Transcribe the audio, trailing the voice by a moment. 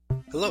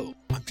Hello,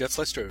 I'm Jeff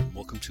Lester, and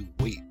welcome to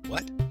Wait,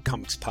 What?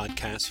 Comics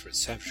podcast for the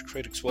Savage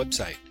Critics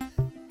website.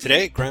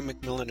 Today, Graham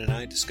McMillan and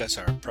I discuss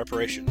our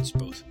preparations,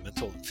 both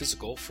mental and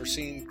physical, for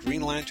seeing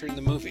Green Lantern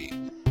the movie.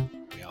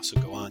 We also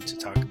go on to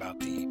talk about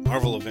the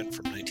Marvel event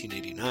from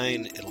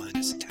 1989,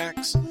 Atlantis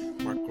Attacks,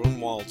 Mark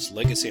Gruenwald's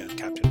legacy on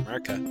Captain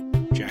America,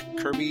 Jack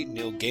Kirby,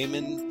 Neil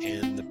Gaiman,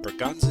 and the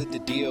Berganza de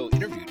Dio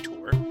interview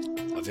tour,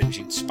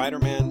 Avenging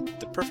Spider-Man,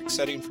 the perfect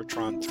setting for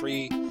Tron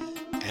 3,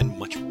 and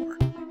much more.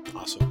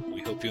 Also,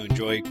 we hope you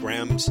enjoy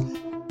Graham's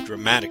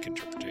dramatic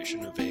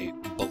interpretation of a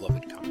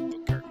beloved comic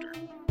book character.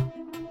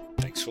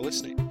 Thanks for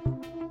listening.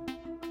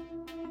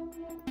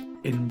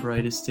 In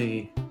brightest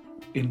day,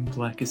 in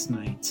blackest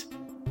night,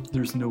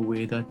 there's no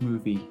way that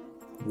movie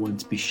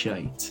won't be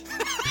shite.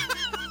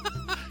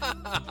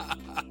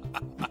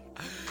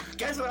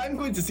 Guess what I'm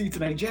going to see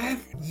tonight,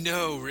 Jeff?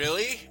 No,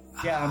 really?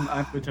 Yeah,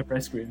 I'm going to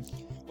press screen.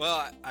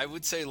 Well, I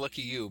would say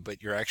lucky you,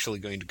 but you're actually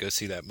going to go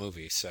see that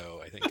movie,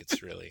 so I think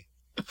it's really...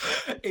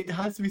 It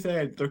has to be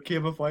said, there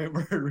came a point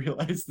where I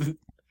realised that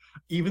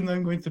even though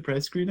I'm going to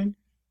press screening,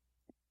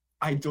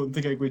 I don't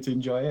think I'm going to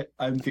enjoy it.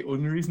 And the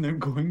only reason I'm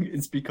going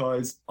is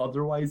because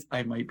otherwise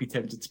I might be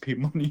tempted to pay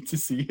money to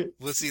see it.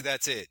 Well, see,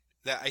 that's it.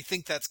 I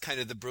think that's kind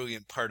of the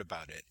brilliant part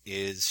about it,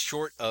 is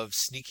short of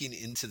sneaking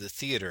into the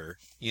theater,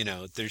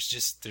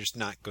 there's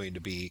not going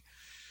to be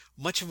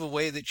much of a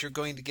way that you're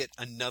going to get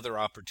another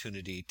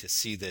opportunity to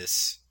see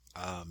this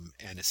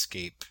and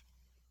escape,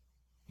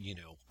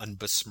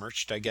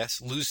 unbesmirched, I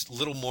guess. Lose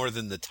little more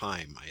than the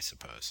time, I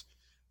suppose.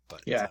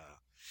 But yeah.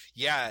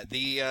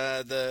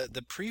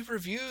 The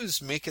pre-reviews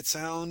make it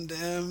sound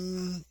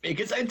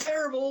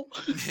terrible.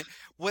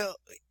 Well,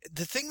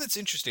 the thing that's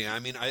interesting, I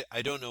mean,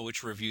 I don't know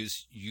which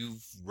reviews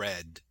you've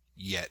read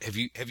yet.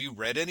 Have you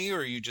read any,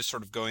 or are you just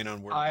sort of going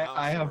on word of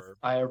mouth?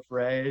 I have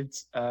read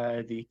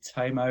the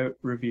Time Out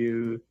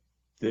review,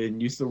 the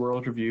News of the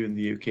World review in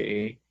the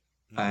UK,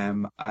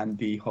 and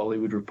the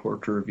Hollywood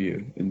Reporter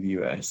review in the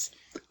US,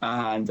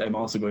 and I'm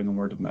also going on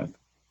word of mouth.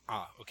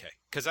 Ah, okay.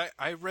 Because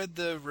I read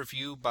the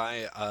review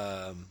by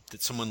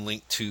that someone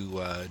linked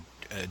to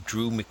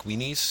Drew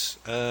McWeeney's.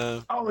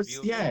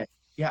 Yeah.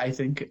 I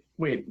think.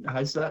 Wait,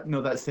 how's that?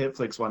 No, that's the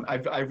Netflix one.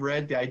 I've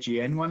read the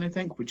IGN one, I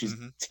think, which is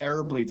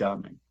terribly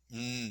damning.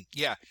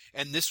 Yeah,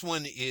 and this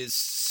one is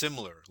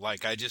similar.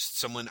 Like I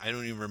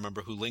don't even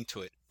remember who linked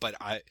to it, but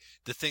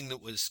the thing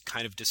that was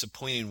kind of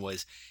disappointing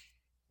was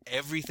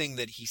everything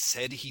that he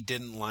said he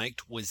didn't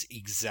like was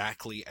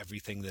exactly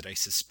everything that I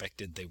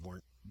suspected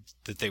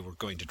that they were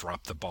going to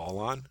drop the ball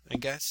on, I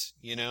guess.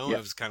 It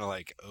was kind of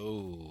like,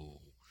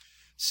 oh,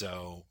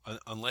 so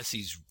unless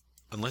he's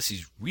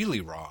really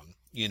wrong,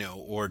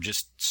 or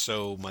just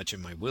so much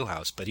in my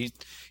wheelhouse. But he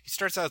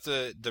starts out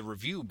the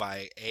review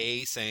by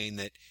A, saying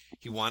that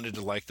he wanted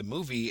to like the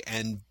movie,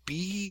 and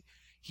B,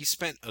 he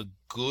spent a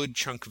good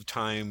chunk of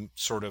time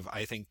sort of,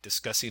 I think,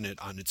 discussing it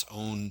on its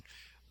own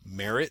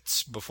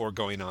merits before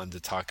going on to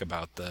talk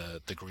about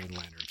the Green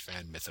Lantern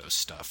fan mythos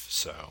stuff.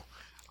 So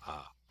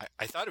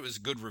I thought it was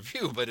a good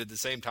review, but at the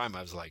same time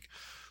I was like,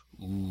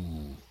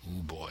 ooh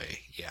boy,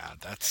 yeah,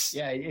 that's...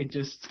 Yeah, it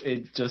just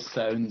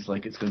sounds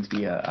like it's going to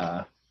be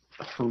a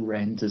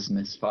horrendous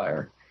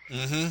misfire.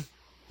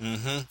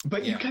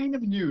 But you kind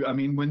of knew. I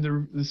mean, when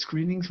the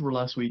screenings were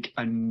last week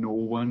and no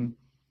one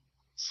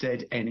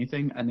said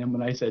anything, and then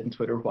when I said on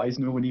Twitter, why is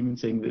no one even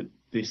saying that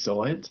they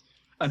saw it?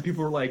 And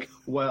people were like,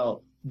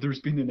 well,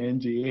 there's been an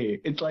NDA.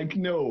 It's like,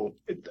 no.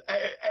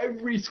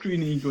 Every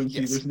screening you go and see,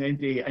 there's an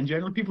NDA. And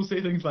generally people say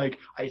things like,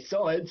 I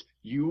saw it,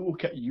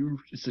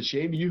 it's a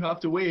shame you have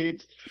to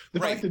wait.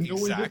 The fact that no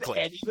one did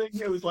anything,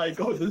 it was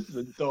like, oh, this is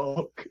a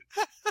dog.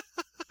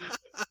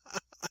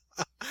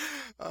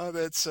 Oh,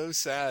 that's so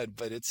sad.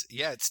 But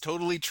it's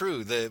totally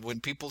true that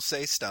when people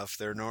say stuff,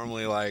 they're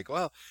normally like,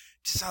 well,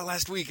 just saw it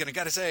last week, and I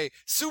gotta say,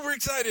 super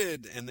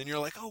excited. And then you're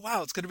like, oh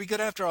wow, it's gonna be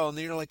good after all. And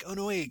then you're like, oh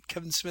no, wait,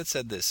 Kevin Smith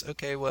said this.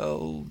 Okay,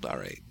 well, all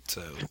right.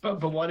 So,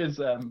 but what is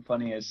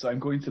funny is, so I'm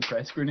going to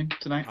press screening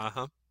tonight.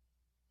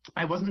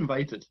 I wasn't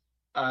invited.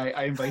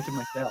 I invited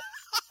myself.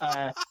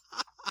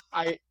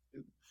 I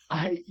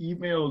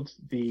emailed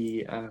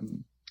the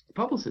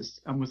publicist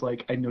and was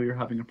like, I know you're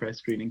having a press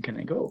screening. Can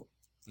I go?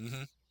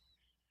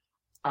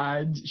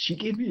 And she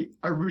gave me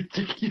a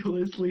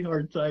ridiculously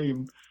hard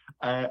time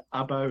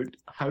about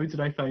how did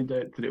I find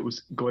out that it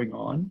was going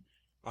on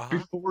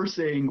before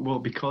saying, well,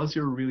 because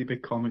you're a really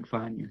big comic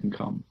fan, you can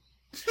come.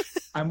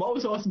 And what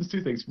was awesome is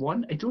two things.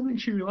 One, I don't think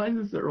she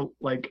realizes that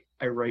like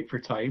I write for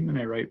Time and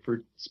I write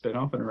for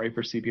Spin-Off and I write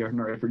for CBR and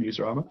I write for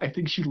Newsarama. I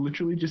think she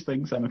literally just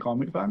thinks I'm a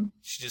comic fan.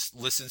 She just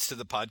listens to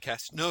the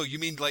podcast. No, you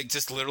mean like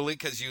just literally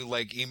because you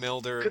like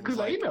emailed her? Because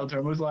I emailed her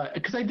and was like,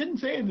 because I didn't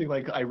say anything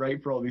like I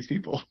write for all these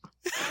people.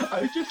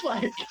 I was just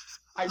like,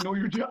 I know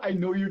you're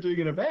doing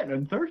an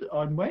event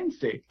on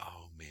Wednesday.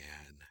 Oh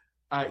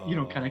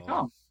man. Can I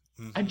come?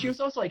 And she was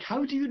also like,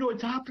 how do you know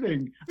it's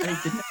happening? And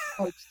I didn't know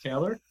how to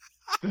tell her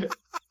that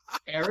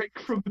Eric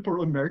from the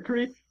Portland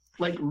Mercury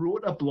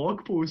wrote a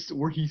blog post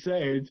where he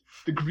said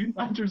the Green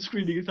Lantern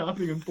screening is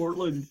happening in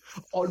Portland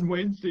on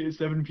Wednesday at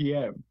 7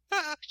 p.m.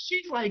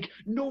 she's like,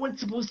 no one's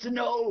supposed to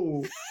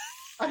know.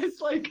 And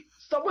it's like,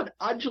 someone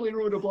actually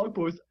wrote a blog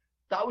post.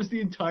 That was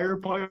the entire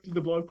point of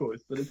the blog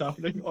post, that it's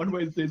happening on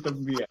Wednesday,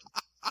 7 p.m.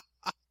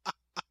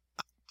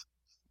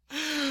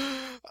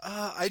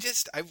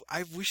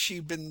 I wish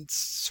she'd been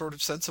sort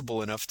of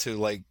sensible enough to,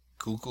 like,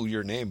 Google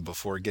your name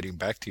before getting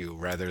back to you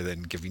rather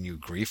than giving you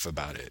grief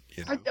about it.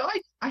 You know?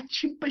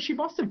 But she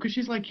must have, because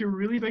she's like, you're a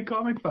really big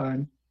comic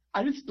fan.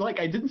 I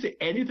didn't say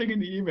anything in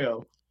the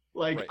email.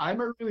 Like, right.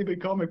 I'm a really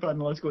big comic fan,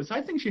 and let's go. So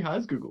I think she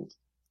has Googled.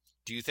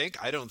 Do you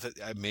think? I don't think,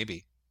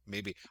 maybe.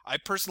 I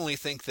personally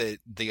think that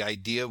the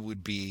idea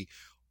would be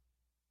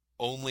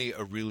only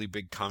a really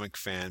big comic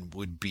fan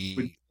would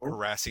be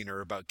harassing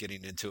her about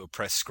getting into a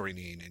press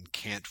screening and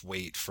can't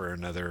wait for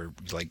another,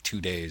 like,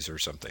 2 days or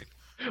something.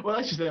 Well,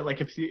 that's just it.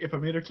 Like, if I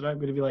made her tonight, I'm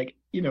going to be like,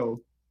 you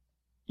know,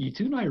 you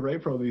do know I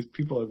write for all these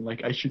people, and,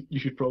 like, you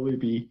should probably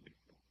be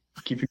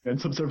keeping in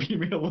some sort of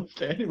email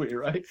list anyway,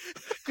 right?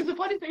 Because the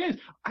funny thing is,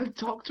 I've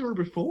talked to her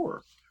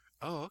before.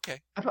 Oh, okay.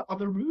 About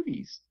other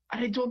movies,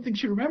 and I don't think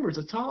she remembers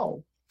at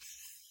all.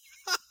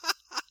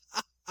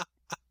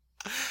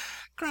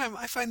 Graham,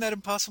 I find that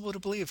impossible to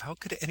believe. How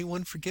could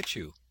anyone forget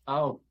you?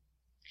 Oh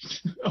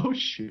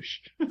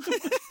shush.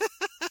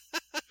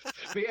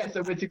 But yeah, so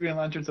I went to Green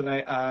Lantern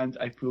tonight, and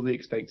I fully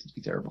expect it to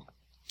be terrible.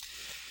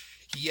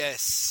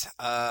 Yes,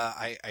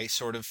 I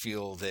sort of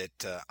feel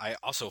that I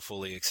also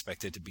fully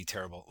expect it to be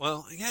terrible.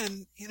 Well,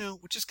 again, you know,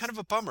 which is kind of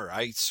a bummer.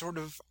 I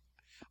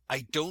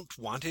don't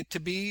want it to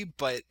be,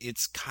 but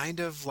it's kind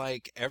of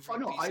like every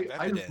piece of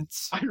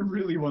evidence. I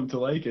really want to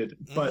like it,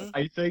 but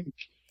I think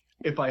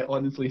if I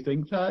honestly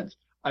think that,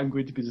 I'm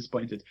going to be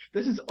disappointed.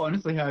 This is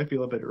honestly how I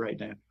feel about it right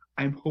now.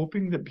 I'm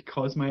hoping that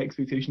because my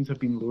expectations have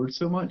been lowered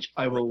so much,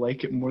 I will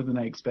like it more than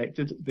I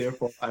expected.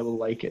 Therefore, I will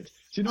like it.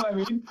 Do you know what I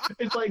mean?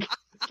 It's like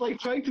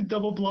trying to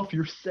double bluff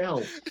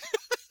yourself.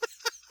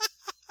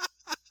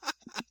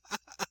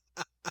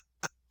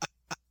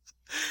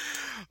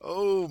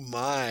 Oh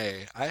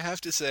my, I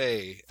have to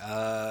say,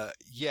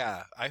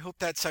 yeah, I hope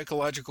that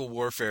psychological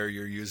warfare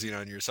you're using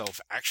on yourself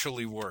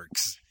actually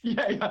works.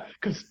 Yeah,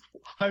 because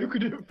how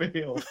could it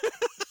fail?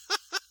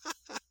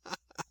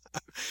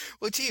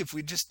 Well, gee, if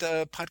we just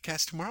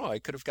podcast tomorrow, I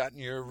could have gotten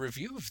your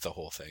review of the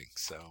whole thing.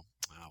 So,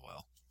 oh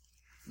well.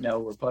 No,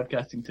 we're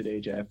podcasting today,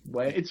 Jeff.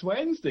 It's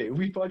Wednesday.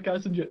 We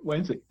podcast on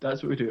Wednesday.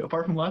 That's what we do.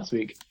 Apart from last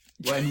week,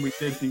 when we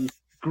did the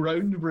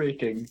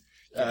groundbreaking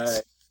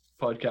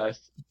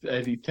podcast,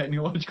 the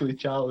technologically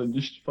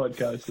challenged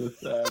podcast with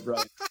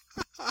Brian.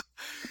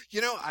 You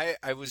know,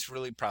 I was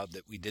really proud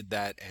that we did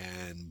that,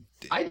 and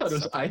I thought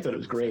it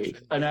was great.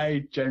 And I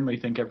generally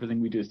think everything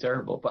we do is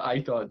terrible, but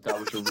I thought that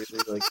was a really,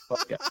 really good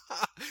podcast.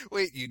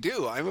 Wait, you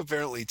do? I'm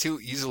apparently too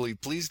easily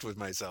pleased with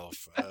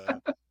myself.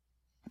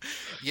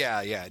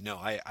 Yeah. No,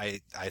 I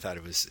thought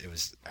it was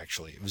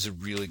a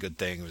really good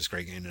thing. It was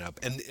great getting it up.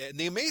 And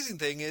the amazing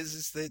thing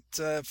is that,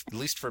 at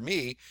least for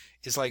me,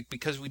 is like,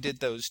 because we did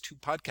those 2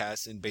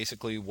 podcasts in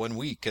basically 1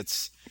 week,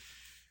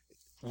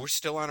 we're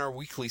still on our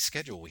weekly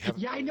schedule.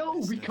 I know.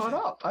 We caught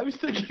up. I was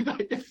thinking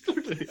that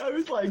yesterday. I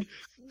was like,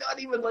 not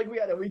even like we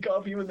had a week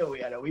off, even though we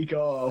had a week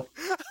off.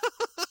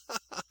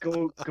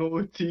 Go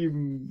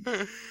team,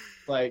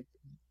 like,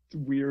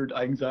 weird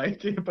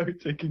anxiety about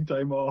taking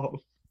time off.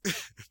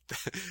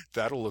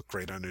 That'll look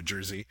great on a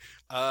jersey.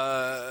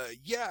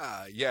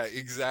 Yeah,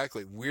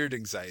 exactly. Weird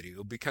anxiety.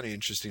 It'll be kind of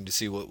interesting to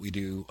see what we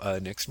do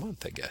next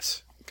month, I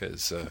guess,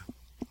 because I'll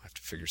have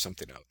to figure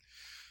something out.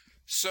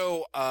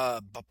 So,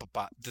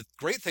 the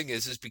great thing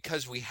is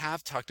because we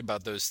have talked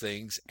about those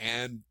things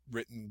and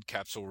written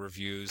capsule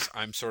reviews,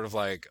 I'm sort of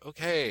like,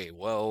 okay,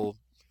 well,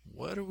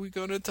 what are we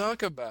going to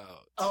talk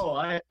about?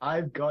 Oh,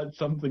 I've got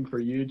something for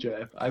you,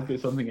 Jeff. I've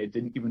got something I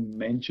didn't even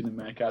mention in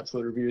my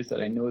capsule reviews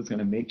that I know is going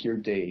to make your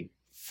day.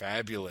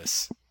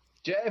 Fabulous.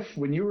 Jeff,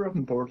 when you were up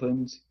in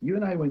Portland, you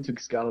and I went to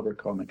Excalibur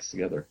Comics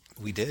together.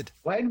 We did.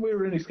 When we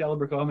were in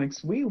Excalibur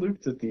Comics, we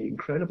looked at the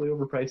incredibly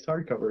overpriced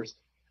hardcovers.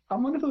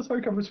 And one of those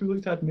hardcovers we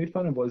looked at and made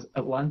fun of was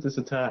Atlantis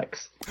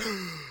Attacks.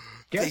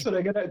 Guess what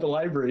I got out of the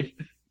library?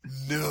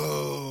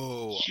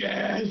 No.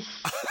 Yes!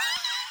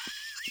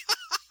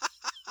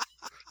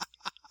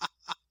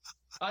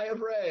 I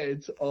have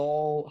read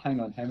all... Hang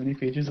on, how many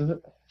pages is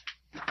it?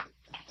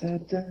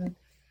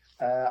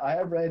 I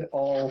have read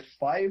all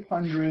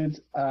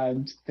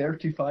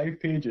 535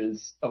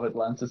 pages of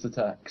Atlantis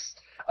Attacks.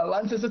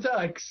 Atlantis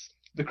Attacks!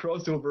 The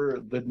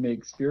crossover that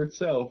makes Fear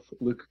itself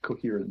look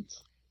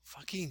coherent.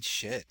 Fucking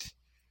shit.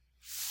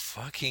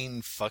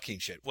 Fucking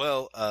shit.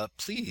 Well,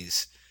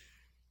 please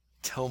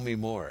tell me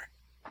more.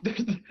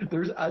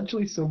 There's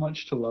actually so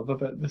much to love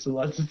about this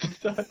Atlantis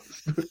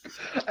Attacks book.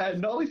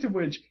 Not least of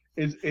which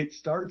is it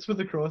starts with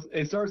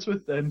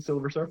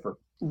Silver Surfer,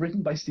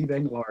 written by Steve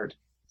Englehart.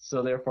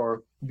 So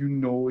therefore, you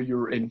know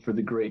you're in for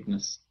the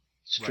greatness,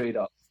 straight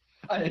up.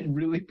 And it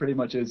really pretty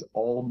much is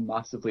all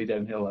massively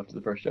downhill after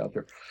the first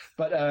chapter.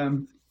 But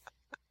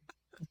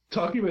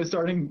talking about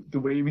starting the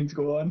way you mean to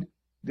go on,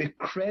 the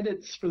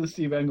credits for the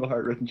Steve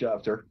Englehart written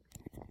chapter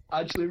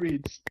actually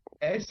reads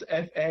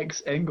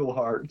SFX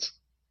Englehart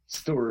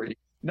story.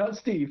 Not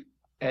Steve,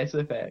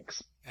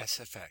 SFX.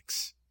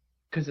 SFX.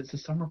 Because it's a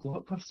summer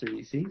blockbuster,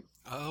 you see.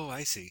 Oh,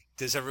 I see.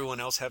 Does everyone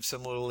else have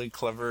similarly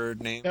clever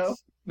names?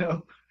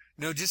 No.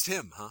 No, just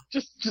him, huh?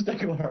 Just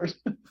Englehart.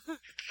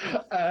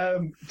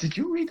 Did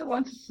you read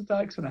Atlantis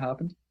Attacks when it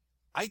happened?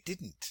 I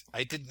didn't.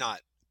 I did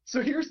not.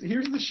 So here's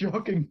the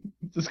shocking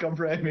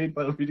discovery I made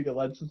while reading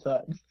Atlantis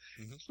Attacks.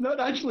 Mm-hmm. It's not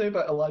actually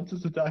about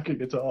Atlantis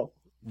attacking at all.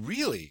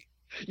 Really?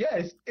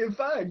 Yes. In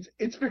fact,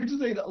 it's fair to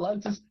say that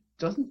Atlantis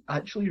doesn't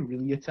actually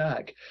really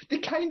attack. They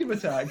kind of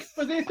attack,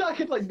 but they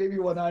attack at like maybe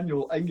one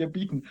annual and get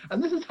beaten.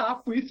 And this is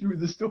halfway through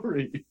the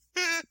story.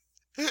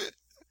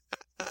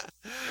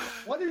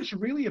 What it's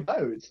really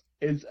about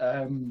is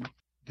the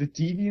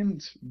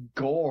deviant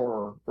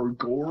Gore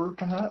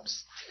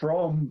perhaps,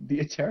 from the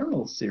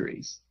Eternals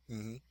series.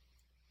 Mm-hmm.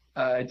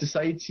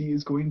 Decides he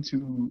is going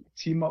to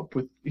team up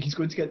he's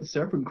going to get the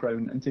Serpent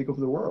Crown and take over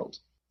the world.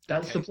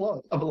 That's the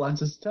plot of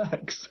Atlantis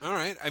Attacks. All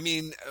right. I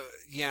mean,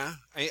 yeah.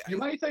 You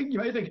might think,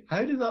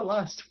 how did that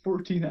last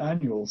 14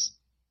 annuals?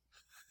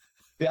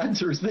 The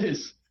answer is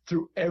this: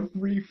 through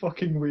every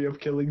fucking way of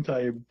killing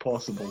time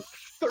possible.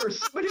 There are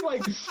so many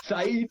like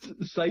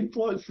side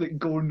plots that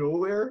go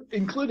nowhere,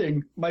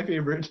 including my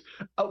favorite.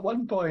 At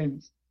one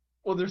point,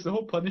 well, there's the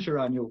whole Punisher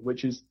annual,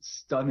 which is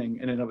stunning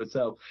in and of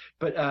itself.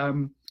 But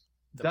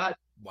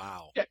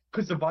wow. Yeah,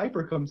 because the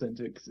Viper comes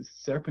into it, because it's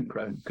Serpent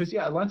Crown. Because,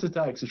 Atlantis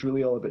Attacks is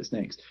really all about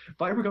snakes.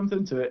 Viper comes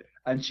into it,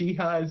 and she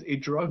has a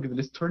drug that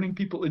is turning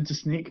people into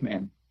snake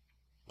men.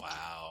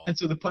 Wow. And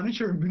so the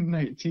Punisher and Moon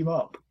Knight team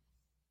up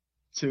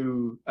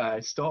to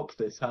stop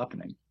this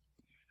happening.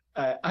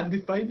 And they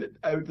find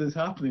out this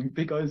happening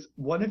because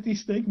one of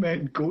these snake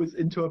men goes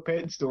into a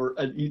pet store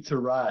and eats a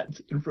rat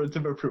in front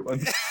of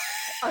everyone.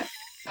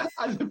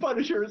 And the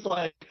Punisher is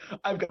like,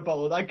 I've got to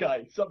follow that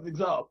guy. Something's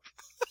up.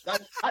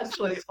 That's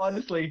actually,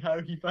 honestly, how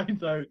he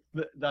finds out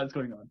that that's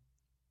going on.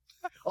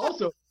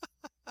 Also,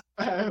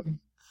 I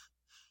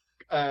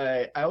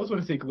always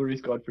want to say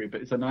Glorious Godfrey,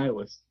 but it's a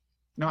nihilist.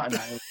 Not a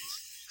nihilist.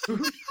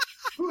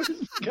 Who is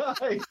the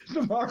guy?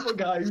 The Marvel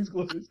guy who's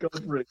Glorious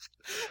Godfrey.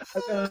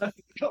 And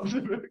comes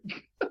the book.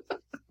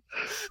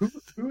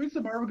 Who is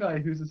the Marvel guy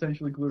who's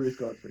essentially Glorious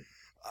Godfrey?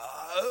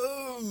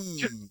 Do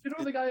you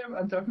know the guy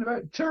I'm talking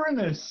about?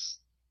 Tyrannus.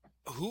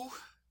 Who?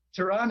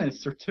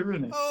 Tyrannus or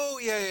Tyrannus. Oh,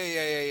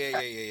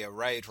 yeah.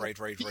 Right.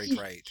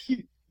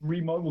 He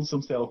remodels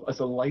himself as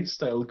a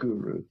lifestyle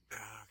guru.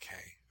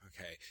 Okay.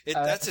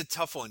 That's a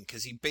tough one,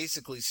 because he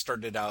basically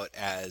started out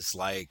as,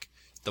 like,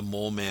 the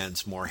Mole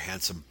Man's more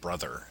handsome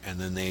brother, and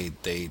then they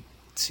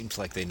seems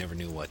like they never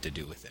knew what to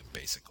do with him,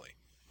 basically.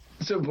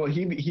 So, but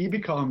he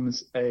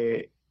becomes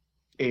a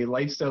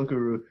lifestyle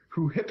guru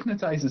who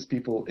hypnotizes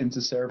people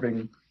into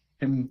serving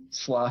him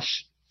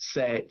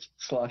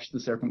 /the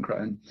Serpent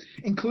Crown,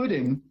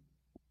 including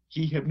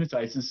he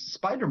hypnotizes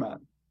Spider-Man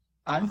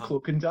and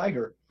Cloak and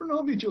Dagger for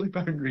no mutually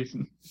apparent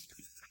reason.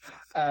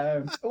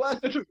 Well,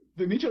 that's not true.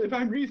 The mutually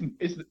apparent reason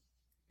is that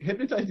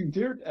hypnotizing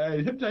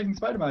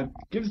Spider-Man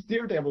gives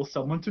Daredevil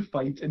someone to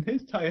fight in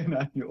his tie-in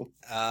annual.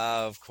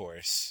 Of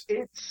course.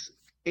 It's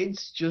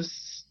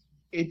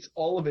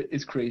all of it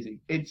is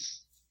crazy.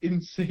 It's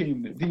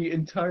insane. The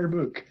entire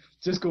book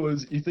just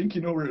goes, you think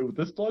you know where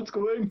this plot's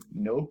going?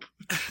 Nope.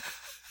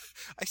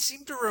 I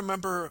seem to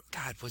remember,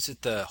 God, was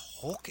it the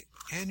Hulk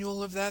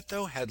annual of that,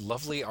 though? Had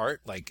lovely art.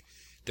 Like,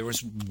 there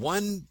was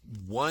one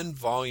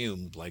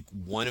volume, like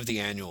one of the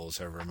annuals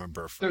I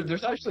remember.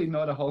 There's actually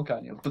not a Hulk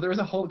annual, but there is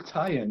a Hulk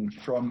tie-in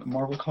from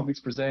Marvel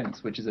Comics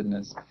Presents, which is in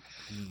this.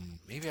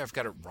 Maybe I've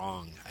got it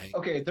wrong.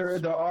 Okay, there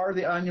are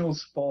the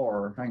annuals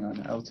for, hang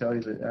on, I'll tell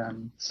you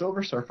that,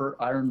 Silver Surfer,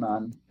 Iron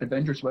Man,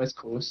 Avengers West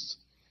Coast,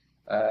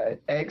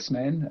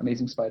 X-Men,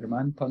 Amazing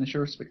Spider-Man,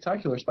 Punisher,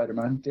 Spectacular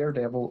Spider-Man,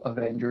 Daredevil,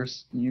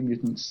 Avengers, New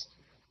Mutants,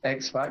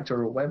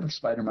 X-Factor, Web of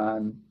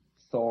Spider-Man,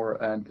 Thor,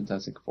 and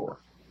Fantastic Four.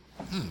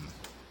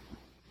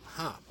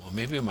 Well,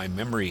 maybe my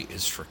memory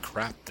is for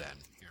crap then.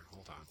 Here,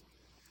 hold on.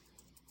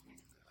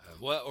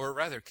 Or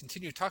rather,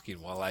 continue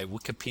talking while I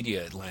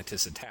Wikipedia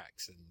Atlantis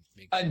Attacks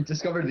and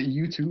discovered that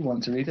you too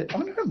want to read it. I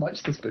wonder how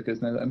much this book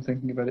is now that I'm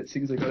thinking about it.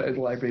 Seeing as I got it out of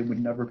the library and would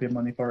never pay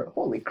money for it.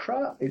 Holy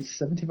crap, it's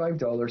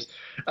 $75.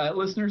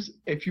 Listeners,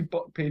 if you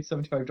paid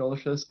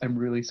 $75 for this, I'm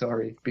really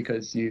sorry,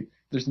 because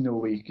there's no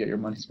way you can get your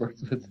money's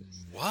worth with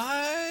this.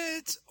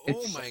 What?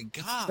 Oh my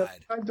God.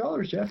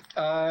 $75, Jeff.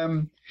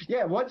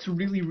 Yeah, what's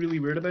really, really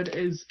weird about it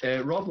is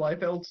Rob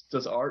Liefeld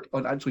does art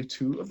on actually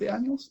 2 of the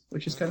annuals,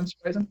 which is kind of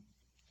surprising.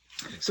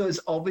 So it's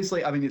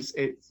obviously, I mean,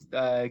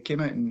 it came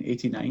out in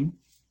 89.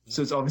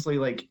 So it's obviously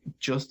like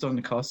just on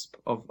the cusp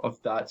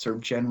of that sort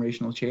of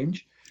generational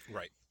change.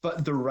 Right.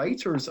 But the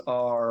writers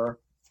are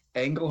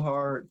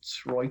Englehart,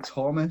 Roy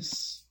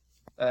Thomas,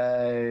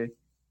 Terry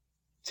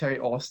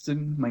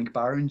Austin, Mike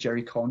Baron,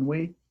 Jerry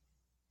Conway.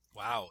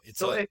 Wow.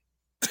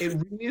 It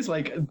really is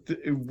like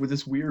with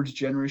this weird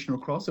generational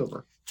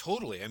crossover.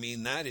 Totally. I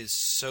mean, that is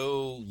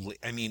so...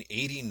 I mean,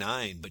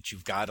 89, but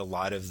you've got a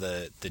lot of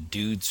the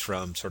dudes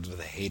from sort of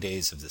the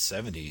heydays of the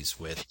 70s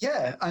with...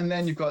 Yeah, and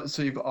then you've got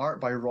art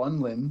by Ron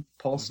Lim,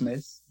 Paul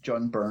Smith,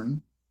 John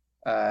Byrne,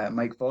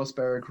 Mike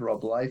Vosberg,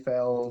 Rob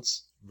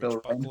Liefeld, Bill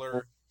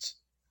Buckler.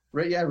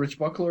 Right, yeah, Rich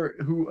Buckler,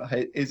 who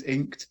is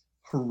inked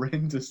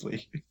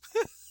horrendously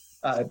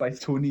by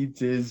Tony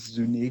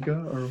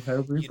DeZuniga, or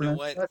however you pronounce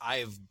what? that.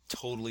 I'm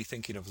totally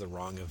thinking of the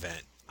wrong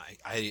event.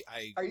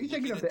 Are you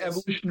thinking of the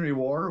Evolutionary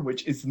War,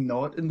 which is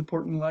not in the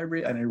Portland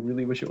Library, and I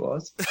really wish it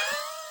was?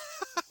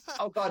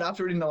 Oh god,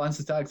 after reading The Lance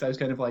Attacks, I was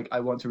kind of like, I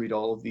want to read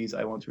all of these.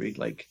 I want to read,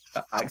 like,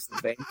 Acts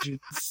of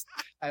Vengeance.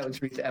 I want to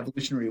read the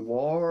Evolutionary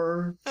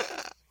War.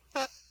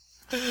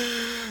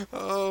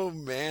 Oh,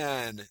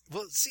 man.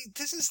 Well, see,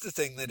 this is the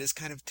thing that is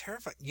kind of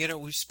terrifying.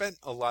 We've spent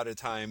a lot of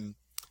time,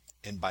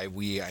 and by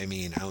we, I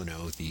mean, I don't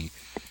know, the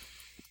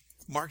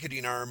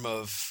marketing arm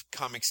of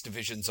comics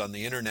divisions on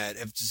the internet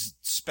have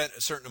spent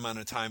a certain amount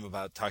of time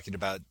about talking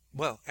about,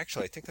 well,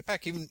 actually, I take that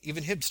back.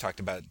 Even Hibbs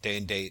talked about Day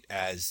and Date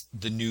as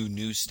the new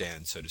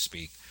newsstand, so to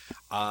speak.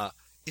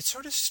 It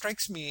sort of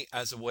strikes me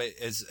as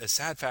a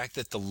sad fact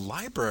that the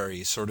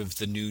library is sort of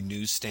the new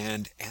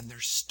newsstand, and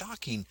they're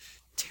stocking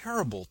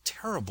terrible,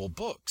 terrible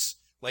books.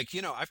 Like,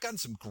 I've gotten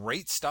some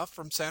great stuff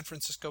from San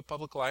Francisco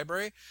Public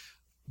Library,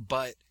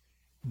 but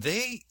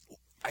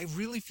I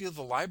really feel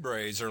the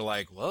libraries are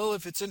like, well,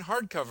 if it's in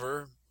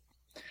hardcover,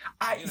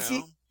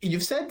 See,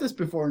 you've said this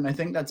before, and I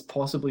think that's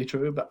possibly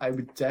true, but I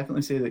would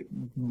definitely say that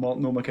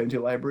Multnomah County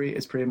Library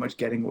is pretty much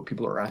getting what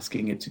people are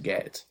asking it to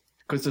get.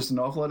 Because there's an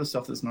awful lot of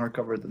stuff that's in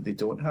hardcover that they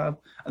don't have,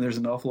 and there's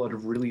an awful lot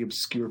of really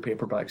obscure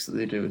paperbacks that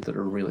they do that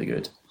are really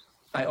good.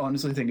 I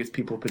honestly think it's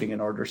people putting in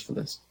orders for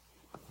this.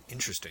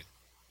 Interesting.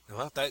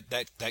 Well,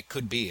 that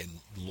could be, and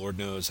Lord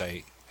knows,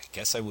 I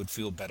guess I would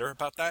feel better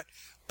about that.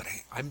 But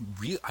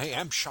I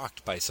am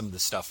shocked by some of the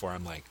stuff where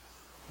I'm like,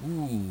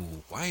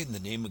 ooh, why in the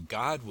name of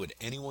God would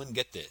anyone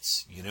get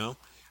this?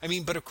 I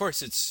mean, but of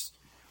course it's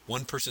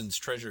one person's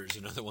treasure is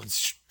another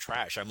one's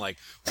trash. I'm like,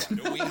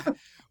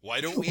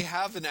 why don't we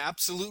have an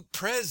absolute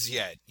Prez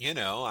yet?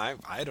 I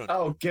don't know.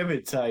 Oh, give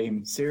it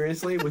time.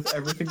 Seriously, with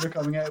everything they're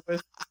coming out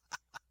with.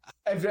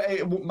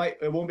 It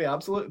won't be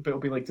absolute, but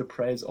it'll be like the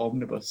Prez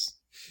Omnibus.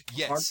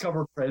 Yes.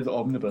 Hardcover Prez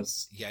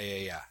Omnibus.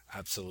 Yeah,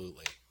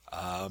 absolutely.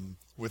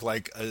 With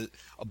like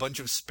a bunch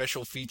of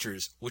special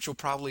features, which will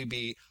probably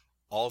be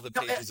all the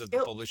pages of the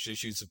published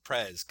issues of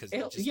Prez.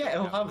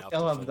 It'll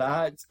have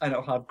that, and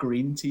it'll have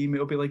Green Team.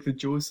 It'll be like the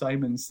Joe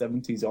Simon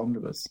 70s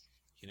Omnibus.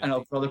 And it'll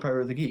have Brother Power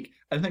of the Geek.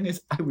 And the thing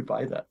is, I would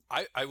buy that.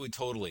 I would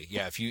totally.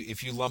 Yeah, if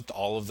you lumped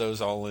all of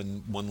those all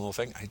in one little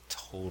thing, I'd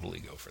totally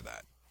go for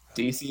that.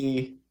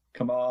 DC,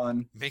 come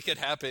on. Make it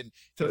happen.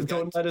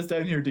 Don't let us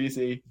down here,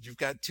 DC. You've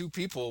got two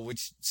people,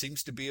 which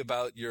seems to be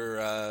about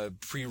your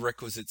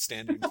prerequisite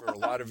standing for a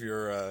lot of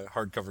your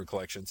hardcover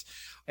collections.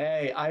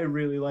 Hey, I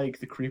really like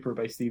The Creeper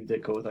by Steve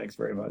Ditko. Thanks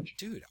very much.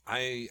 Dude,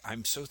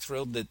 I'm so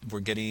thrilled that we're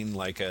getting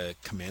like a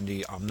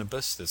Commandy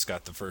Omnibus that's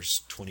got the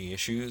first 20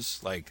 issues.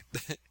 Like,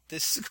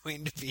 this is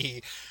going to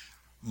be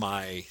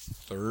my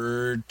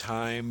third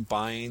time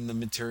buying the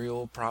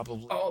material,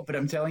 probably. Oh, but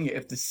I'm telling you,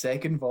 if the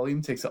second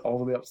volume takes it all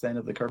the way up to the end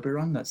of the Kirby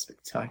run, that's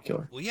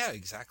spectacular. Well, yeah,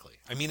 exactly.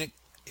 I mean, it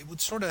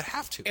would sort of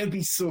have to. It'd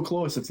be so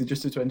close. If they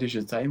just do 20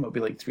 issues at a time, it'll be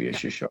like 3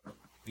 issues short.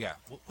 Yeah.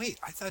 Well, wait,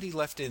 I thought he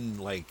left in,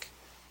 did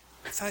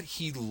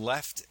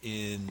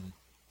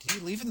he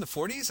leave in the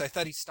 40s? I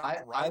thought he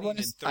stopped writing in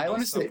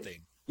 30-something.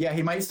 Yeah,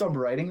 he might stop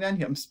writing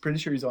then. I'm pretty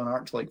sure he's on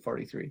art to like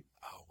 43.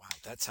 Oh, wow.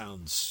 That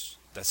sounds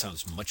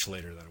much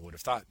later than I would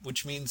have thought,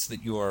 which means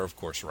that you are, of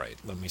course, right.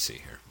 Let me see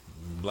here.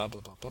 Blah, blah,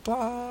 blah, blah,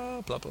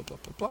 blah, blah, blah, blah,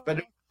 blah, blah.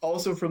 But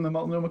also from the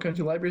Multnomah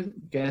County Library,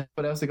 guess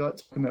what else I got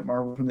talking about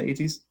Marvel from the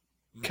 80s?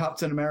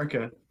 Captain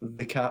America,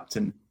 the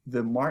Captain.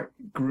 The Mark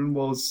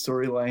Gruenwald's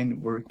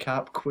storyline where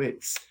Cap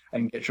quits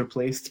and gets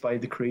replaced by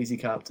the crazy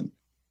Captain.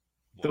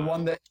 Wow. The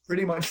one that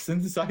pretty much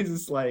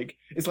synthesizes, like,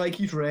 it's like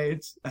he'd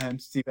read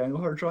Steve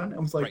Englehart run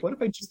and was like, What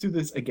if I just do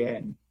this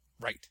again?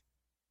 Right.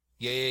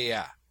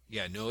 Yeah.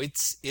 Yeah, no,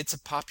 it's a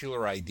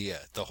popular idea.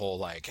 The whole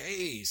like,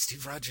 hey,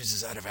 Steve Rogers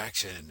is out of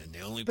action, and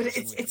the only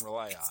person we can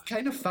rely on. It's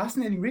kind of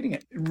fascinating reading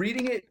it.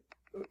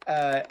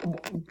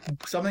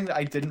 Something that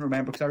I didn't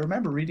remember, because I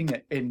remember reading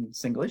it in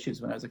single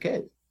issues when I was a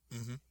kid.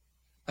 Mm-hmm.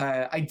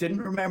 I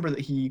didn't remember that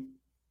he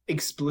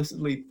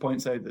explicitly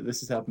points out that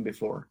this has happened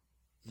before,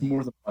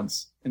 more than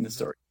once in the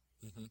story.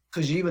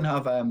 Because you even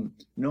have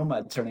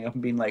Nomad turning up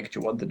and being like, "Do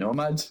you want the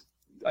Nomad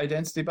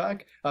identity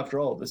back? After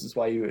all, this is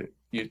why you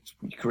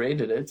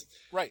created it."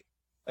 Right.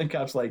 And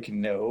Cap's like,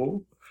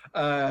 "No."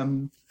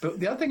 But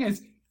the other thing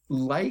is,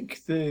 like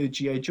the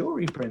G.I. Joe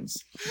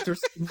reprints, there's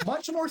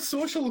much more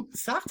social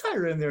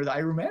satire in there that I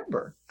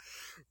remember.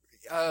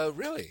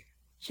 Really?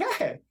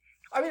 Yeah.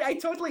 I mean,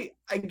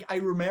 I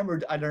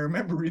remembered, and I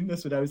remember reading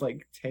this when I was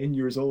like 10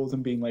 years old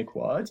and being like,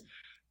 what?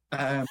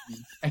 No,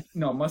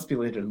 it must be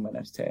later than when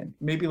I was 10.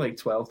 Maybe like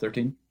 12,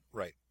 13.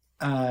 Right.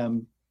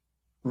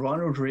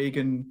 Ronald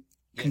Reagan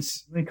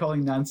consistently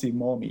calling Nancy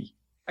mommy.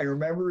 I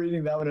remember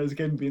reading that when I was a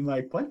kid and being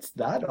like, what's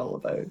that all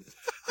about?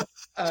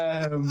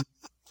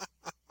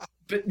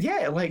 But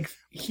yeah, like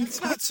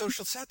it's not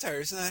social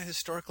satire. Isn't that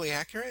historically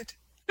accurate?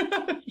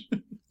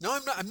 No,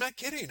 I'm not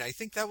kidding. I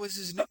think that was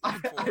his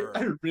nickname for her.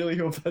 I really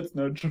hope that's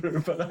not true,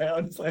 but I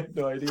honestly have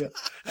no idea.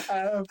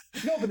 No,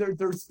 but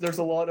there's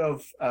a lot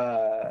of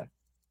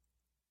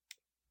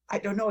I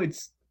don't know.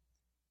 It's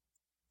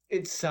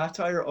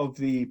satire of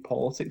the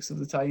politics of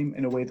the time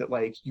in a way that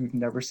like you'd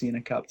never see in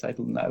a Cap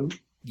title now.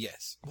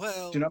 Yes.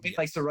 Well, do you know what I mean? yes,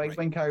 Like the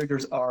right-wing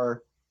characters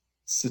are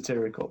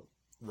satirical.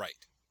 Right.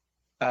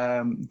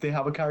 They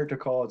have a character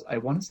called, I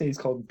want to say he's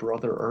called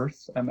Brother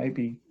Earth. I might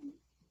be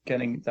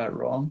getting that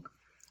wrong.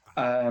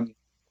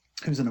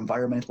 Who's an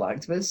environmental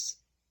activist.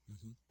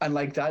 Mm-hmm. And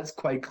like that's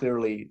quite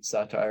clearly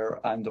satire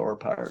and or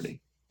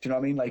parody. Do you know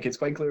what I mean? Like it's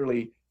quite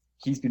clearly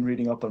he's been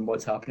reading up on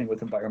what's happening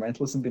with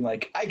environmentalists and been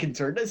like, I can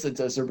turn this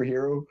into a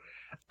superhero,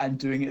 and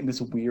doing it in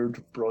this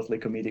weird, broadly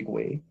comedic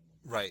way.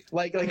 Right.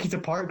 Like he's a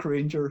park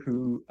ranger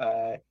who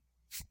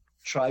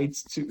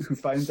who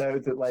found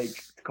out that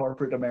like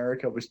corporate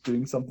America was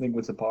doing something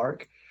with the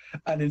park,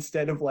 and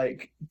instead of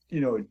like,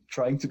 you know,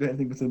 trying to do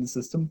anything within the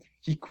system,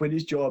 he quit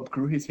his job,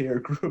 grew his hair,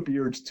 grew a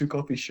beard, took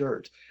off his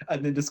shirt,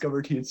 and then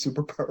discovered he had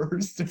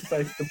superpowers to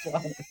fight the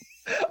planet.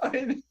 I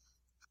mean,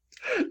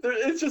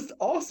 it's just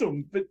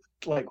awesome, but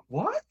like,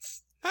 what?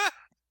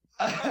 But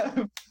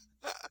I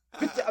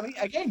mean,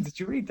 again, did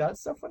you read that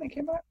stuff when it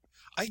came out?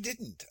 I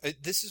didn't.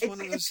 This is one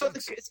of those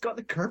things. It's got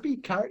the Kirby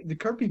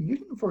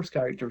Mutant Force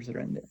characters that are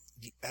in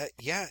there.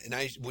 Yeah, and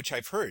which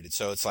I've heard.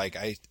 So it's like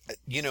I'm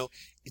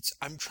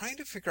trying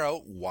to figure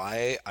out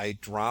why I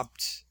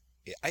dropped.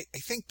 I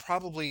think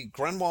probably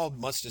Grunwald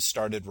must have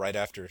started right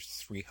after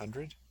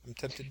 300. I'm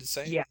tempted to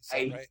say. Yeah,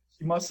 right?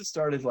 He must have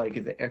started like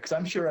because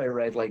I'm sure I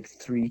read like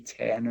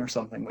 310 or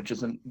something, which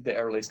isn't the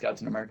earliest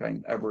Captain America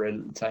I ever read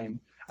at the time,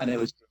 and it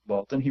was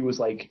Grunwald, and he was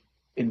like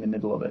in the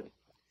middle of it.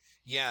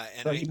 Yeah,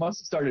 and so he must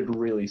have started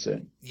really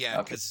soon.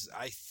 Yeah, because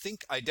I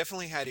think I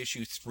definitely had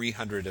issue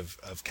 300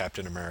 of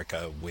Captain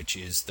America, which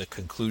is the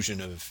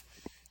conclusion of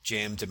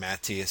J.M.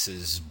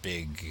 DeMatteis's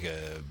big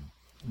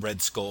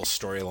Red Skull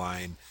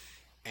storyline.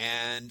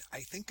 And I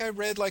think I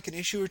read like an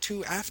issue or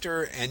two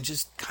after and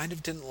just kind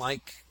of didn't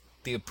like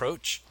the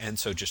approach, and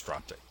so just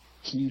dropped it.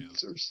 He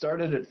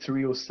started at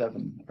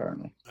 307,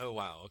 apparently. Oh,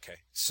 wow, okay.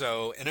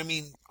 So, and I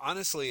mean,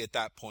 honestly, at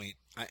that point,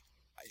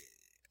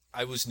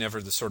 I was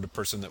never the sort of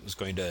person that was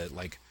going to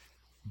like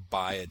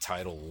buy a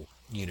title,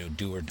 you know,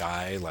 do or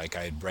die. Like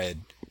I'd read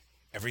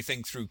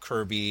everything through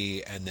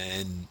Kirby and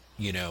then,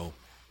 you know,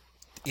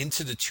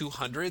 into the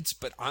 200s.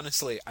 But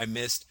honestly, I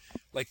missed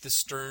like the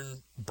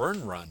Stern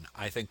Byrne run.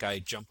 I think I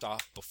jumped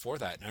off before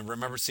that. And I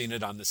remember seeing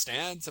it on the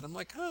stands and I'm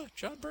like, huh,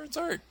 John Byrne's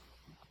art.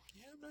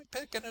 Yeah, I'm not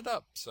picking it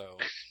up. So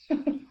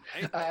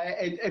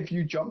if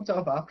you jumped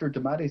off after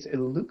DeMatteis, it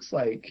looks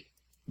like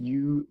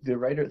the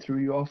writer that threw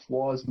you off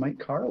was Mike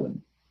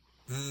Carlin.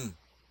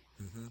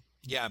 Mm-hmm.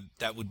 Yeah,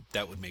 that would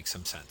make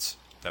some sense.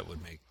 That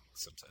would make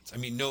some sense. I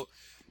mean, no,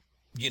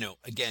 you know,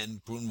 again,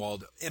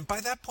 Grunwald, and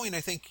by that point,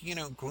 I think, you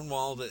know,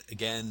 Grunwald,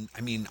 again,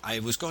 I mean, I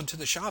was going to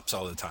the shops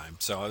all the time,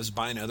 so I was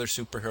buying other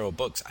superhero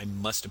books. I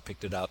must have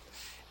picked it up,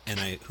 and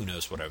who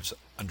knows what I was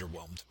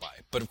underwhelmed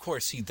by. But of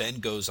course, he then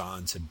goes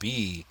on to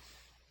be,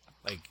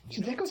 like...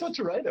 He then goes on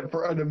to write it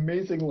for an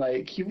amazing,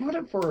 like, he wrote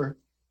it for...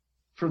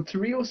 From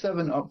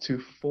 307 up to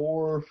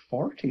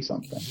 440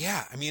 something.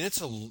 Yeah, I mean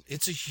it's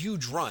a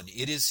huge run.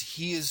 He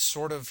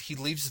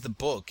leaves the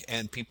book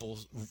and people,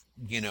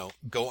 you know,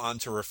 go on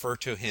to refer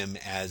to him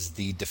as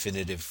the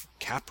definitive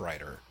Cap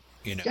writer.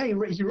 You know. Yeah,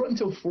 he wrote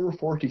until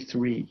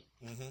 443.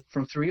 Mm-hmm.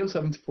 From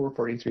 307 to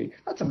 443.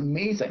 That's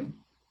amazing.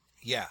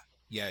 Yeah,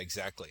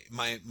 exactly.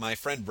 My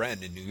friend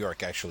Bren in New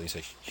York actually is a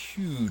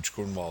huge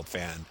Grunwald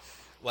fan.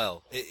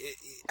 Well, it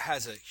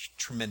has a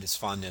tremendous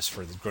fondness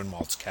for the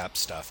Grunwald's Cap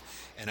stuff,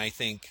 and I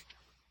think,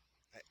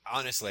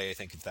 honestly,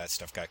 if that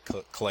stuff got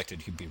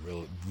collected, he'd be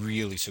really,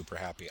 really super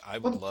happy. I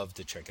would love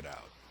to check it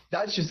out.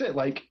 That's just it.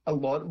 Like, a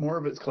lot more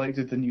of it's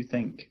collected than you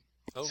think.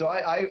 Oh. So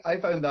I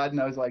found that,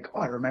 and I was like, oh,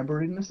 I remember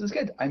reading this as a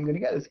kid. I'm going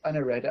to get this, and I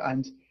read it,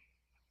 and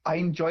I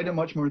enjoyed it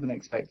much more than I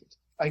expected.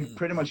 I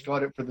pretty much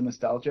got it for the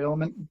nostalgia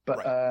element,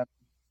 but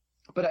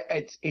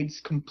right.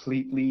 It's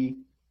completely...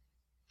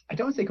 I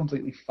don't say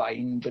completely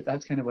fine, but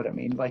that's kind of what I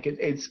mean. Like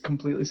it's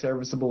completely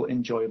serviceable,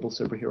 enjoyable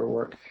superhero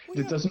work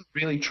that doesn't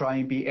really try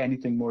and be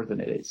anything more than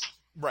it is.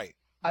 Right.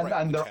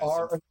 And there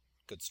are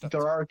good stuff.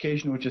 There are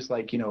occasional just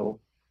like, you know,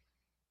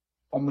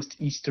 almost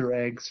Easter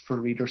eggs for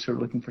readers who are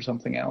looking for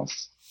something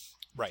else.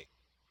 Right.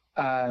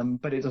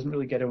 But it doesn't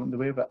really get in the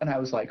way of it. And I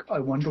was like, oh, I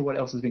wonder what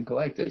else has been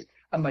collected.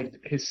 And like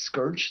his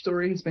Scourge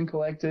story has been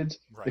collected.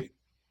 Right.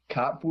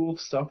 Capwolf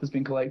stuff has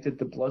been collected.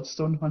 The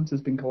Bloodstone Hunt has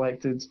been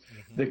collected.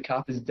 Mm-hmm. The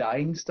Cap is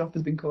Dying stuff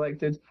has been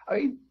collected. I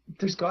mean,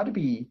 that's got to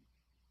be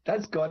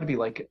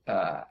like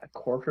a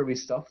quarter of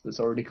his stuff that's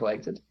already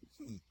collected.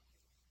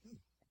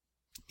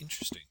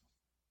 Interesting.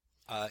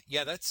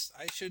 Yeah,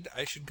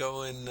 I should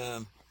go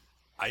and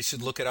I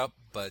should look it up.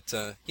 But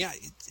yeah,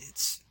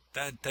 it's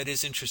that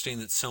is interesting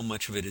that so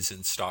much of it is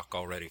in stock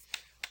already.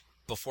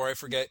 Before I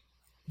forget,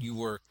 you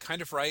were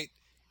kind of right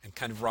and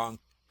kind of wrong.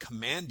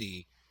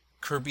 Commandy.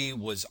 Kirby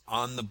was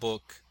on the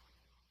book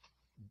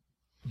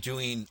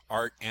doing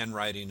art and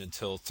writing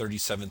until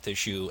 37th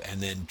issue, and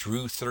then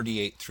drew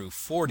 38 through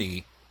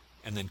 40,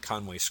 and then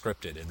Conway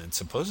scripted, and then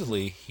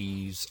supposedly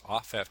he's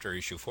off after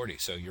issue 40.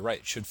 So you're right,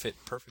 it should fit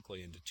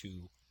perfectly into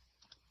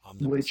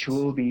Which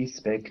will be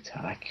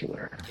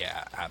spectacular.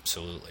 Yeah,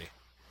 absolutely.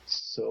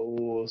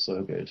 So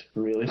good.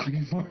 Really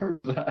looking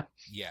forward to that.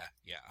 Yeah.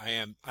 I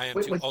am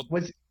Wait, too.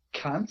 was it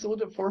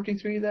cancelled at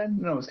 43 then?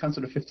 No, it was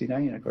cancelled at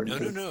 59 according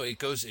to... No. It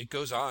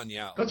goes on.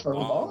 Yeah, that's for a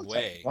long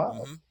way.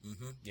 Wow.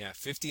 Yeah,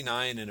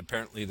 59, and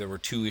apparently there were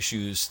 2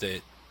 issues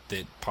that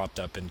popped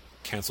up in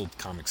canceled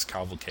Comics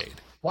Cavalcade.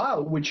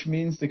 Wow, which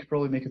means they could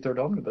probably make a third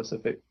omnibus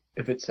if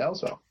it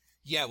sells well.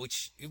 Yeah,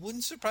 which it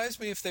wouldn't surprise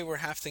me if they were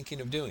half thinking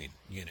of doing,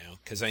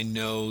 because I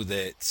know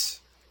that,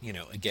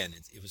 again,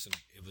 it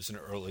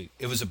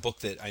was a book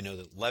that I know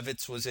that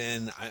Levitz was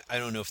in. I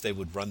don't know if they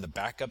would run the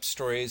backup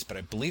stories, but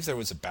I believe there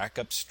was a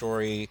backup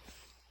story,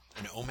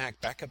 an OMAC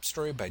backup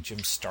story by Jim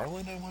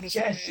Starlin, I want to say.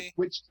 Yes,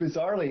 which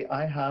bizarrely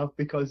I have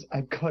because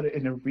I got it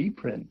in a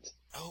reprint.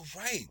 Oh,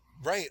 right,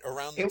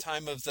 around the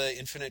time of the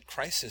Infinite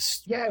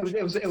Crisis. Yeah,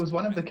 it was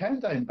one of the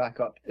Countdown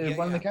backup.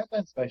 One of the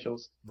Countdown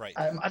specials. Right.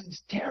 And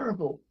it's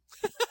terrible.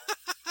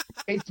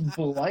 It's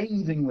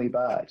blindingly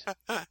bad.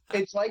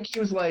 It's like he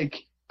was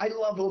like, I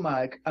love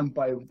OMAC, and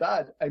by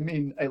that I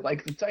mean I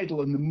like the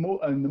title and the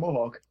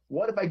Mohawk.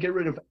 What if I get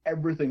rid of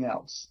everything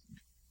else?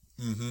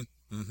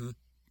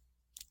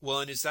 Well,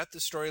 and is that the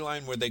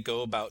storyline where they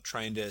go about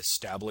trying to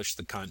establish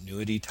the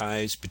continuity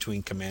ties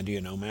between Kamandi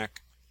and OMAC?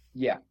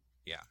 Yeah.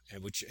 Yeah,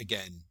 and which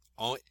again,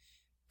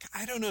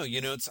 I don't know.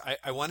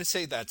 I want to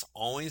say that's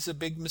always a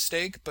big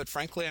mistake, but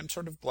frankly, I'm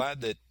sort of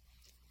glad that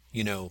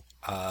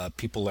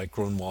people like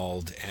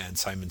Grunwald and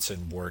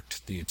Simonson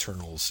worked the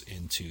Eternals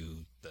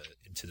into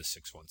the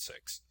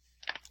 616.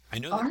 I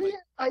know.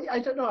 I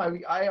don't know.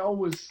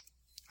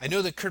 I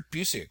know that Kurt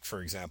Busiek,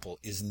 for example,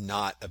 is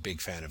not a big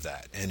fan of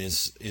that, and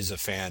is a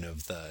fan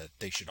of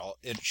it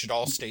should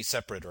all stay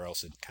separate, or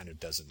else it kind of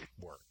doesn't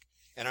work.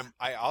 And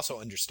I also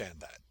understand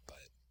that,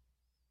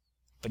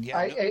 but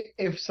yeah.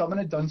 If someone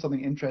had done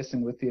something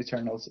interesting with the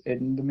Eternals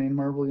in the main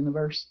Marvel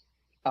universe,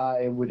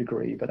 I would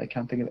agree, but I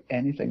can't think of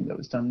anything that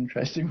was done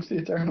interesting with the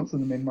Eternals in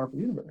the main Marvel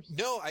universe.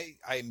 No,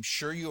 I'm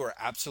sure you are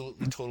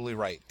absolutely totally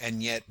right.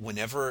 And yet,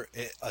 whenever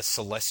a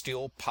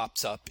Celestial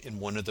pops up in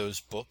one of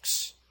those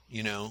books,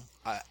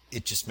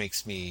 it just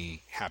makes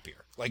me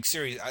happier. Like,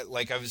 seriously, I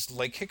was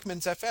like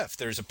Hickman's FF.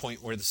 There's a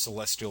point where the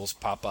Celestials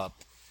pop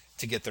up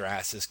to get their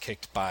asses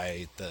kicked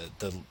by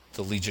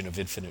the Legion of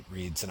Infinite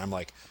Reeds, and I'm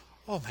like,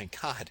 oh my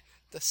God,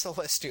 the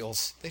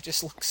Celestials, they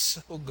just look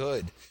so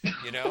good.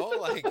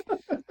 Like,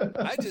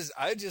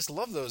 I just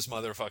love those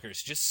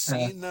motherfuckers. Just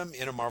seeing them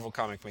in a Marvel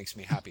comic makes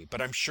me happy.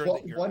 But I'm sure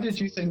that you're what did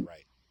you think?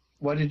 Right.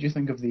 What did you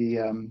think of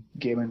the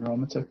Game and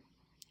Rometer?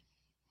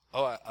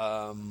 Oh,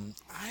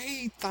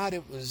 I thought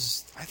it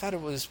was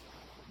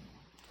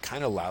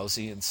kind of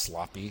lousy and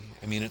sloppy.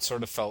 I mean, it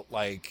sort of felt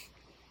like,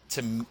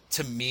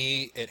 to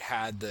me, it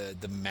had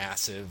the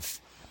massive.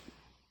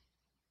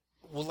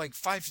 Well, like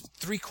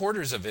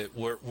 3/4 of it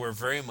were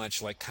very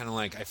much like, kind of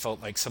like, I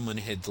felt like someone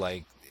had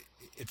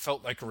it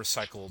felt like a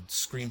recycled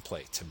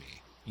screenplay to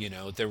me.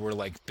 There were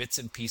like bits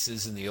and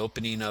pieces in the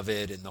opening of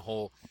it, and the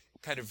whole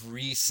kind of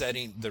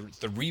resetting, the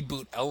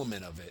reboot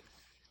element of it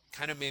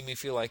kind of made me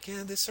feel like,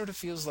 yeah, this sort of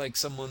feels like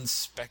someone's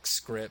spec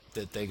script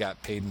that they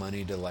got paid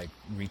money to like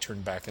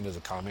return back into the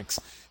comics.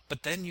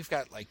 But then you've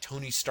got like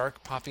Tony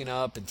Stark popping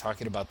up and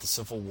talking about the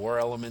Civil War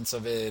elements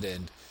of it,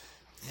 and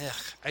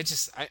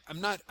I'm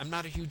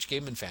not a huge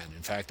Gaiman fan.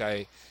 In fact,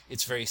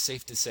 it's very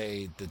safe to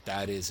say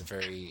that is a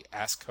very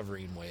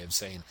ass-covering way of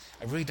saying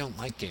I really don't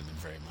like Gaiman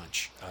very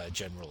much,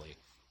 generally.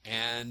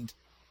 And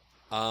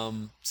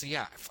so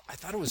yeah, I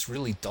thought it was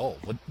really dull.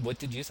 What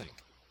did you think?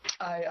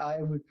 I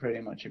would pretty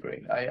much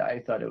agree.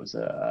 I thought it was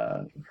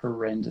a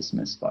horrendous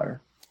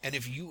misfire. And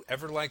have you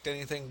ever liked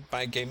anything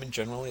by Gaiman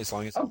generally, as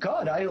long as... Oh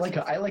God, I like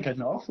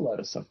an awful lot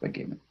of stuff by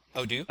Gaiman.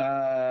 Oh, do you?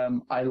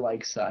 I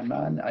like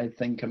Sandman. I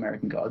think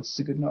American Gods is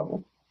a good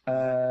novel.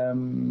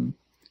 To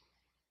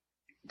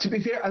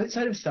be fair,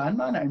 outside of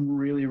Sandman, I'm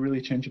really,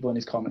 really changeable in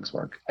his comics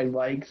work. I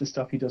like the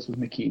stuff he does with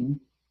McKean.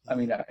 I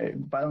mean,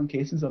 Violent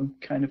Cases I'm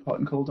kind of hot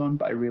and cold on,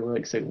 but I really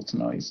like Signal to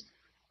Noise.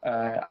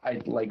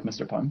 I like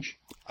Mr. Punch.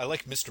 I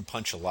like Mr.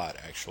 Punch a lot,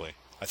 actually.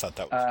 I thought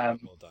that was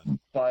well done.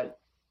 But,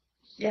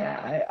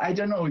 yeah, I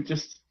don't know.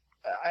 Just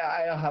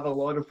I have a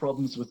lot of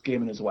problems with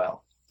Gaiman as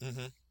well.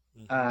 Mm-hmm.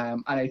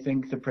 Mm-hmm. And I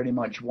think that pretty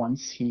much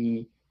once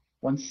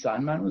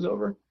Sandman was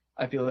over,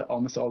 I feel that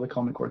almost all the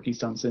comic work he's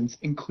done since,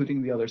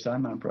 including the other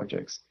Sandman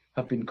projects,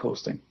 have been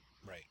coasting.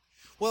 Right.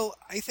 Well,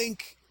 I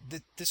think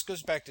that this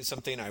goes back to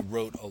something I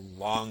wrote a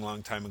long,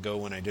 long time ago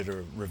when I did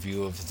a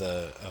review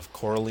of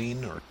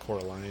Coraline, I don't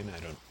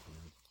know,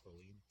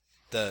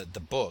 Coraline, the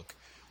book,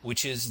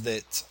 which is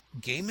that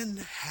Gaiman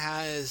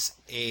has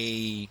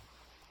a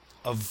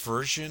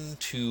aversion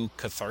to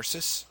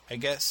catharsis, I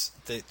guess,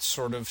 that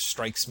sort of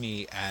strikes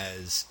me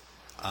as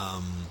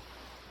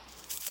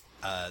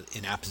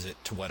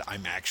inapposite to what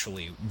I'm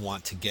actually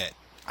want to get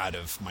out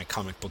of my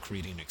comic book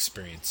reading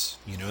experience.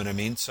 You know what I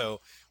mean? So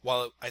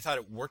while I thought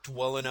it worked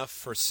well enough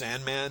for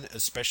Sandman,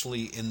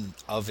 especially in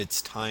of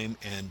its time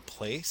and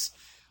place,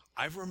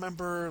 I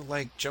remember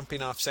like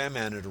jumping off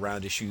Sandman at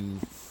around issue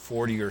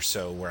 40 or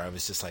so, where I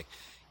was just like,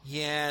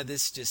 yeah,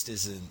 this just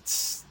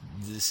isn't.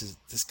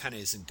 This kind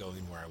of isn't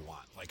going where I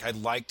want. Like, I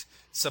liked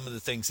some of the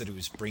things that it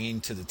was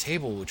bringing to the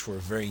table, which were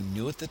very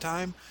new at the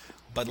time,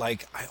 but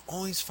like I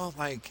always felt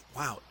like,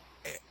 wow,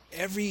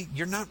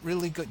 you're not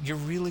really good. You're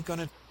really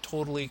gonna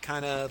totally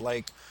kind of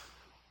like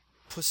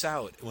puss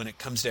out when it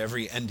comes to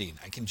every ending.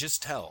 I can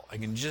just tell. I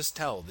can just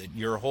tell that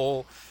your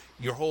whole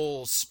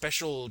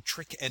special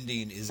trick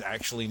ending is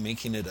actually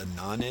making it a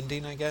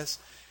non-ending, I guess.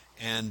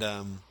 And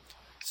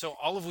so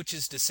all of which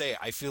is to say,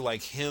 I feel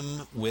like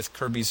him with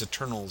Kirby's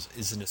Eternals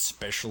is an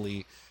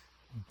especially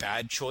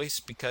bad choice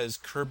because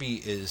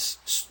Kirby is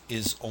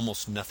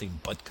almost nothing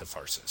but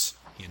catharsis.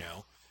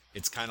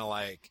 It's kind of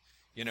like,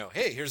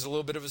 hey, here's a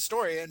little bit of a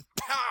story, and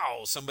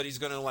pow, somebody's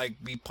gonna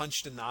like be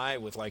punched in the eye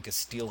with like a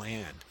steel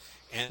hand.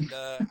 And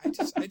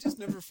I just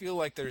never feel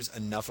like there's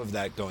enough of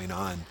that going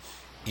on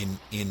in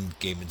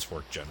Gaiman's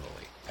work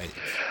generally.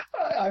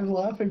 I'm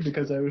laughing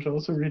because I was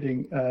also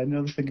reading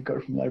another thing I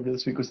got from the library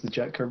this week was the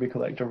Jack Kirby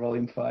Collector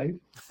Volume 5.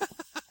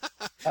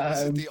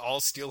 Is it the all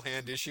steel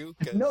hand issue?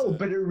 No,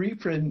 but it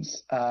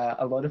reprints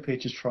a lot of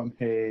pages from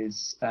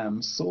his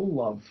Soul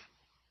Love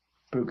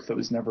book that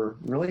was never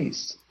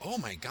released. Oh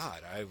my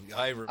god,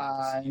 I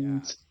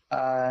remember.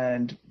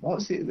 And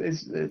what's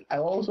it? I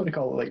always want to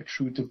call it like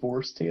True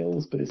Divorce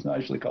Tales, but it's not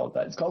actually called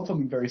that. It's called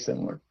something very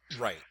similar.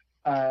 Right.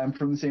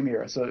 From the same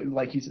era. So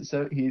like he's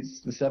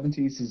the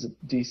 70s, he's a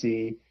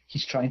DC,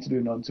 he's trying to do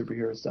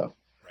non-superhero stuff.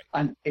 Right.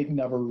 And it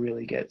never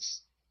really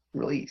gets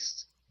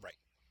released. Right.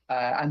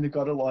 And they've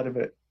got a lot of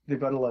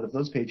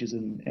those pages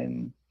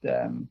in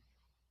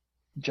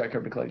Jack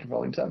Kirby Collector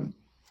Volume 7.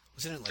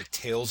 Wasn't it like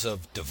Tales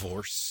of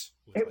Divorce?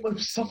 It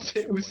was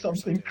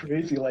something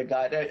crazy like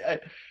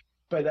that.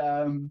 But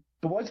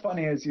what's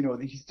funny is,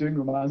 he's doing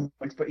romance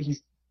comics, but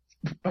he's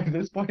by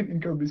this point in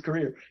Kirby's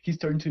career, he's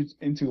turned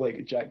into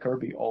like Jack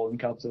Kirby, all in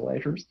capital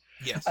letters.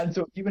 Yes. And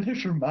so even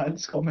his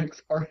romance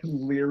comics are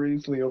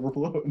hilariously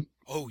overblown.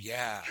 Oh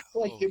yeah.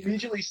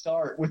 Immediately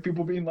start with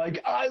people being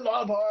like, "I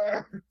love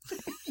her."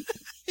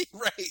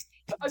 Right.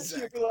 And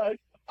she'll be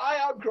like, "I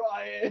am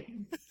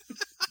crying."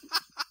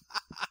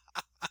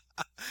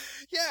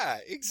 Yeah,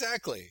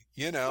 exactly.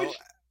 Which,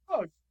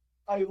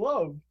 I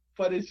love,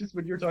 but it's just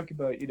when you're talking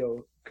about,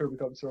 Kirby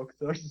comics rock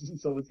stars and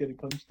someone's getting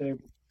punched down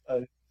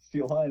with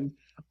steel hands,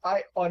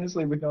 I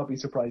honestly would not be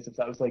surprised if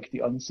that was like the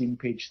unseen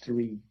page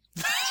 3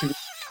 to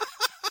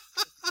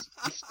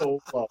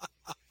so love.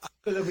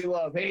 So they'll be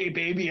love, "Hey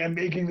baby, I'm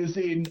making the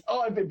scene.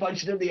 Oh, I've been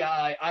punched in the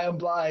eye. I am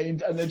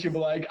blind." And then she'll be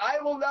like, "I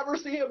will never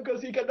see him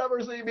because he can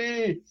never see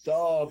me."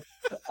 So,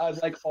 and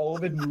like all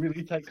of it in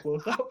really tight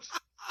close-ups.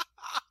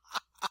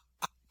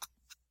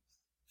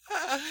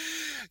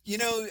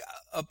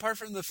 Apart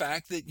from the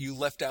fact that you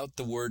left out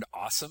the word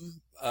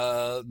awesome,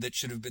 that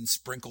should have been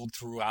sprinkled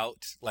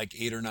throughout like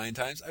 8 or 9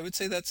 times, I would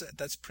say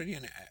that's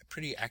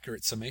pretty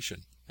accurate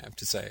summation, I have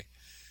to say.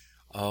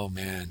 Oh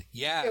man.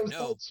 Yeah, it was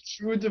called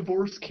True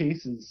Divorce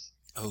Cases.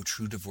 Oh,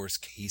 True Divorce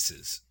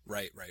Cases.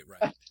 Right.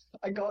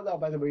 I got that,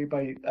 by the way,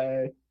 by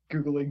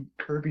Googling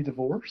Kirby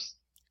divorce.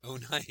 Oh,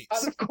 nice.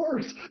 And of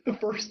course, the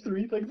first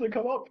 3 things that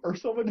come up are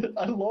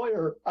a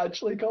lawyer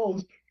actually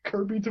calls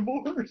Kirby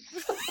divorce.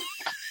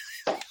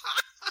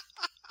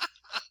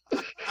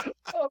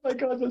 Oh my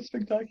god, that's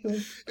spectacular.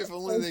 If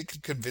only they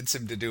could convince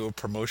him to do a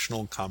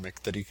promotional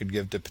comic that he could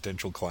give to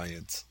potential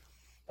clients.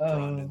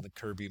 Drawn in the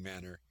Kirby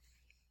manner.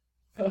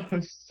 Oh,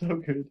 so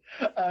good.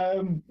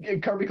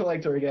 Kirby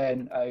Collector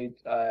again,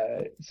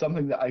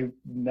 something that I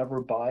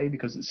never buy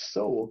because it's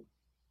so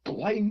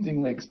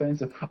blindingly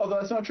expensive. Although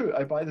that's not true.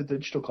 I buy the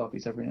digital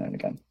copies every now and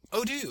again.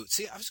 Oh, do you?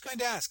 See, I was going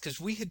to ask, because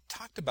we had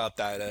talked about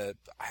that,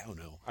 I don't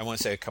know, I want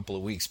to say a couple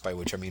of weeks, by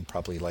which I mean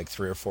probably like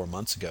 3 or 4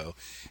 months ago.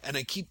 And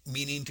I keep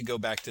meaning to go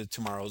back to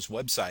Tomorrow's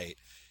website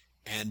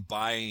and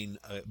buy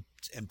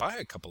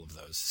a couple of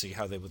those, see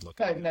how they would look.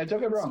 Now, don't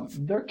get me wrong,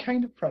 they're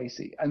kind of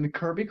pricey. And the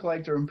Kirby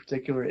Collector in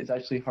particular is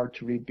actually hard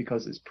to read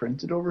because it's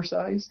printed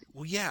oversized.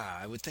 Well, yeah,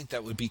 I would think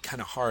that would be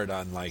kind of hard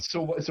on like...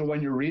 So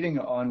when you're reading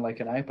it on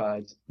like an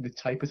iPad, the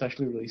type is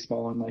actually really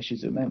small unless you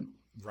zoom in.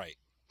 Right.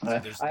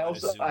 I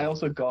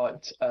also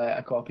got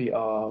a copy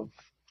of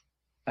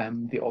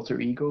the Alter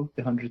Ego,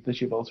 the 100th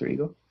issue of Alter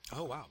Ego.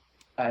 Oh, wow.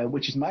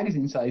 Which is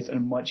magazine sized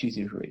and much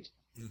easier to read.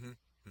 Mm-hmm.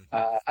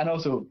 And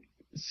also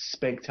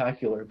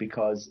spectacular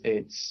because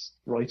it's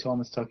Roy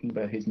Thomas talking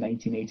about his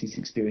 1980s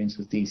experience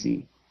with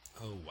DC.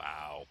 Oh,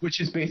 wow. Which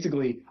is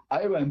basically,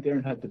 I went there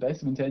and had the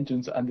best of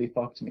intentions and they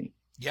fucked me.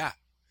 Yeah.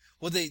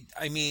 Well,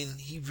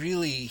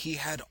 he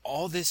had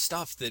all this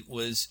stuff that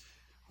was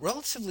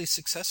relatively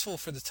successful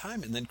for the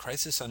time, and then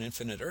Crisis on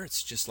Infinite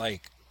Earths just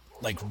like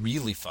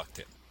really fucked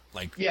him.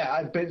 Like,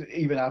 yeah, but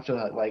even after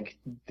that, like,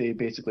 they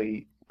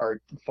basically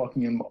are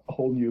fucking him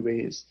whole new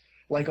ways.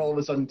 Like, all of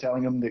a sudden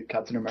telling him that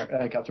Captain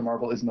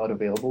Marvel is not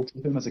available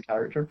to him as a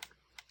character.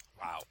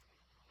 Wow.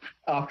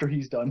 After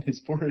he's done his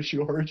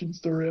 4-issue origin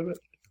story of it.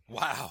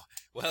 Wow.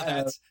 Well,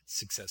 that's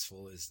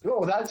successful.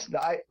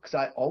 Because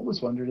I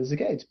always wondered as a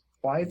kid,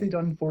 why have they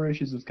done 4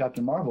 issues with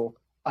Captain Marvel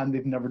and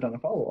they've never done a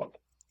follow-up?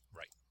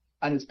 Right.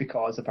 And it's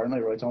because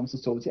apparently Roy Thomas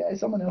was told, yeah,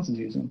 someone else is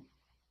using him.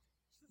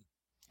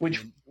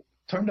 which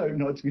turned out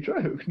not to be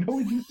true. No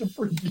one used them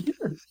for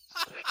years.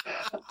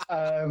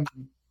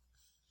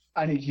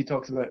 And he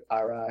talks about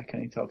Iraq,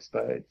 and he talks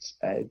about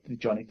the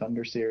Johnny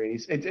Thunder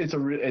series.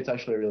 It's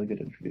actually a really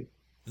good interview.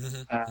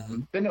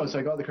 But no, so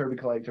I got the Kirby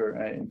Collector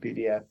in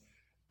PDF,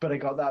 but I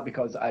got that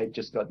because I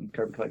just got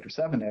Kirby Collector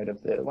 7 out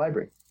of the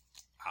library.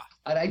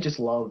 And I just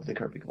love the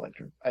Kirby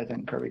Collector. I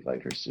think Kirby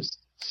Collector is just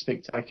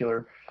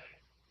spectacular,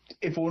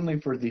 if only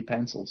for the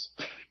pencils.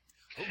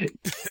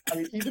 I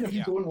mean, even if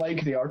you don't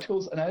like the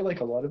articles, and I like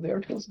a lot of the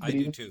articles, but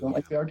even if you don't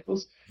like the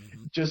articles,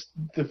 just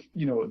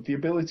the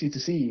ability to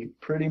see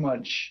pretty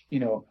much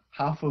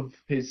half of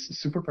his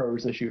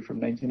Superpowers issue from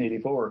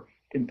 1984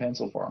 in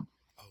pencil form.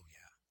 Oh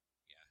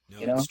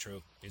yeah. No,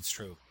 it's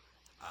true.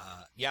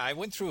 I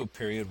went through a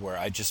period where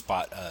I just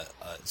bought a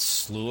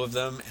slew of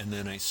them, and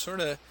then I sort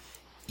of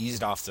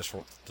eased off the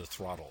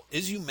throttle.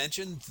 As you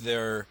mentioned,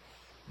 they're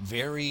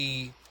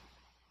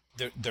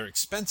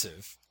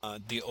expensive.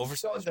 The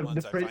oversized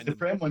ones, the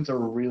print ones are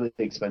really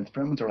expensive. The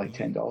print ones are like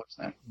 $10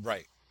 now.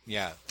 Right.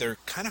 Yeah, they're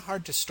kind of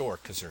hard to store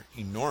because they're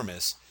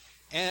enormous.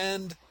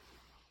 And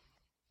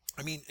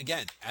I mean,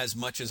 again, as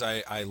much as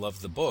I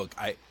love the book,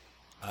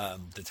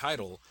 the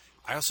title,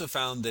 I also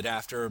found that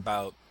after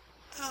about,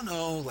 I don't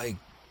know, like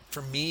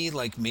for me,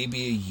 like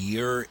maybe a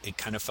year, it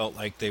kind of felt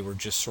like they were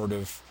just sort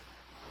of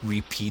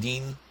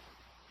repeating,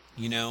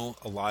 a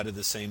lot of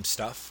the same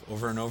stuff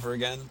over and over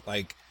again.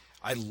 Like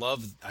I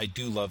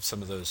do love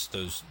some of the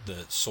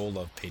Soul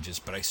Love pages,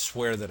 but I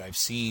swear that I've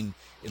seen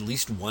at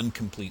least one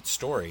complete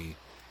story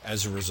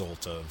as a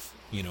result of,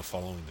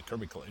 following the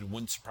Kirby Collector. It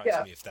wouldn't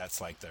surprise me if that's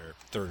like their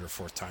third or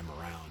fourth time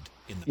around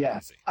in the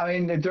magazine. I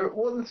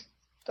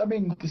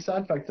mean, the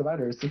sad fact of the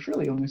matter is there's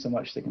really only so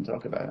much they can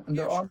talk about. And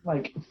they're on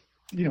like,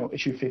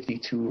 issue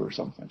 52 or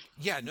something.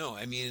 Yeah, no,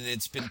 I mean,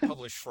 it's been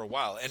published for a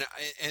while.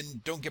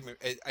 And don't get me,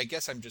 I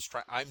guess I'm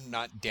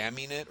not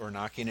damning it or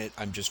knocking it.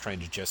 I'm just trying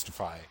to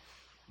justify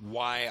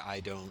why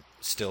I'm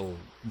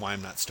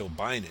not still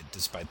buying it,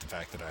 despite the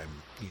fact that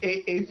I'm...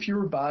 If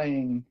you're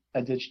buying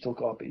a digital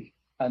copy,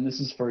 and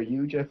this is for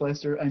you, Jeff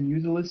Lester, and you,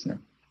 the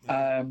listener,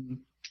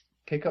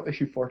 pick up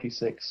issue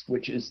 46,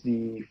 which is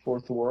the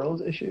Fourth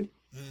World issue,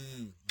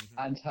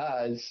 and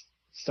has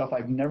stuff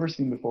I've never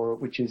seen before,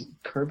 which is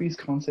Kirby's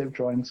concept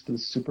drawings for the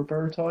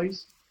Superpower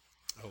toys.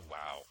 Oh,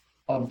 wow.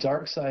 Of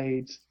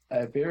Darkseid,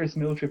 various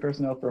military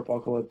personnel for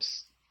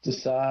Apocalypse,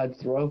 Desaad,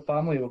 the royal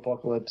family of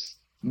Apocalypse,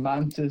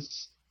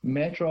 Mantis,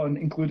 Metron,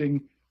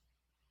 including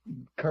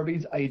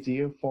Kirby's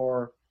idea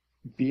for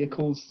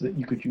vehicles that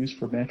you could use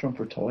for Metron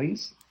for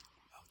toys.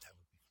 Oh, that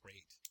would be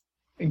great.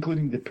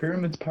 Including the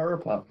Pyramids Power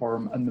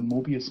Platform and the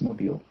Mobius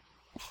Mobile.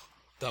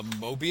 The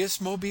Mobius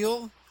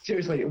Mobile?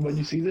 Seriously, when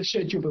you see this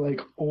shit, you'll be like,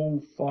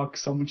 oh fuck,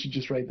 someone should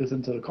just write this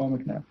into a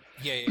comic now.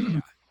 Yeah.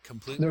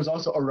 Completely. There's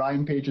also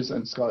Orion pages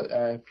and Scott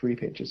free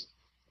pages.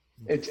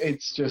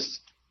 It's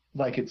just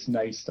like it's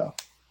nice stuff.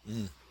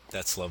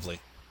 That's lovely.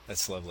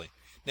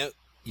 Now,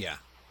 yeah.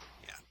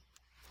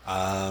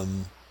 Gosh.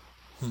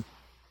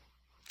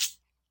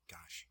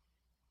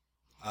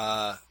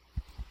 I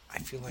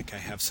feel like I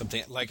have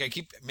something. Like I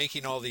keep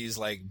making all these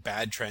like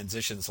bad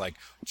transitions. Like,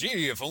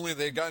 gee, if only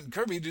they'd gotten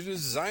Kirby to do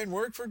design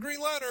work for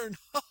Green Lantern.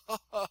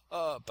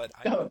 But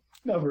no,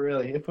 but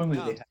really, if only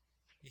they had.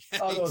 Yeah,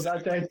 although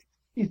exactly. that guy,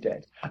 he's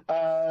dead.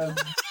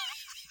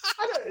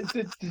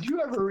 Did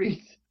you ever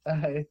read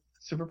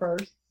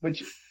Superpowers?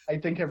 Which I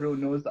think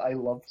everyone knows that I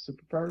love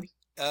Superpowers.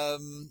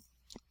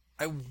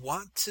 I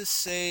want to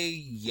say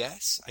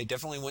yes. I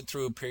definitely went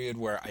through a period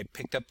where I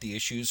picked up the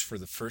issues for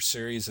the first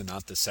series and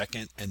not the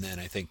second, and then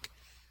I think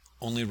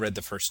only read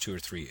the first 2 or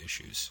 3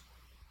 issues.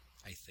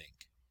 I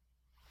think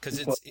because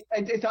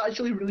it's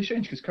actually really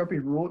strange because Kirby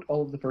wrote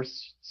all of the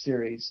first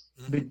series,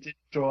 but didn't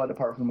draw it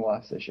apart from the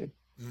last issue.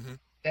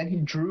 Then he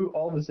drew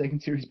all of the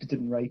second series, but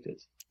didn't write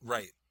it.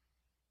 Right.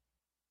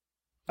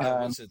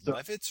 Was it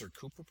Levitz or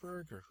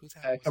Cooperberg or who the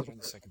hell was it in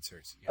the second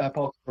series? Yeah.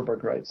 Paul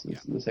Cooperberg writes the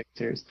second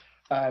series.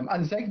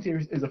 And the second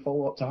series is a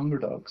follow-up to Hunger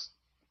Dogs,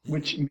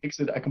 which makes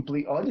it a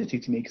complete oddity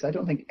to me because I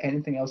don't think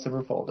anything else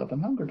ever followed up on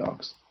Hunger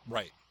Dogs.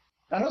 Right.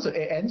 And also,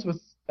 it ends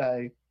with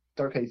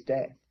Darkseid's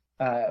death,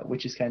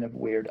 which is kind of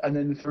weird. And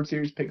then the third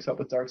series picks up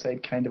with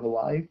Darkseid kind of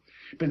alive.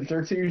 But the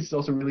third series is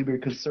also really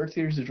weird because the third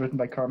series is drawn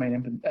by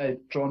Carmine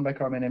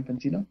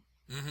Infantino.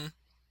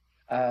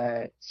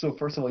 So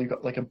first of all, you've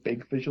got like a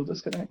big visual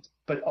disconnect,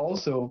 but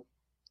also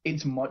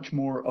it's much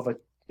more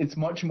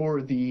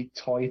the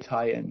toy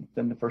tie-in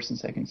than the first and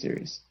second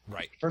series.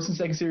 Right. First and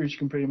second series you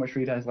can pretty much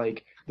read as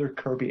like they're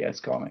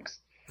Kirby-esque comics,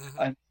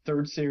 and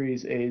third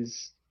series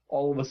is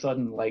all of a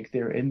sudden like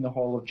they're in the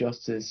Hall of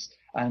Justice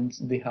and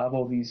they have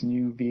all these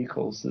new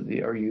vehicles that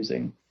they are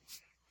using.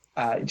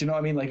 Do you know what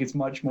I mean? Like it's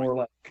much more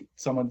like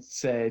someone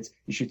said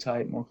you should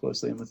tie it more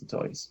closely in with the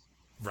toys.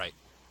 Right.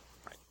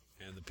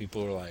 And the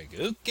people are like,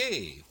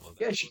 okay. Well,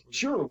 yeah,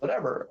 sure,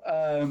 whatever.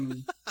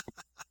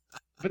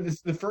 But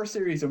the first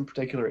series in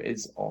particular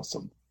is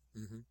awesome.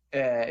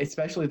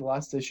 Especially the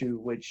last issue,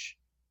 which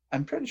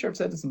I'm pretty sure I've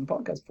said this in the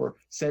podcast before,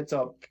 sets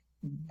up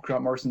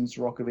Grant Morrison's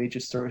Rock of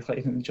Ages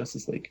storyline in the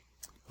Justice League.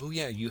 Oh,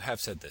 yeah, you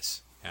have said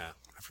this. Yeah,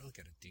 I've really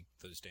got to dig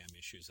those damn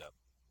issues up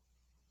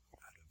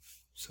out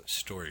of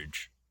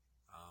storage.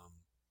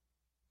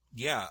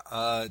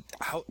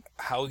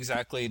 How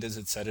exactly does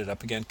it set it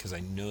up again? Because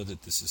I know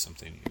that this is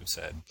something you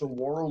said. The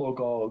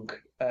Warlogog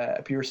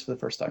appears for the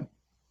first time.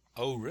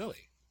 Oh, really?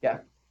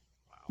 Yeah.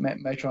 Wow.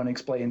 Metron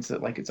explains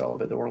that like it's all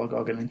about the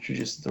Warlogog and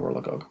introduces the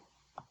Warlogog.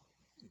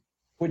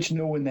 Which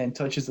no one then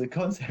touches the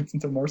concept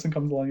until Morrison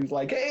comes along and is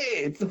like,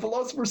 hey, it's the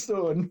Philosopher's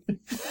Stone.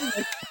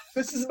 Like,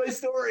 this is my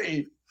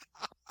story.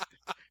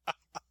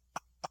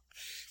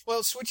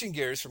 Well, switching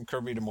gears from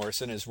Kirby to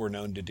Morrison, as we're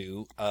known to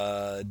do,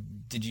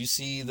 did you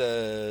see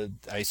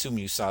I assume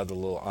you saw the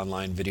little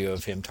online video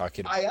of him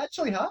talking about... I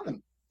actually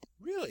haven't.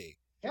 Really?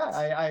 Yeah,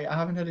 I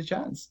haven't had a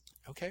chance.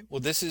 Okay. Well,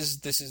 this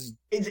is...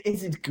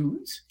 Is it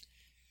good?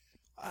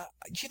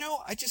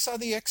 I just saw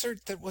the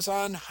excerpt that was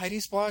on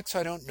Heidi's blog, so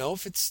I don't know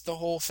if it's the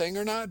whole thing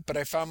or not, but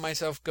I found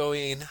myself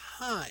going,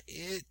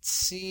 it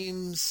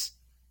seems...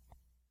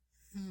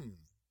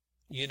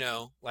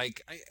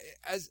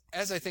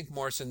 as I think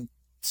Morrison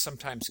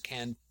sometimes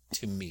can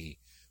to me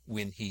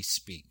when he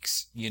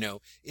speaks,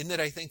 in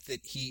that I think that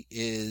he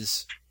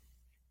is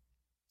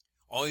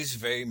always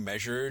very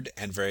measured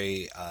and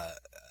very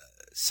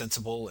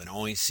sensible and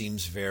always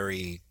seems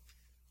very,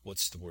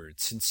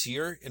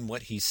 sincere in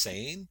what he's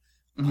saying.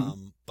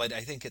 Mm-hmm. But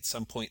I think at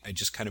some point I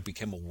just kind of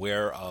became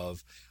aware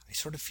of, I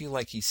sort of feel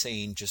like he's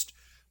saying just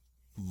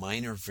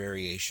minor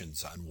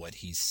variations on what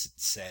he's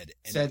said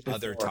any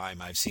other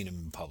time I've seen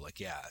him in public.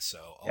 Yeah,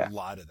 so a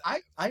lot of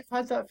that. I've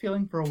had that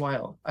feeling for a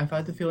while. I've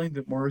had the feeling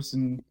that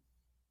Morrison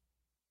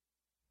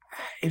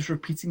is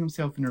repeating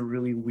himself in a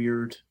really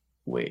weird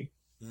way.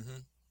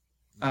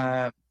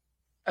 Mm-hmm.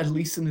 At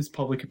least in his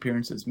public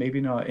appearances,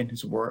 maybe not in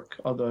his work,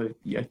 although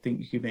I think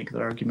you could make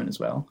that argument as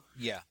well.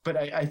 Yeah. But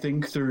I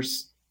think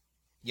there's...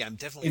 Yeah, I'm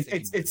definitely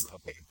thinking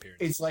public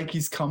appearances. It's like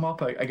he's come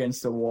up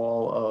against a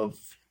wall of...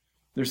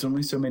 There's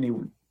only so many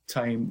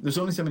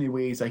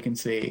ways I can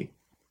say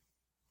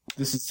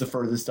this is the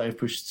furthest I've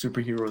pushed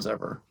superheroes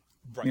ever.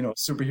 Right.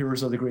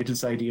 Superheroes are the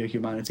greatest idea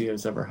humanity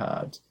has ever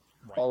had.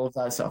 Right. All of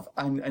that stuff.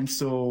 And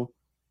so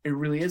it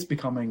really is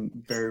becoming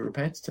very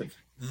repetitive.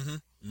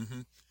 Mm-hmm.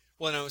 Mm-hmm.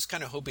 Well, and I was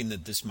kind of hoping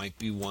that this might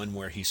be one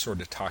where he sort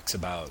of talks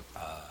about,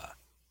 I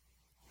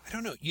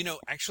don't know,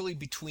 actually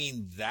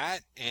between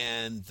that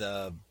and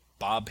the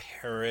Bob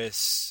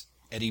Harris,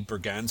 Eddie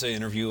Berganza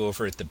interview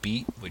over at The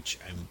Beat, which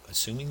I'm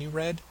assuming you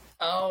read.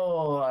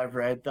 Oh, I've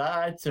read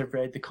that. I've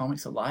read the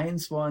Comics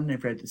Alliance one.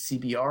 I've read the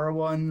CBR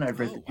one. I've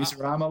read the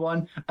Newsarama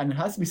one. And it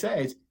has to be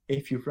said,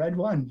 if you've read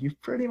one,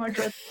 you've pretty much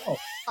read them all.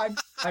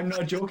 I'm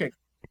not joking.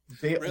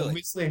 They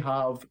obviously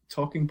have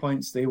talking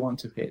points they want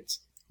to hit.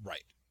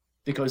 Right.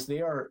 Because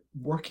they are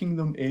working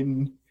them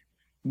in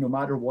no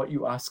matter what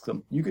you ask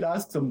them. You could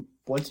ask them,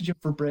 what did you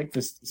have for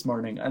breakfast this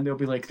morning? And they'll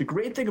be like, the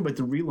great thing about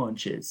the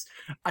relaunch is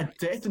a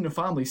death in the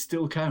family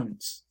still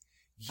counts.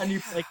 Yeah. And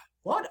you're like,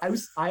 what?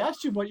 I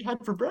asked you what you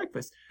had for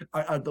breakfast.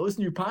 Are those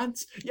new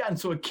pants? Yeah, and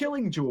so a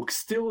Killing Joke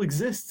still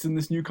exists in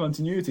this new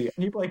continuity.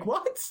 And you're like,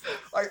 what?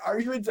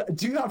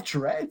 Do you have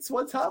Tourette's?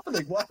 What's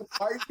happening? Why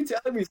are you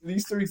telling me that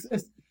these two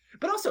exist?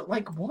 But also,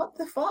 like, what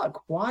the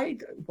fuck? Why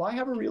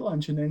have a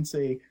relaunch and then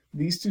say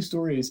these two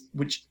stories,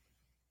 which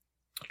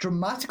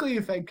dramatically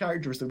affect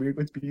characters that we're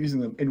going to be using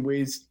them in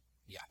ways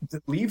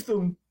that leave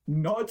them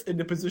not in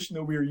the position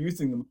that we are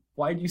using them?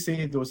 Why do you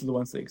say those are the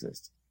ones that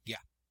exist? Yeah.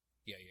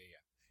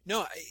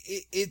 No,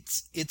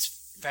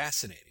 it's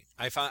fascinating.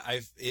 I've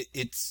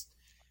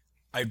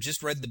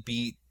just read The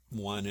Beat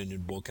one and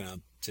had woken up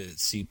to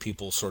see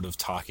people sort of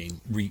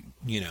talking,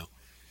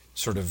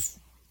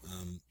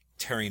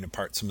 tearing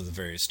apart some of the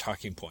various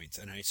talking points.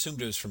 And I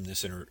assumed it was from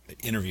this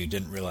interview,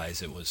 didn't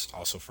realize it was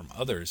also from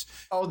others.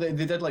 Oh, they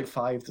did like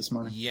 5 this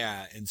morning.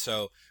 Yeah. And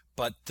so,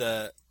 but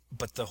the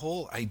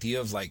whole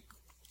idea of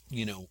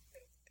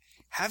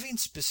having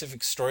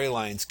specific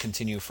storylines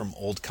continue from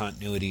old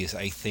continuities,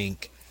 I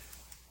think,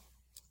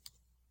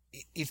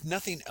 if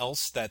nothing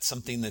else, that's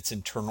something that's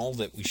internal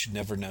that we should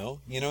never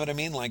know. You know what I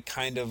mean? I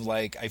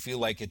feel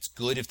like it's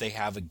good if they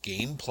have a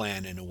game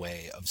plan in a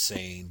way of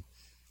saying,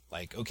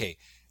 okay,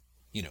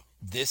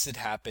 this had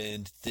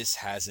happened, this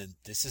hasn't,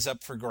 this is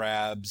up for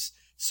grabs,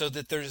 so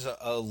that there's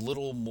a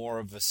little more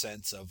of a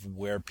sense of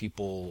where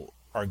people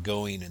are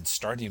going and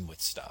starting with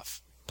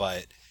stuff.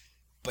 But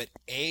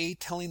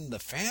telling the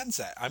fans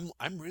that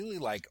I'm really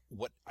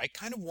what I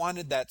kind of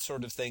wanted, that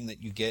sort of thing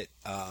that you get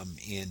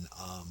in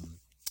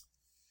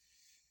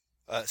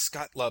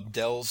Scott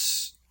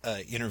Lobdell's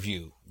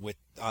interview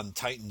on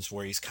Titans,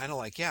 where he's kind of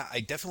I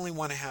definitely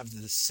want to have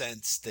the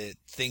sense that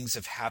things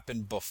have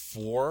happened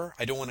before.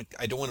 I don't want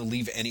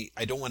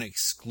to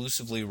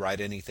exclusively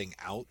write anything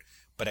out,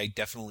 but I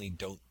definitely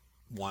don't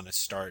want to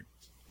start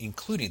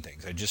including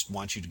things. I just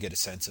want you to get a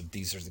sense of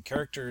these are the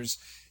characters,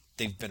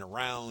 they've been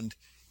around,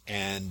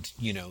 and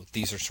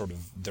these are sort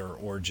of their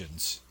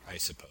origins, I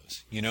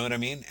suppose. You know what I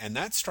mean? And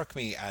that struck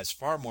me as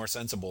far more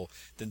sensible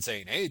than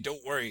saying, hey,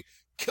 don't worry,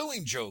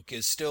 Killing Joke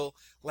is still,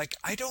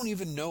 I don't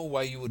even know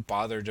why you would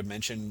bother to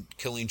mention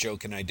Killing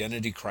Joke and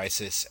Identity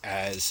Crisis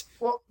as...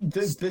 Well,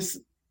 this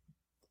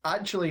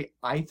Actually,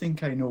 I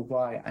think I know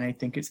why, and I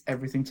think it's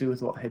everything to do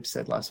with what Hibbs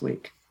said last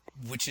week.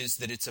 Which is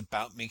that it's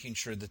about making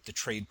sure that the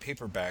trade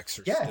paperbacks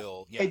are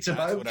still... Yeah, it's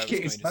about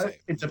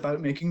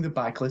making the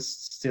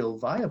backlist still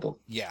viable.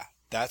 Yeah,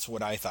 that's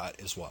what I thought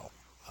as well.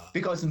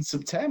 Because in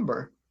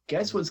September,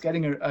 guess what's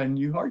getting a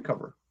new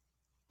hardcover?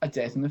 A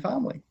Death in the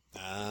Family.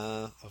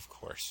 Of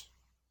course.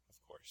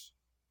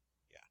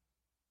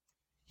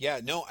 Yeah,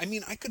 no, I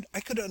mean, I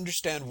could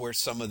understand where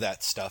some of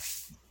that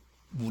stuff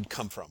would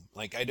come from.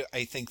 Like,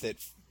 I think that,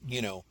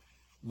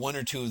 one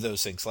or two of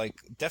those things, like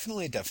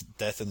definitely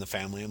Death in the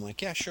Family. I'm like,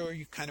 yeah, sure,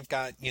 you kind of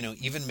got,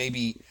 even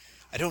maybe,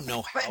 I don't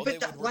know how they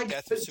would work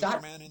Death of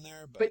Superman in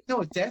there. But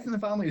no, Death in the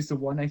Family is the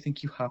one I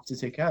think you have to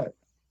take out.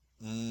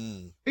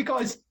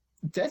 Because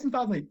Death in the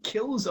Family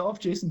kills off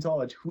Jason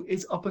Todd, who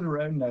is up and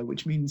around now,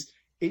 which means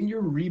in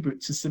your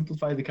reboot, to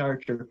simplify the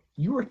character,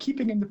 you are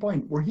keeping in the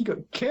point where he got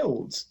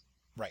killed.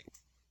 Right.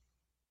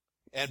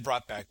 And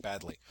brought back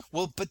badly.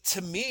 Well, but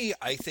to me,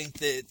 I think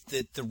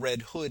that the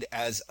Red Hood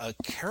as a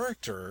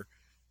character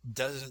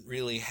doesn't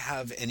really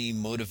have any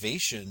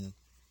motivation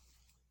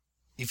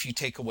if you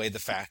take away the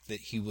fact that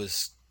he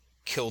was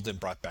killed and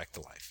brought back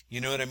to life.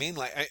 You know what I mean?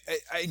 Like,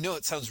 I know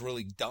it sounds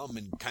really dumb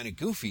and kind of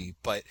goofy,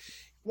 but...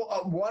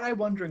 Well, what I'm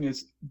wondering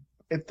is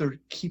if they're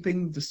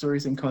keeping the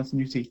stories in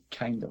continuity,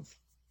 kind of.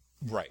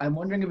 Right. I'm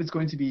wondering if it's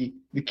going to be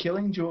the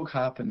killing joke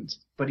happened,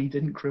 but he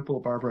didn't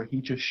cripple Barbara,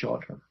 he just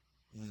shot her.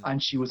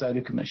 And she was out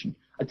of commission.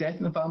 A Death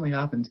in the Family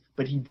happened,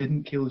 but he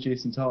didn't kill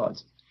Jason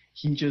Todd.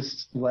 He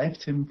just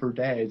left him for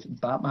dead.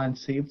 Batman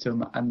saved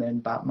him, and then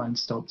Batman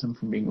stopped him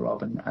from being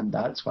Robin, and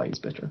that's why he's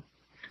bitter.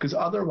 Because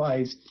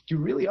otherwise, you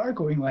really are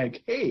going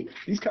like, hey,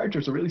 these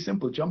characters are really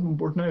simple, jump on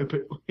board now,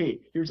 but hey,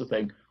 here's the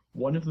thing.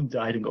 One of them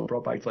died and got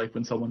brought back to life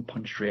when someone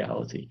punched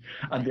reality.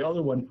 And the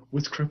other one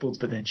was crippled,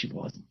 but then she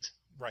wasn't.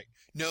 Right.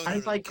 No,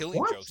 like, Killing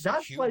what? Joke's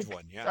That's a huge like,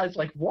 one, yeah. I was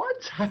like,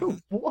 what? How?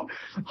 What?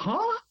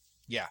 Huh?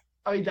 Yeah.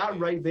 I mean, that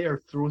right there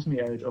throws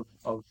me out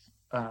of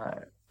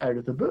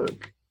the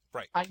book.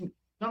 Right. And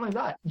not only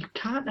that, you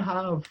can't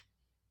have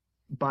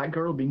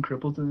Batgirl being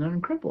crippled and then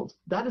uncrippled.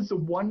 That is the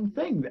one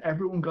thing that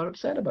everyone got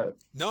upset about.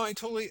 No, I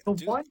totally... The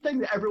one thing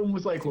that everyone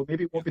was like, well,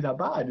 maybe it won't be that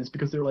bad, is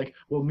because they're like,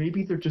 well,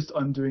 maybe they're just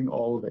undoing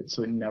all of it,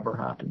 so it never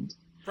happened.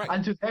 Right.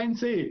 And to then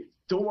say,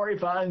 don't worry,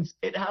 fans,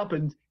 it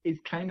happened, is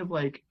kind of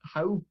like,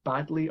 how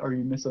badly are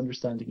you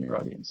misunderstanding your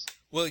audience?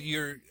 Well,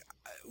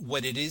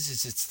 what it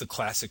is it's the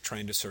classic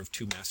trying to serve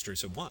two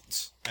masters at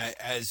once,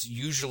 as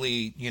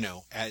usually,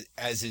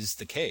 as is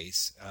the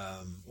case,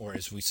 or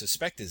as we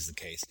suspect is the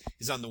case,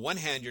 is on the one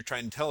hand, you're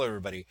trying to tell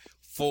everybody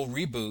full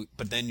reboot,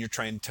 but then you're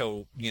trying to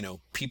tell,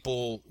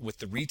 people with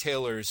the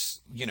retailers,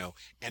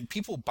 and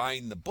people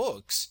buying the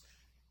books,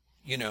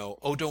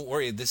 oh, don't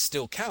worry, this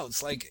still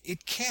counts. Like,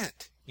 it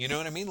can't. You know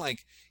what I mean?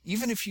 Like,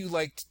 even if you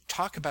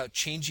talk about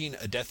changing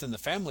A Death in the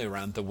Family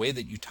around the way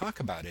that you talk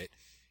about it,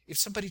 if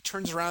somebody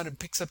turns around and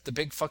picks up the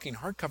big fucking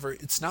hardcover,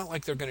 it's not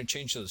like they're going to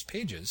change those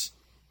pages,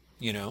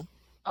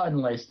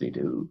 Unless they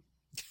do.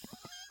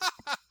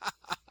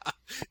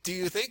 Do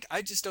you think?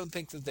 I just don't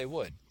think that they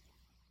would.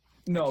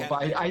 No,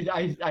 but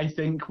I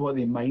think what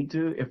they might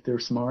do, if they're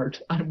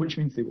smart, which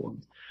means they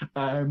won't,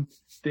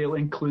 they'll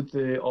include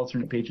the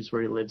alternate pages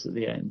where he lives at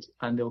the end,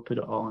 and they'll put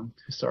it on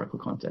historical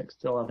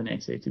context. They'll have an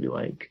essay to be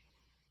like,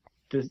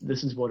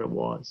 this is what it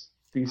was.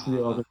 These are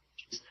the other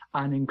pages,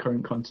 and in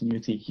current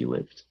continuity, he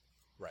lived.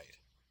 Right.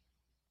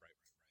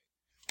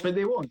 But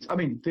they won't. I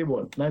mean, they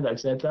won't. Now that I've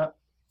said that,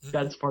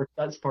 that's far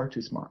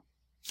too smart.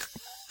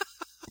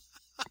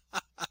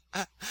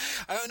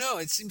 I don't know.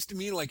 It seems to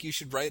me like you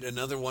should write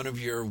another one of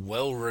your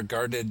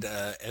well-regarded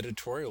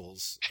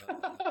editorials.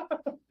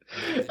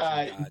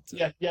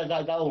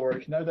 That'll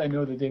work. Now that I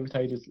know that David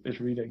Hyde is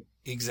reading.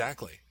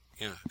 Exactly.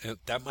 Yeah,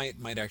 that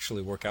might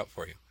actually work out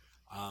for you.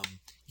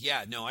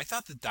 I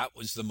thought that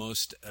was the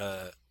most...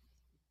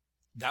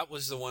 that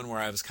was the one where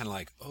I was kind of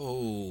like,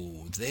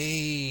 oh,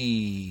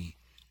 they...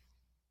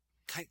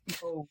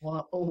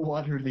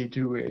 what are they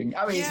doing?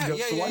 I mean,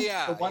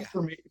 the one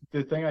for me,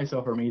 the thing I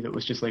saw for me that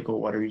was just like, oh,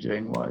 what are you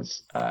doing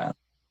was,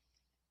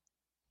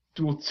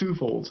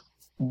 twofold.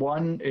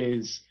 One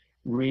is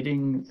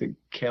reading the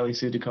Kelly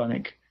Sue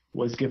DeConnick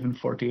was given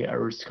 48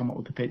 hours to come up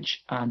with the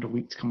pitch and a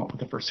week to come up with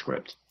the first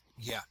script.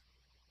 Yeah.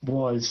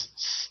 Was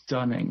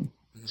stunning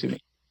to me.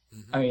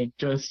 I mean,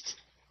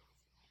 just,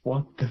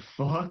 what the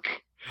fuck?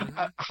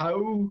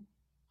 How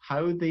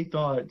they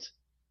thought...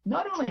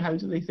 Not only how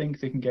do they think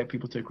they can get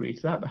people to agree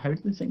to that, but how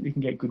do they think they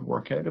can get good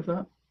work out of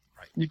that?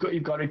 Right. You've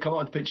got to come out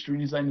with a pitch to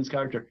redesign this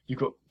character. You've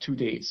got 2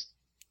 days.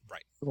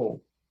 Right.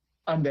 Oh.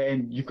 And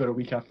then you've got a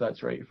week after that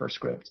to write your first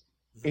script.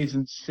 It's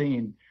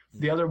insane.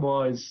 The other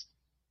was,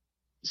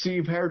 so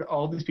you've heard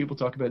all these people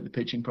talk about the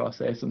pitching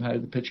process and how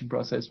the pitching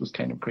process was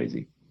kind of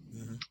crazy.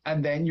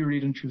 And then you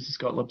read interviews with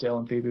Scott Lobdell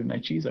and Fabian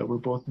Nicieza, where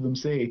both of them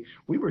say,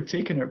 we were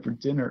taken out for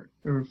dinner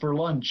or for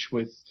lunch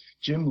with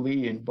Jim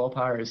Lee and Bob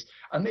Harris,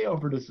 and they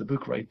offered us the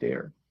book right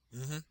there.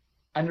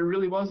 And it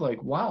really was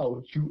like,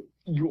 wow,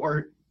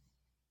 you're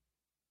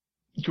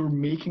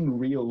making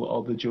real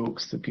all the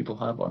jokes that people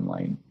have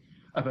online.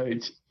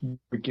 about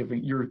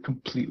you're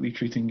completely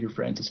treating your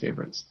friends as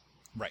favorites.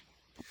 Right.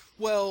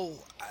 Well,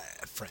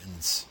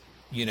 friends,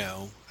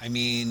 I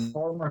mean,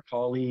 former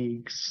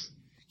colleagues.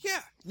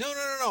 Yeah. No.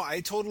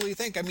 I totally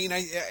think. I mean,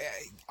 I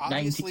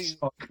obviously 90s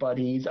fuck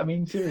buddies. I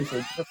mean,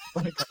 seriously.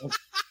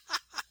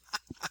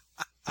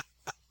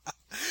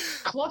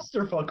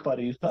 Clusterfuck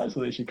buddies. That's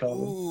what they should call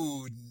them.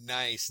 Ooh,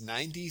 nice.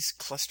 90s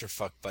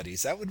clusterfuck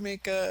buddies. That would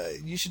make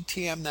you should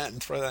TM that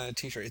and throw that on a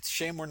t-shirt. It's a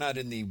shame we're not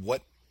in the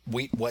what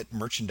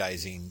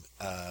merchandising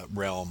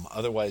realm.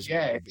 Otherwise, we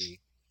would be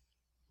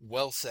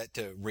well set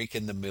to rake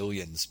in the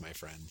millions, my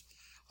friend.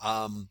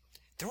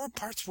 There were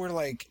parts where,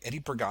 like, Eddie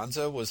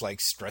Berganza was,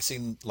 like,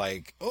 stressing,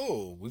 like,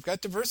 oh, we've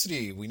got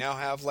diversity. We now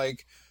have,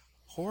 like,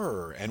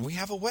 horror, and we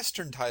have a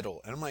Western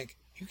title. And I'm like,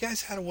 you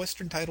guys had a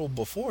Western title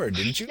before,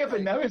 didn't you? Yeah,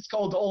 but now it's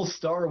called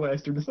All-Star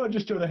Western. It's not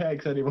just Jonah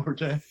Hex anymore,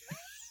 Jeff.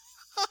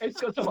 It's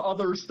got some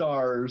other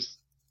stars.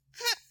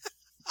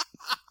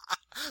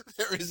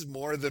 There is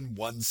more than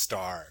one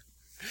star.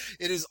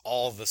 It is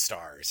all the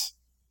stars.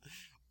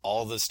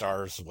 All the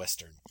stars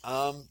Western.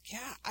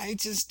 Yeah,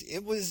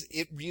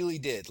 it really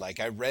did.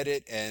 Like, I read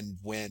it and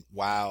went,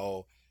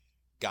 wow,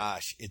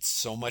 gosh, it's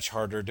so much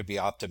harder to be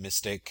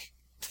optimistic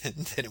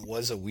than it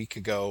was a week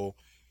ago,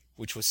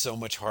 which was so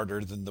much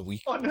harder than the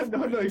week. Oh,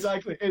 no,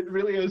 exactly. It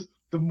really is.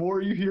 The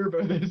more you hear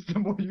about this, the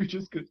more you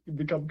just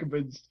become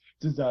convinced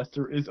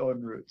disaster is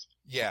en route.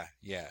 Yeah,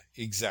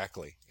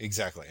 exactly.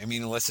 I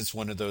mean, unless it's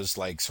one of those,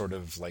 like, sort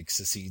of, like,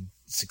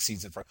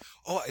 succeeds in front.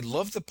 Oh, I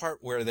love the part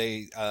where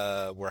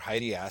where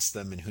Heidi asked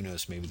them, and who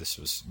knows, maybe this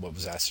was what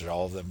was asked at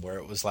all of them, where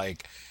it was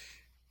like,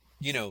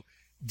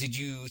 did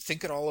you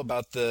think at all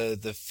about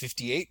the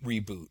 58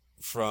 reboot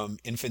from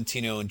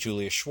Infantino and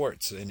Julia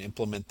Schwartz and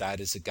implement that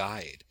as a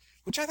guide?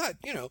 Which I thought,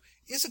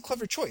 is a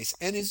clever choice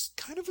and is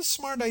kind of a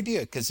smart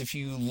idea, because if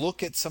you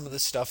look at some of the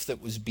stuff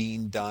that was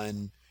being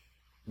done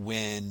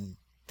when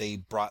they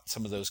brought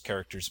some of those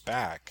characters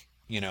back,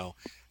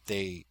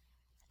 they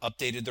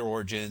updated their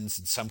origins.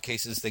 In some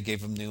cases, they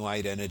gave them new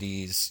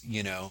identities,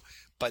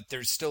 but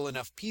there's still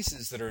enough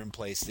pieces that are in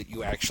place that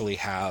you actually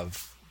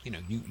have,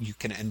 you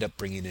can end up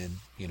bringing in,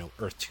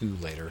 Earth 2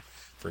 later,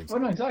 for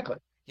example. Oh, no, exactly.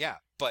 Yeah,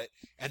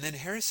 and then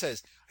Harris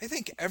says, I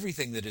think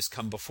everything that has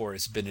come before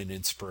has been an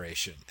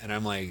inspiration. And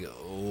I'm like,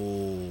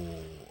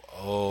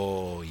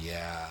 oh,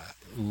 yeah.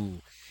 Ooh.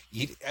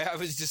 I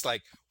was just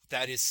like,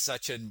 that's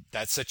such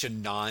a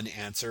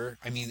non-answer.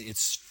 I mean,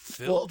 it's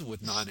filled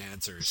with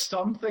non-answers.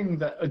 Something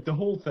that the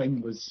whole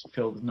thing was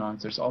filled with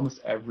non-answers. Almost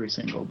every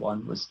single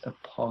one was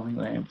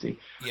appallingly empty.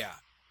 Yeah.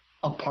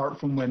 Apart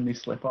from when they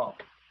slip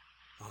up.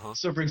 Uh-huh.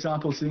 So, for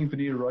example, seeing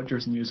Vanita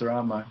Rogers and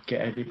Newsarama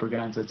get Eddie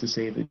Berganza to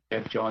say that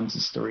Jeff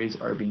Johns' stories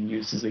are being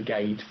used as a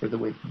guide for the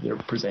way they're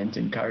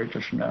presenting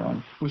characters from now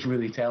on was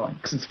really telling,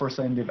 because it's the first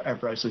time they've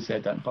ever actually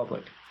said that in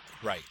public.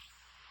 Right.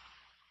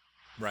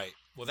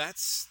 Well,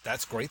 that's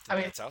great that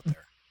that's out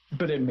there.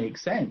 But it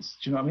makes sense.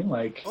 Do you know what I mean?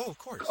 Like, oh, of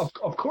course.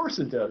 Of course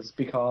it does,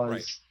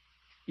 because,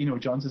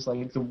 Johns is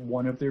like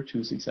one of their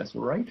two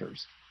successful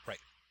writers. Right.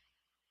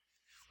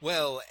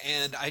 Well,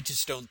 and I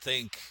just don't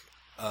think,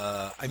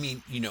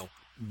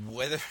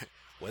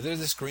 whether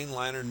this Green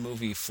Lantern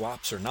movie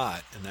flops or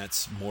not, and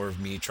that's more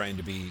of me trying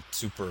to be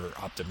super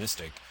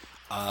optimistic,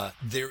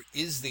 there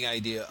is the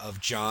idea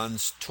of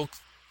Johns took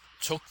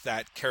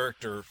that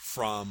character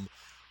from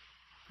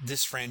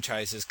this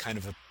franchise as kind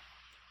of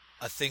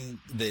a thing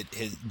that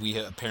we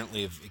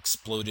apparently have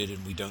exploded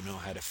and we don't know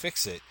how to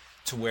fix it,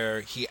 to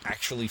where he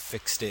actually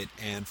fixed it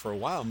and for a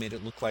while made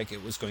it look like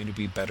it was going to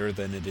be better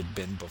than it had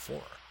been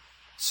before.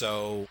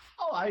 So...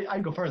 Oh,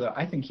 I'd go further.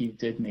 I think he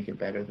did make it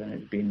better than it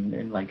had been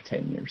in like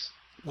 10 years.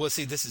 Well,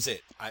 see, this is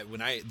it.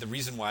 The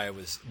reason why I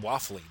was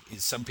waffling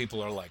is some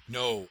people are like,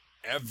 no,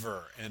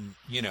 ever. And,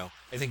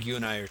 I think you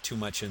and I are too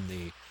much in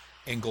the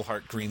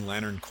Englehart Green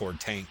Lantern Corps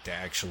tank to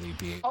actually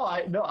be... Oh,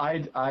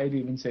 I'd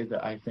even say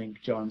that I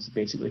think Johns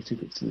basically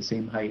took it to the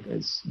same height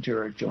as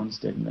Gerard Jones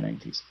did in the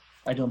 90s.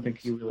 I don't think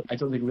he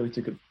really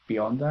took it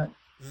beyond that.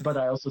 Mm-hmm. But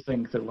I also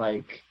think that,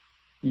 like,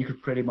 you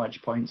could pretty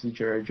much point to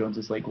Gerard Jones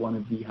as, like, one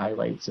of the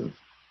highlights of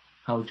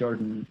Hal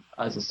Jordan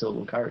as a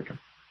solo character.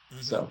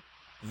 Mm-hmm. So...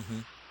 Mm-hmm.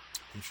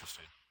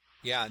 Interesting.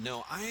 Yeah,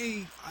 no,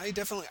 I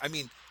definitely... I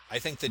mean, I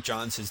think that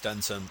Johns has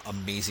done some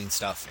amazing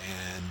stuff,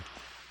 and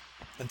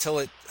until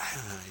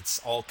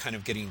it's all kind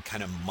of getting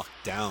kind of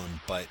mucked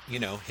down, but,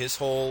 his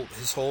whole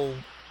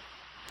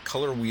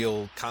color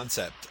wheel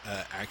concept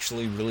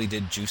actually really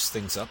did juice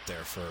things up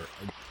there for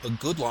a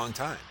good long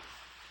time.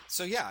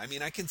 So, yeah, I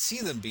mean, I can see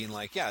them being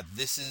like, yeah,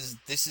 this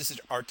is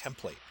our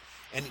template.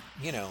 And,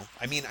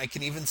 I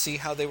can even see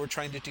how they were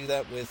trying to do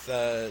that with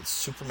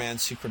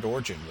Superman's Secret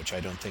Origin, which I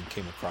don't think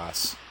came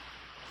across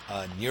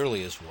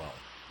nearly as well,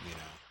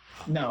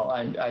 No,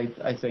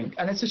 I think...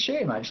 And it's a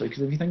shame, actually,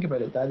 because if you think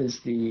about it, that is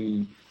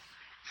the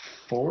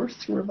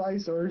fourth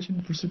revised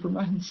origin for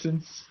Superman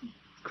since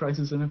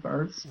Crisis on Infinite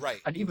Earths.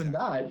 Right. And even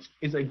that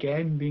is,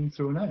 again, being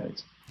thrown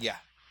out. Yeah,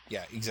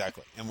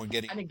 exactly. And we're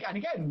getting... And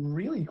again,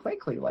 really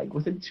quickly, like,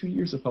 within 2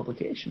 years of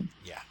publication.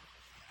 Yeah.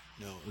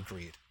 No,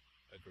 agreed.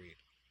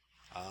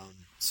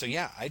 So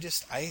yeah, I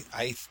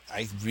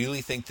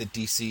really think that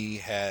DC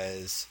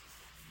has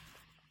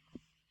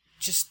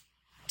just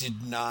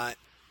did not,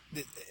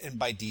 and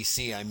by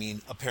DC I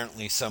mean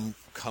apparently some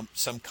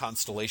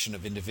constellation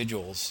of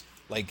individuals,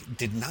 like,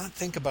 did not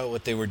think about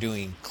what they were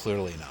doing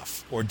clearly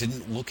enough, or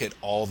didn't look at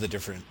all the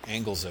different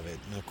angles of it.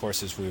 And of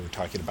course, as we were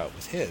talking about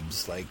with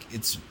Hibbs, like,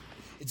 it's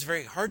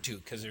very hard to,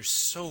 because there's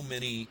so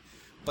many,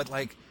 but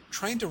like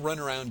trying to run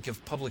around,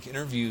 give public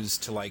interviews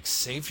to like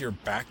save your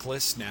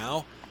backlist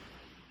now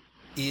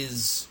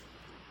is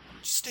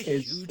just a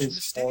huge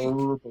mistake.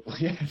 Horrible.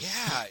 Yes.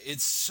 Yeah,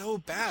 it's so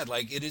bad.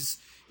 Like, it is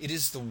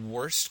the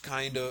worst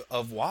kind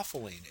of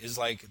waffling. Is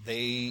like,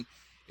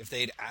 if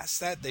they'd asked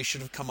that, they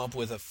should have come up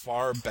with a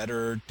far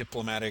better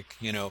diplomatic,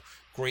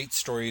 great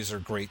stories are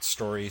great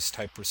stories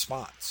type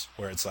response,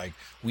 where it's like,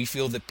 we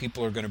feel that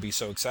people are going to be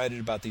so excited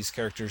about these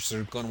characters,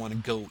 they're going to want to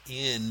go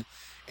in,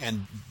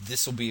 and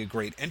this will be a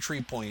great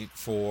entry point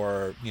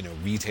for,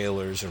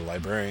 retailers or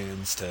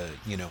librarians to,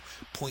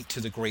 point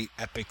to the great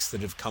epics that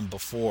have come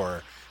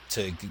before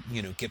to,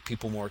 get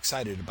people more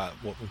excited about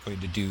what we're going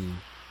to do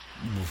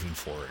moving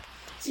forward.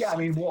 Yeah, I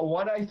mean,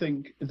 what I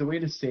think the way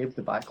to save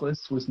the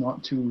backlist was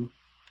not to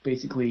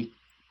basically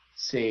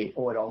say,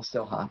 oh, it all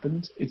still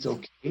happened, it's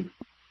okay,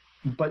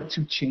 but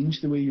to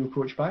change the way you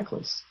approach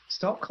backlists.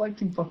 Stop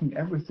collecting fucking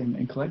everything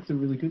and collect the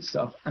really good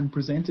stuff and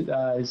present it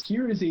as,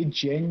 here is a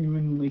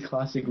genuinely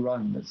classic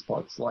run that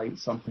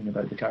spotlights something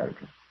about the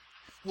character.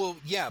 Well,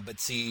 yeah, but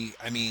see,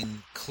 I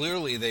mean,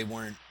 clearly they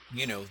weren't,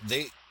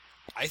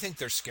 I think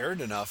they're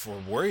scared enough or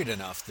worried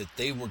enough that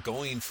they were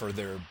going for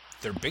their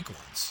big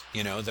ones.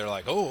 They're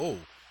like, oh,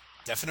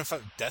 death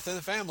in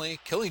the family,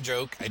 Killing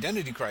Joke,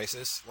 Identity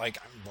Crisis. Like,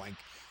 I'm like,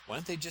 why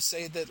don't they just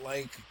say that,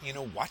 like,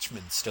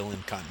 Watchmen's still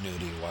in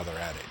continuity while they're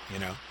at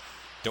it,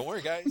 Don't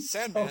worry, guys,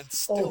 Sandman's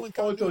still in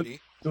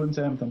continuity. Don't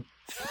say anything.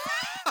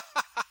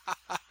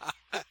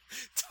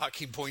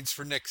 Talking points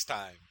for next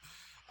time.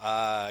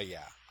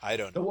 Yeah, I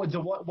don't know.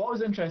 What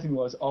was interesting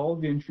was all of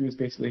the interviews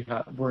basically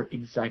were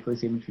exactly the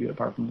same interview,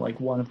 apart from,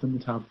 like, one of them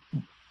would have,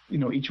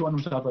 each one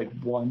would have, like,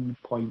 one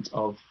point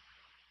of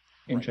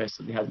interest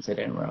that they hadn't said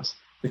anywhere else.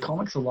 The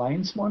Comics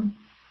Alliance one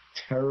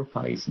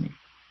terrifies me.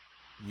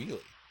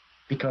 Really?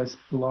 Because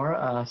Laura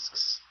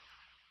asks,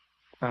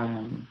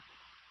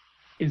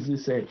 is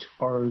this it?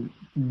 Are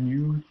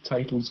new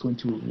titles going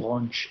to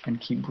launch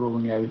and keep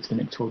rolling out in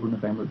October,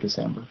 November,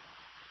 December?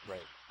 Right.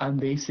 And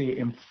they say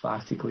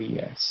emphatically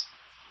yes.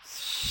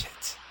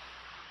 Shit.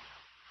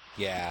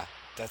 Yeah,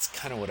 that's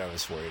kind of what I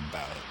was worried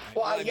about.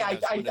 Well,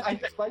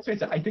 let's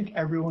face it, I think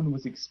everyone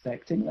was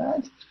expecting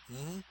that.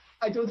 Mm-hmm.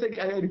 I don't think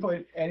at any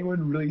point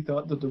anyone really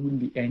thought that there wouldn't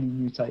be any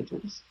new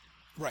titles.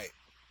 Right.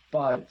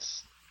 But,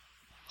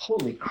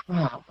 holy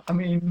crap. I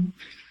mean,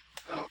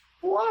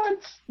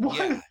 what?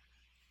 Yeah.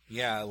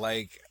 Yeah,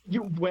 like...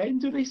 when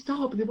do they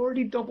stop? They've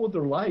already doubled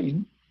their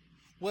line.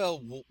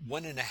 Well,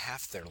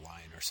 1.5 their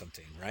line or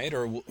something, right?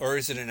 Or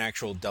is it an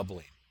actual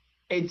doubling?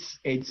 It's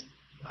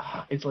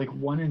like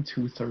 1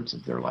 2/3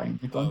 of their line.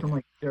 They've gone from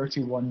like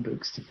 31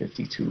 books to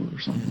 52 or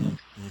something.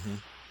 Mm-hmm.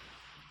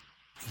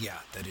 Yeah,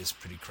 that is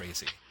pretty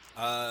crazy.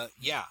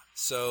 Yeah,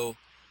 so...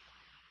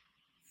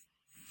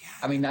 Yeah.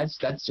 I mean, that's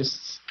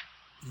just...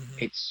 Mm-hmm.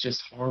 It's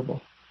just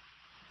horrible.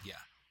 Yeah.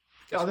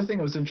 The other thing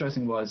that was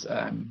interesting was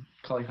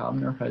Cully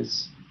Hamner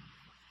has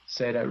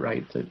said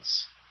outright that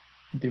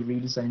the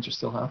redesigns are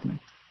still happening.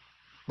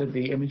 That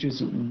the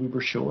images we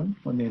were showing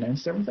when they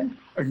announced everything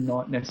are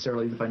not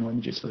necessarily the final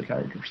images for the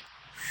characters.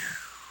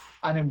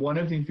 And in one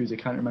of the interviews, I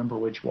can't remember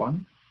which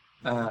one,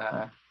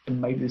 it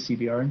might be the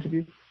CBR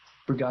interview,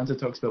 Braganza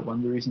talks about one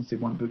of the reasons they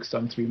want books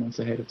done 3 months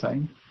ahead of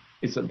time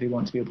is that they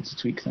want to be able to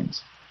tweak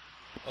things.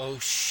 Oh,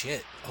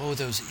 shit. Oh,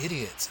 those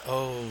idiots.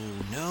 Oh,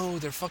 no,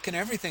 they're fucking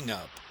everything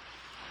up.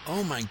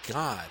 Oh, my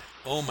God.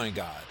 Oh, my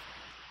God.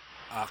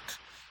 Ugh.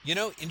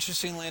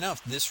 Interestingly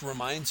enough, this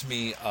reminds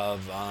me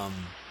of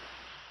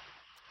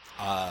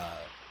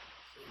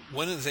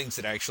one of the things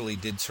that actually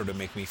did sort of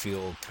make me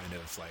feel kind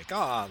of like,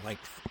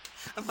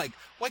 I'm like,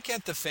 why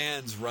can't the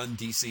fans run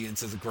DC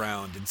into the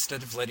ground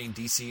instead of letting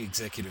DC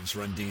executives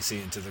run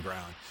DC into the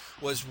ground?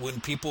 Was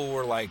when people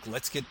were like,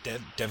 let's get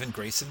Devin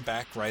Grayson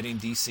back writing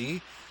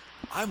DC.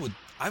 I would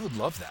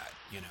love that.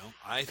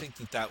 I think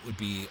that would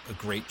be a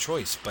great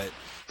choice. But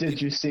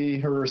did you see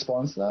her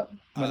response to that?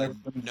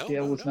 When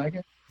Gail was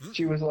nagging?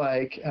 She was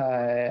like,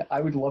 I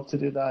would love to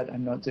do that.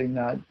 I'm not doing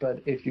that.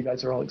 But if you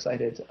guys are all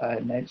excited,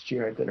 next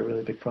year I've got a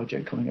really big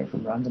project coming out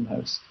from Random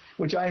House,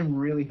 which I'm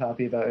really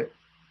happy about.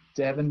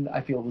 Devin,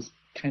 I feel, was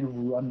kind of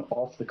run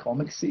off the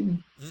comic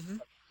scene. Mm-hmm.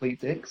 Complete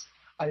dicks.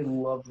 I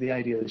love the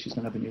idea that she's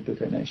going to have a new book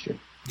out next year.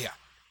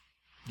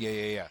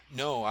 Yeah.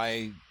 No,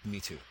 me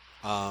too.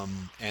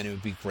 And it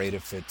would be great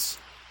if it's,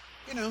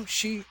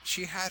 she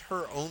had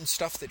her own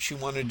stuff that she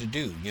wanted to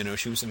do.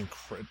 She was an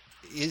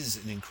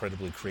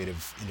incredibly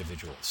creative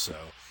individual. So,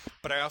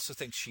 but I also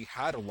think she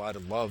had a lot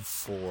of love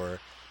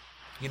for,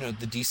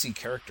 the DC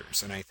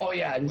characters, and I think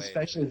and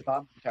especially the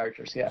Batman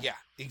characters. Yeah,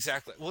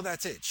 exactly. Well,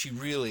 that's it. She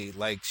really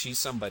she's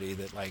somebody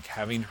that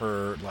having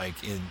her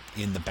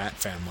in the Bat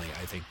family,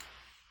 I think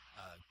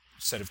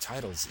set of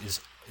titles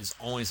is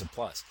always a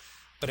plus.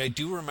 But I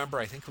do remember,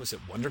 I think it was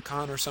at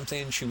WonderCon or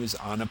something, she was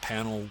on a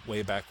panel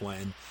way back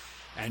when,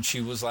 and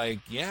she was like,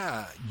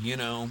 yeah, you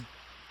know,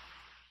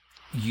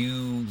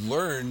 you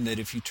learn that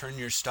if you turn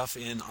your stuff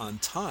in on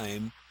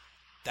time,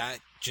 that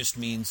just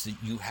means that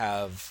you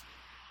have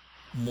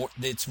more,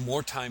 it's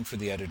more time for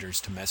the editors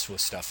to mess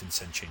with stuff and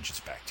send changes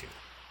back to you.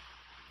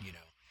 You know,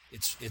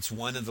 it's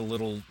one of the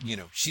little, you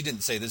know, she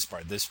didn't say this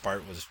part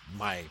was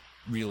my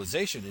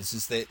realization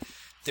is that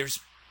there's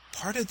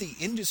part of the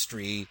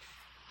industry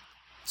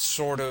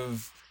sort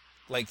of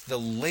like the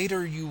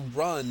later you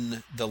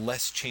run, the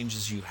less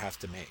changes you have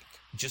to make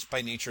just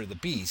by nature of the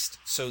beast.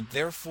 So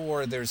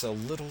therefore there's a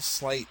little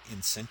slight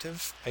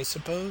incentive, I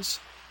suppose.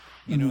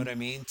 You know what I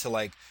mean? To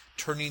like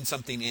turning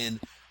something in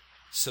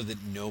so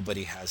that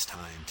nobody has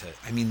time to,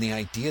 I mean, the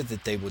idea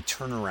that they would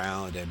turn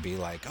around and be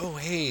like, oh,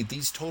 hey,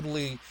 these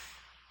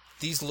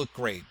look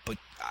great, but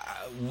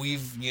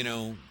we've, you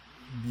know,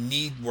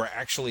 we're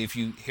actually,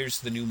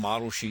 here's the new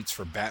model sheets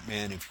for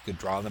Batman, if you could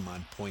draw them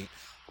on point.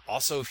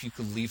 Also, if you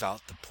could leave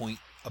out the point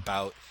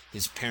about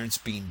his parents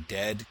being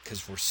dead,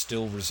 because we're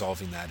still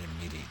resolving that in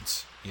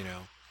meetings, you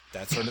know,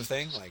 that sort of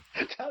thing. Like,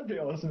 that'd be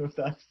awesome if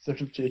that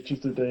sort of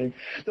changes the thing.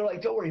 They're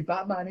like, don't worry,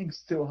 Batman Inc.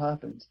 still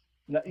happens.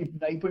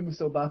 Nightwing was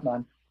still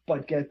Batman,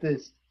 but get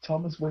this,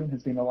 Thomas Wayne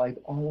has been alive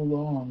all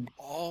along.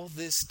 All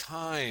this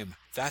time.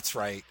 That's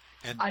right.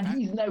 And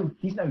he's now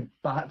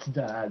Bat's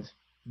dad.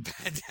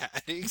 Bat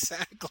Dad,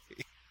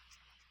 exactly.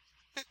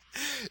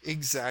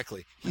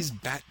 Exactly. He's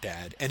Bat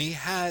Dad, and he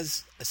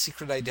has a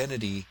secret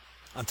identity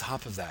on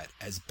top of that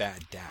as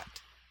Bad Dad.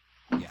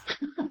 Yeah.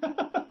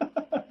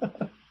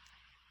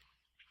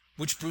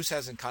 Which Bruce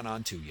hasn't caught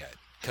on to yet.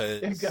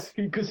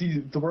 Because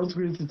he's the world's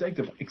weirdest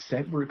detective,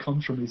 except where it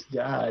comes from his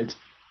dad.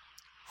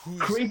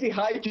 Crazy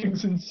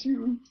hijinks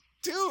ensue.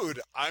 Dude,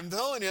 I'm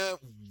telling you,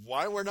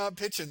 why we're not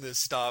pitching this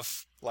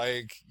stuff.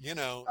 Like, you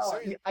know.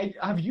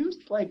 Have you,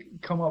 like,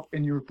 come up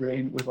in your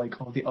brain with, like,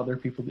 all the other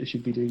people that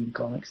should be doing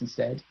comics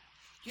instead?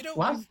 You know,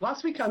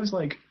 last week I was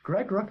like,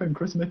 Greg Rucka and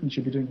Chris Mitten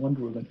should be doing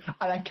Wonder Woman,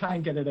 and I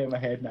can't get it out of my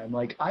head now. I'm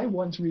like, I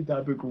want to read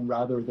that book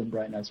rather than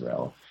Brian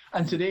Azzarello.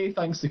 And today,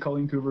 thanks to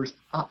Colleen Coover's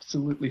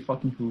absolutely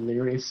fucking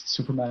hilarious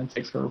Superman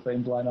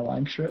ex-girlfriend Lana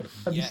Lang strip.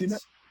 Have you seen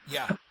it?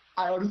 Yeah.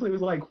 I honestly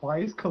was like, why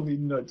is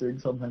Colleen not doing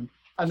something?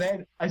 And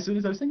then, as soon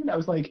as I was thinking, I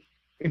was like,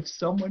 if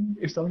someone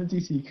in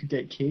DC could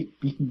get Kate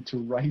Beaton to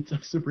write a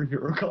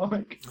superhero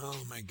comic.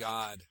 Oh my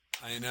God.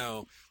 I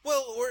know.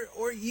 Well,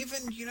 or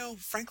even, you know,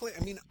 frankly,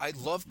 I mean, I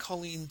love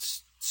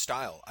Colleen's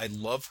style. I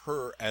love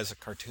her as a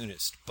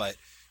cartoonist, but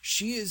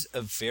she is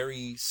a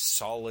very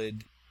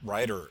solid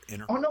writer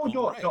in her own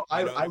right.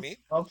 I mean?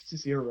 Love to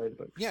see her write a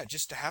book. Yeah,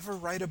 just to have her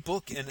write a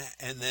book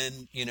and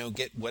then, you know,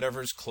 get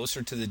whatever's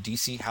closer to the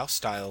DC house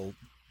style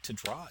to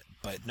draw it.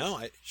 But no,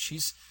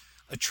 she's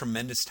a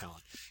tremendous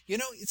talent. You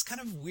know, it's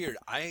kind of weird.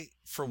 I,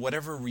 for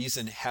whatever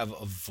reason, have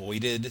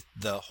avoided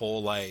the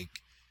whole, like...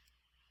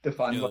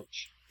 Define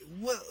which?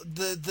 Well,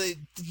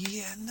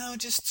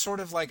 just sort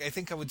of like, I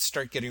think I would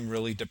start getting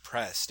really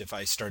depressed if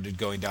I started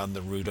going down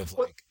the route of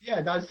like...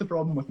 Yeah, that's the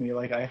problem with me.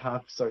 Like, I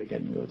have started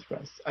getting really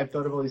depressed. I've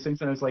thought of all these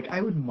things and I was like,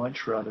 I would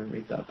much rather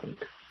read that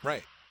book.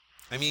 Right.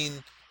 I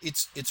mean,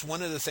 it's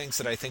one of the things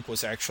that I think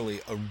was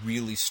actually a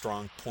really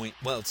strong point.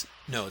 Well,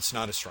 it's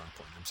not a strong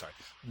point. I'm sorry.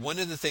 One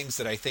of the things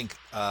that I think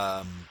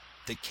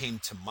that came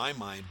to my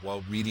mind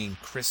while reading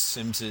Chris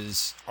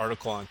Sims's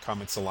article on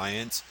Comics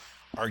Alliance,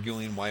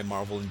 arguing why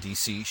Marvel and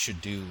DC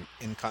should do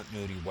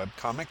in-continuity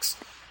webcomics,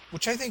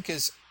 which I think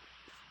is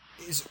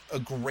a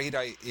great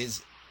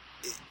is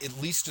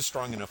at least a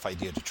strong enough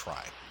idea to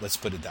try. Let's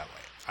put it that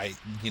way.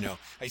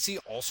 I see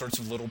all sorts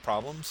of little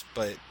problems,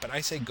 but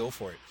I say go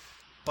for it.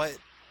 But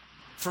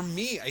for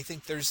me, I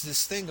think there's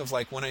this thing of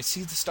like when I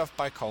see the stuff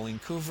by Colleen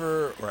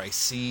Coover, or I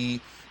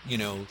see, you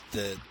know,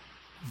 the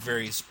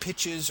various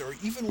pitches, or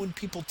even when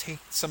people take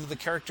some of the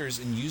characters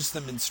and use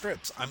them in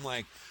strips, I'm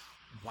like,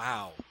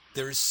 wow,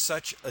 there's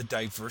such a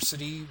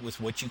diversity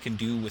with what you can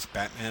do with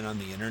Batman on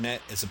the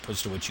internet as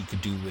opposed to what you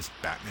could do with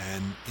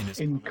Batman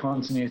in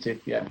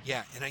continuity. Yeah.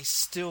 Yeah, and I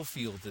still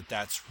feel that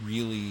that's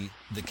really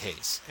the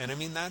case. And I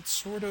mean, that's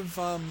sort of,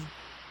 I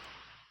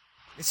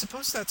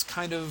suppose that's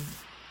kind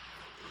of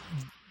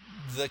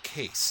the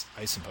case,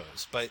 I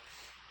suppose. But,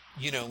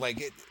 you know, like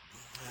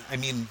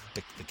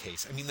the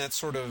case. I mean, that's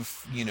sort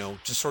of, you know,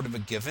 just sort of a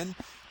given.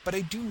 But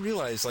I do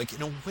realize, like,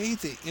 in a way,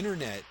 the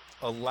internet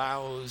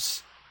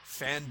allows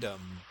fandom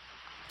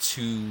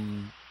to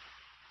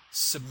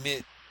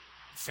submit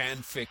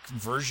fanfic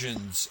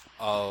versions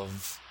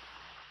of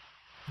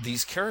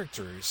these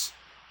characters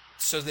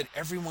so that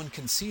everyone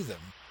can see them.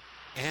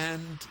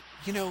 And,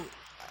 you know,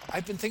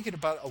 I've been thinking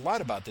a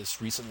lot about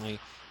this recently.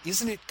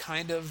 Isn't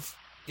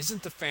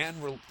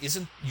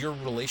your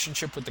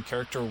relationship with the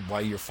character why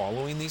you're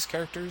following these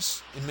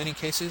characters in many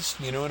cases?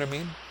 You know what I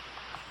mean?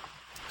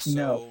 So,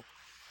 no.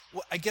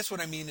 Well, I guess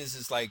what I mean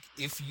is like,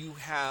 if you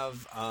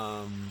have,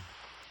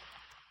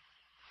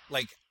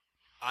 like,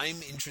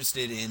 I'm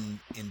interested in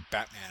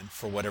Batman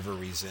for whatever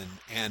reason,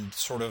 and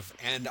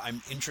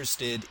I'm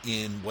interested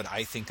in what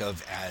I think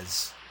of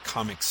as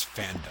comics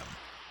fandom,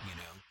 you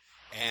know.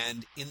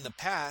 And in the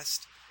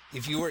past,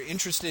 if you were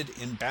interested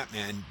in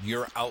Batman,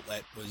 your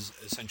outlet was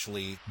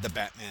essentially the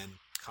Batman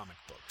comic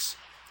books.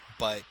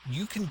 But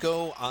you can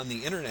go on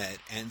the internet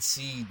and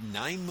see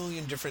 9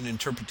 million different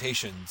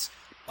interpretations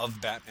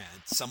of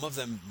Batman. Some of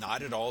them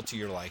not at all to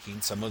your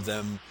liking, some of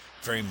them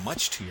very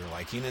much to your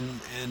liking,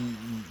 and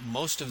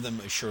most of them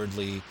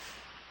assuredly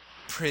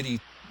pretty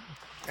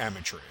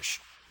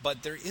amateurish.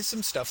 But there is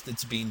some stuff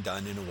that's being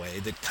done in a way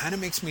that kind of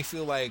makes me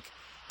feel like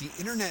the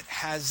internet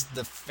has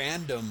the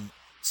fandom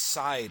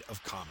side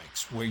of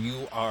comics where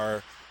you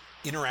are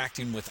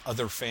interacting with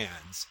other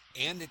fans,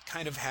 and it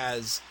kind of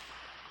has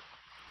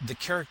the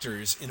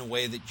characters in a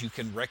way that you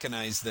can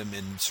recognize them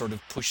and sort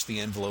of push the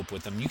envelope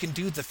with them. You can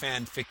do the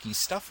fanficky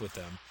stuff with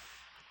them,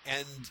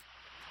 and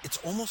it's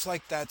almost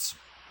like that's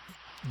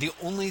the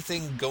only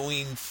thing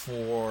going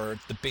for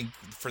the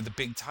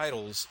big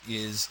titles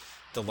is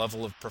the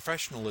level of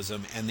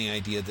professionalism and the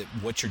idea that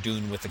what you're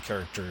doing with the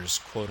characters,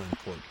 quote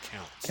unquote,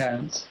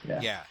 counts.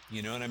 Yeah,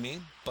 you know what I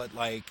mean? But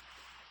like,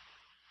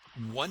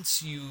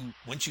 once you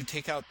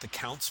take out the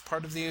counts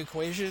part of the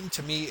equation,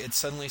 to me it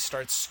suddenly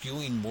starts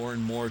skewing more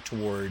and more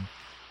toward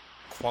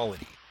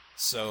quality.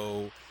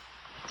 So,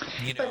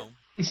 you know, but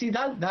you see,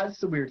 that's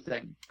the weird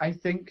thing. I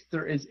think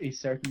there is a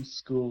certain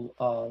school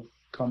of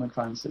comic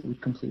fans that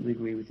would completely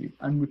agree with you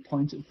and would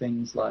point at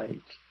things like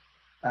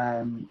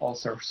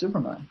All-Star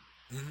Superman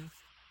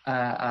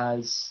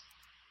as,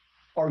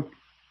 or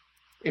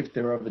if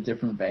they're of a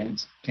different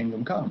bent,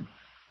 Kingdom Come,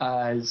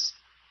 as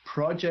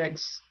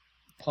projects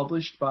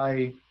published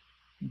by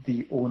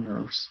the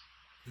owners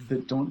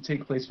that don't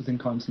take place within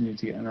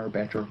continuity and are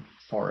better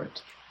for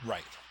it.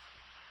 Right.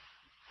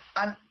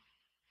 And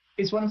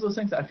it's one of those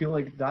things that I feel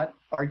like that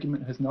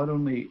argument has not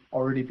only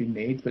already been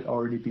made, but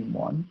already been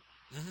won.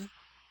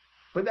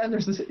 But then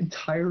there's this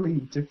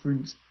entirely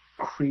different,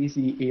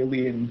 crazy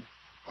alien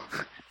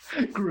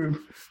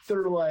group that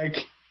are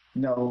like,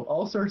 no,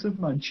 All-Star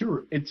Superman,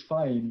 sure, it's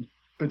fine,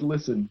 but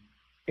listen,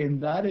 in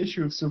that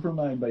issue of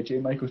Superman by J.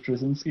 Michael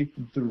Straczynski,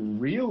 the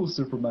real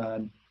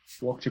Superman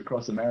walked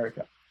across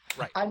America.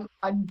 Right.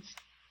 And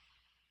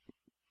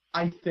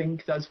I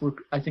think that's where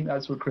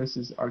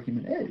Chris's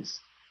argument is.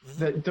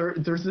 That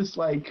there's this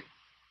like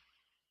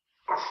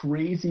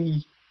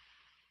crazily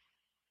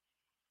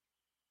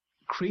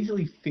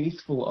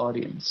faithful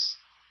audience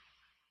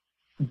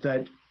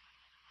that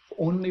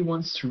only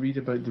wants to read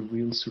about the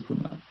real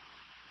Superman.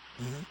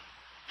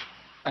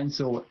 And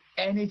so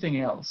anything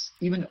else,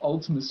 even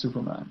Ultimate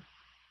Superman,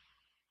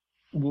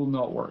 will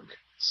not work.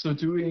 So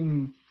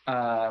doing,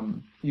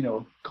 Colin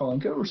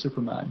Coward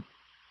Superman,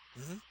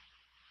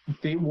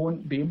 they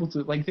won't be able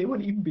to, they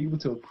won't even be able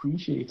to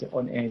appreciate it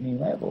on any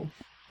level.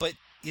 But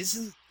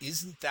isn't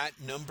that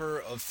number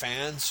of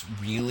fans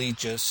really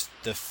just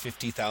the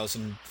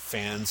 50,000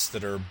 fans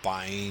that are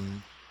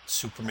buying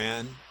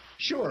Superman?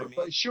 Sure,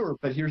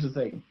 but here's the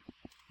thing.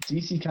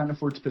 DC can't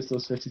afford to piss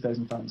those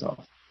 50,000 fans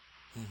off.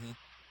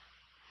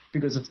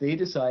 Because if they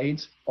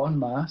decide en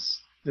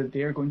masse that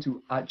they are going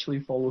to actually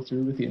follow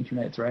through with the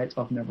internet threat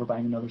of never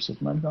buying another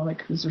Superman comic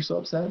because they're so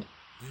upset,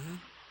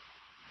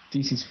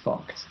 DC's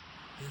fucked.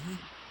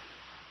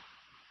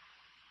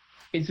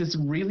 It's this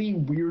really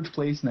weird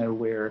place now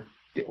where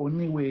the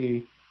only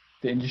way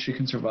the industry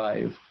can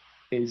survive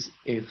is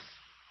if...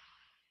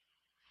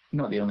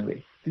 Not the only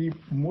way. The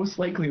most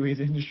likely way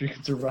the industry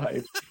can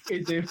survive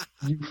is if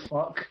you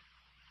fuck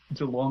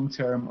the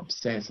long-term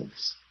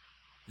obsessives.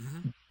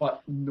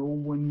 But no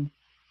one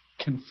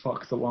can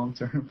fuck the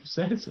long-term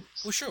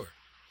obsessives. Well,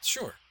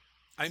 sure.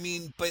 I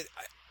mean, but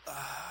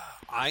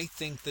I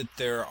think that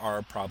there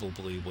are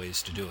probably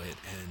ways to do it,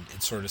 and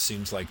it sort of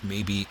seems like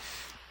maybe...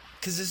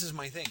 Because this is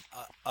my thing.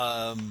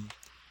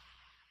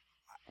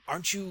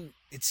 Aren't you...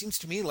 It seems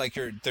to me like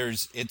you're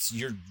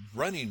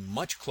running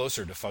much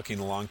closer to fucking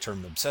the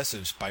long-term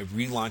obsessives by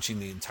relaunching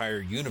the entire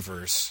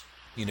universe,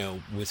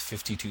 with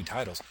 52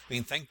 titles. I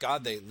mean, thank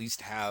God they at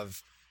least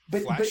have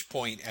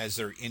Flashpoint as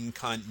their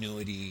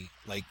in-continuity,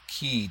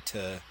 key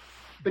to...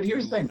 But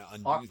here's the thing.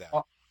 Undo that.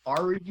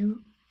 Are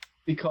you?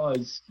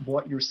 Because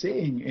what you're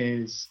saying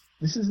is,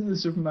 this isn't the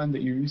Superman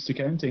that you're used to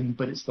counting,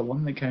 but it's the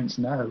one that counts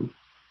now.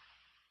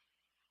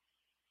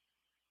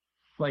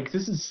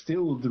 This is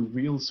still the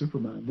real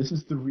Superman. This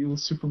is the real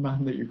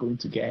Superman that you're going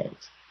to get.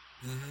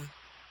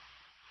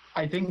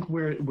 I think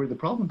where the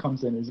problem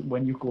comes in is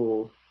when you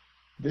go,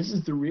 this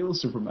is the real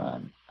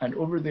Superman, and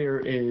over there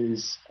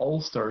is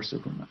All-Star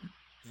Superman,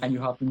 and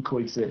you have them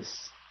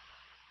coexist.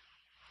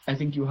 I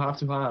think you have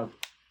to have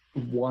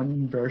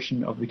one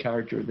version of the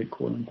character that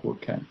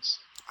quote-unquote counts.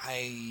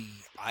 I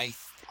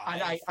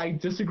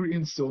disagree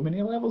on so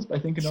many levels, but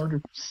I think in order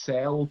to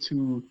sell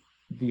to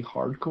the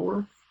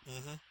hardcore,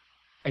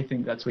 I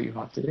think that's what you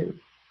have to do.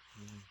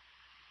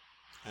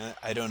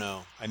 I don't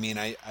know. I mean,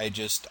 I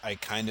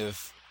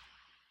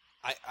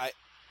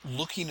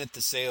looking at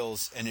the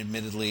sales, and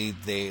admittedly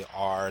they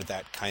are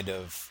that kind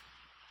of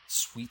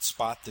sweet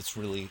spot that's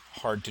really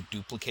hard to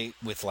duplicate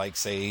with,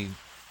 say,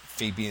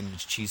 Fabian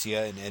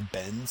Nicieza and Ed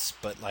Benz,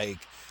 but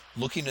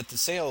looking at the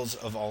sales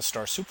of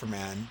All-Star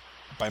Superman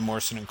by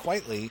Morrison and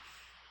Quitely,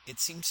 it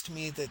seems to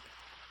me that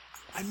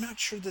I'm not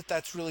sure that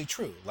that's really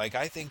true. Like,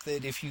 I think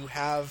that I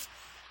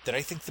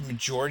think the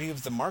majority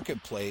of the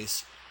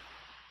marketplace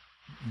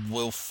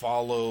will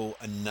follow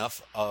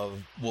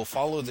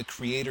the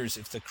creators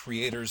if the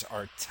creators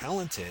are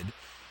talented,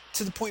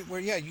 to the point where,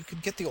 yeah, you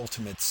could get the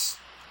Ultimates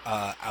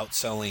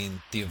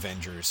outselling the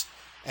Avengers.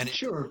 And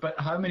sure, but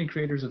how many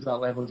creators of that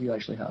level do you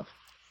actually have?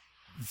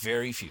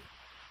 Very few.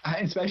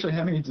 And especially,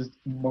 how many does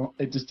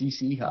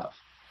DC have?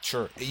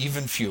 Sure,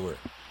 even fewer.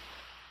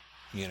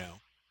 You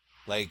know,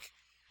 like,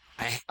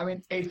 I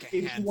mean, if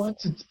you want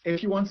to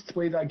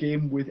play that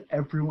game with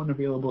everyone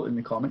available in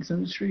the comics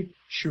industry,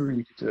 sure,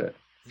 you could do it.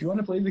 If you want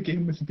to play the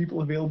game with the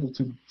people available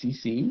to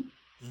DC,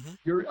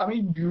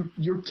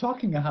 you're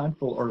talking a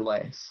handful or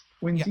less.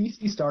 When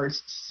DC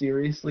starts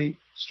seriously,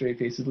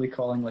 straight-facedly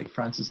calling like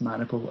Francis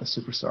Manapul a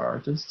superstar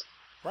artist,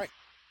 right?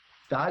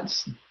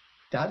 That's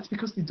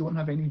because they don't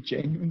have any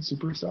genuine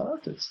superstar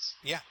artists.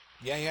 Yeah.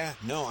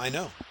 No, I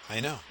know.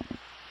 I'm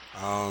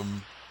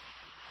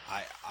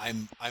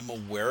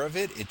aware of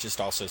it. It just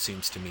also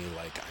seems to me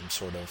like I'm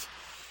sort of,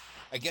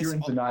 I guess you're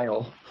in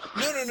denial.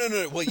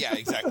 No. Well, yeah,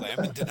 exactly.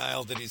 I'm in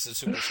denial that he's a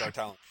superstar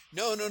talent.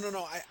 No.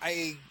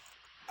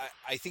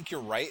 I think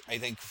you're right. I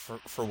think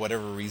for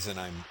whatever reason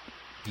I'm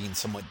being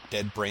somewhat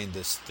dead-brained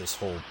this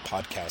whole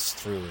podcast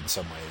through in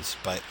some ways,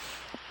 but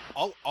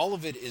all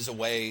of it is a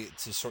way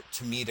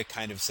to me to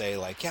kind of say,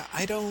 like, yeah,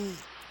 I don't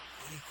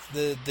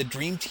like the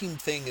Dream Team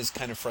thing is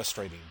kind of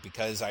frustrating,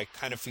 because I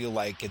kind of feel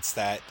like it's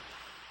not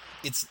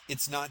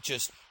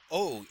just,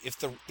 oh, if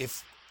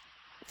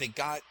they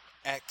got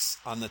X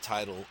on the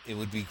title, it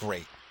would be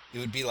great. It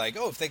would be like,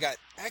 oh, if they got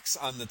X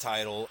on the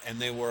title and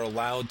they were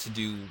allowed to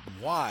do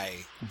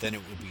Y, then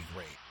it would be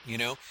great. You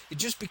know, it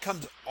just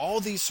becomes all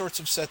these sorts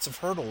of sets of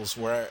hurdles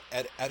where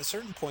at a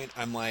certain point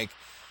I'm like,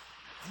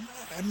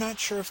 I'm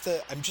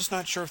just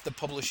not sure if the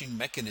publishing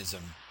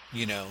mechanism,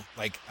 you know,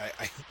 like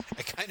I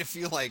kind of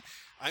feel like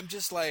I'm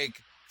just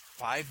like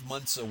 5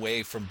 months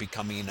away from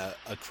becoming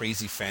a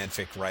crazy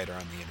fanfic writer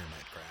on the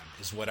internet, Graham,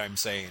 is what I'm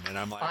saying. And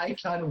I'm like, I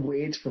can't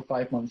wait for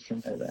 5 months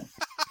from now then.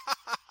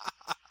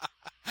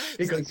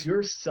 Because like,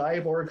 your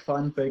Cyborg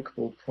fanfic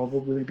will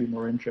probably be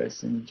more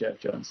interesting than Jeff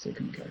Johns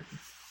taking the character.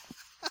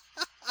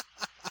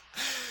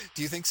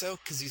 Do you think so?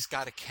 Because he's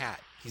got a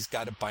cat. He's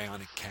got a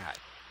bionic cat.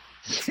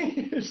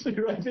 Seriously,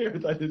 right there,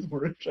 that is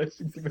more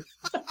interesting to me.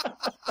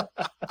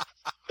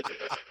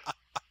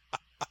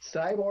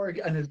 Cyborg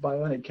and his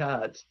bionic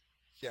cat.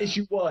 Yeah.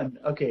 Issue 1.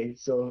 Okay,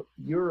 so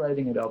you're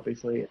writing it,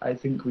 obviously. I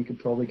think we could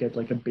probably get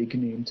like a big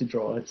name to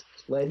draw it.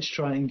 Let's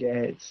try and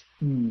get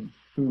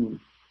who?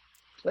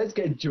 Let's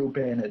get Joe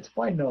Bennett.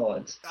 Why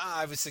not?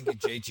 I was thinking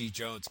J.G.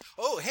 Jones.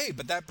 Oh, hey,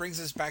 but that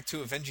brings us back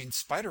to Avenging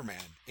Spider-Man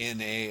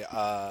in a...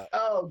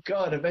 Oh,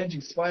 God,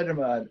 Avenging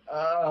Spider-Man.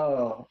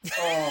 Oh,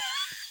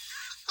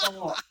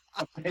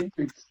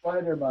 Avenging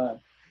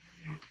Spider-Man.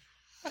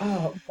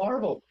 Oh,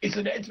 Marvel. It's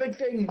a big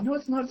thing. No,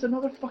 it's not. It's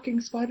another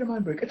fucking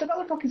Spider-Man book. It's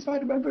another fucking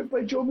Spider-Man book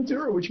by Joe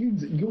Maduro, which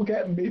means you'll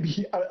get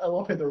maybe... I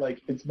love how they're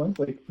like, it's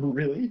monthly.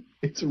 Really?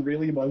 It's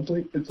really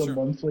monthly? It's a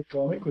monthly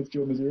comic with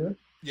Joe Maduro?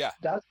 Yeah.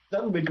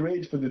 That'll be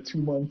great for the 2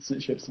 months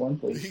it ships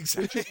monthly.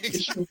 Exactly.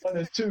 Issue 1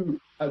 and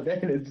 2, and then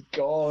it's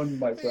gone,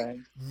 my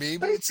friend.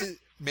 Maybe it's a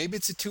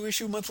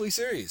 2-issue monthly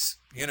series,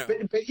 you know.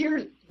 But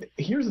here's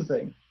the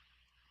thing.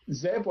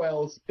 Zeb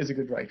Wells is a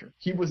good writer.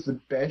 He was the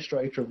best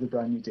writer of the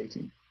Brand New Day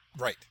team.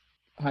 Right.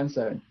 Hands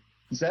down.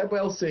 Zeb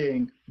Wells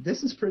saying,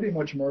 this is pretty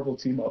much Marvel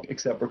team-up,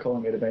 except we're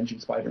calling it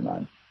Avenging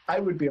Spider-Man. I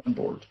would be on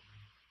board.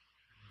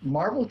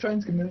 Marvel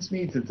trying to convince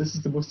me that this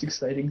is the most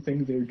exciting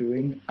thing they're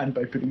doing, and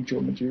by putting Joe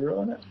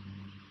Maduro on it.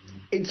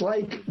 It's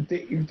like,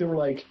 they were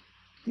like,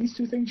 these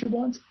 2 things you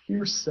want?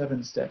 Here's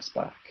 7 steps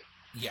back.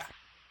 Yeah.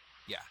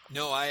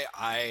 No, I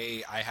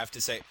have to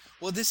say,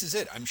 well, this is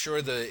it. I'm sure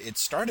it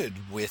started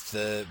with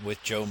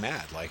Joe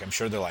Mad. Like, I'm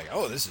sure they're like,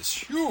 oh, this is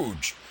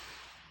huge.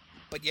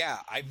 But yeah,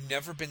 I've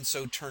never been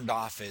so turned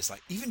off as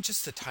like, even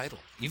just the title,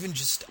 even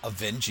just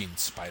Avenging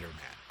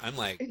Spider-Man. I'm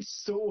like...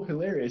 It's so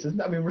hilarious, isn't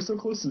it? I mean, we're so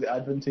close to the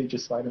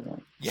Advantageous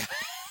Spider-Man. Yeah.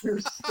 We're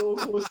so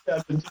close to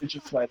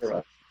Advantageous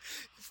Spider-Man.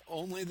 If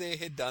only they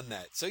had done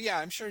that. So yeah,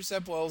 I'm sure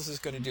Zeb Wells is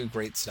going to do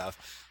great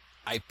stuff.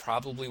 I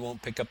probably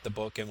won't pick up the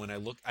book, and when I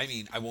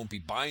won't be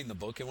buying the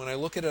book, and when I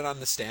look at it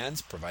on the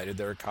stands, provided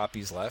there are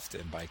copies left,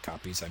 and by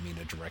copies I mean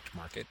a direct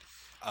market,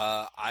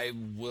 I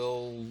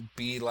will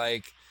be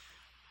like...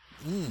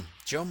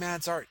 Joe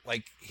Mad's art,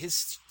 like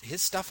his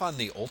stuff on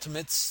the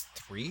Ultimates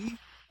 3.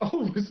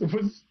 Oh,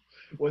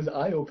 was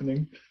eye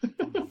opening.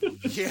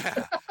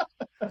 Yeah.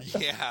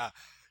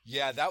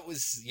 That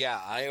was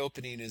eye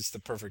opening is the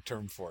perfect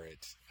term for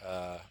it.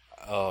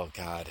 Oh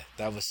God,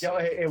 that was. Yeah,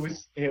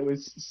 it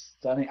was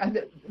stunning,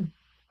 and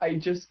I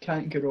just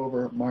can't get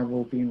over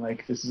Marvel being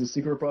like, this is a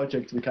secret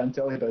project we can't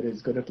tell you about it.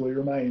 It's going to blow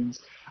your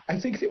minds. I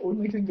think the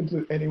only thing that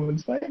blew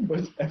anyone's mind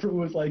was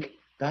everyone was like,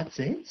 that's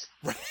it.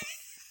 Right.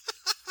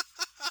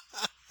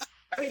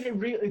 I mean, it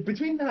really,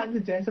 between that and the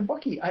death of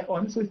Bucky, I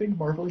honestly think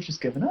Marvel has just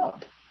given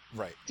up.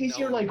 Right. DC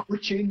are like, we're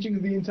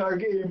changing the entire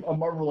game, and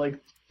Marvel like,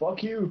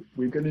 fuck you,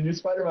 we've got a new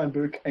Spider-Man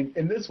book, and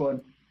in this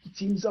one, he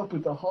teams up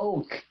with the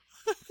Hulk.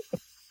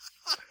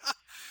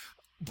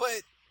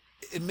 But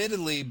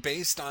admittedly,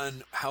 based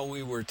on how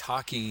we were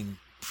talking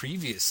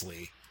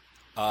previously,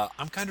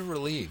 I'm kind of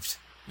relieved,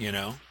 you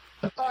know?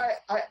 I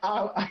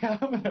am,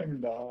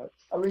 I'm not.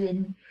 I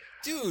mean...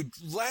 Dude,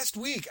 last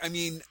week, I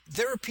mean,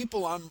 there are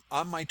people on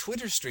my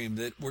Twitter stream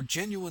that were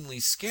genuinely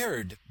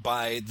scared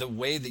by the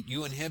way that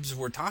you and Hibbs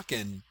were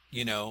talking,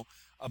 you know,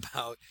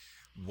 about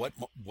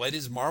what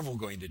is Marvel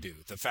going to do?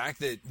 The fact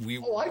that we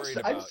were worried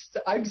about...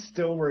 I'm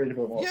still worried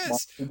about Marvel.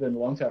 Yes. It's been a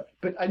long time.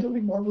 But I don't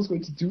think Marvel's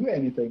going to do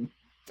anything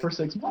for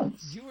 6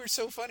 months. You were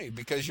so funny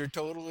because you're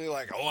totally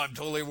like, oh, I'm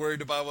totally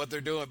worried about what they're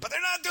doing, but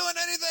they're not doing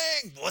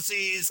anything.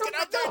 Wussies, get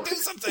out there and do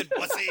something.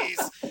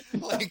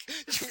 Wussies, like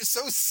you're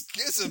so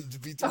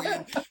schismed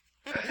between.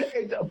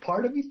 A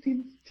part of me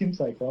team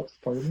Cyclops,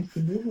 part of me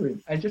team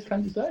Wolverine. I just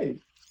can't decide.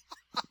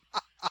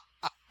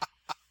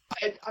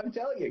 I'm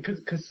telling you,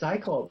 because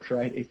Cyclops,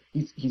 right?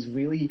 He's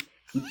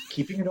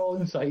keeping it all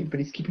inside, but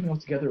he's keeping it all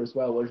together as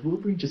well. Whereas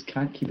Wolverine just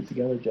can't keep it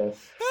together,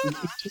 Jeff.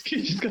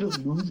 He's just gonna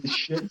lose his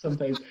shit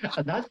sometimes,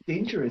 and that's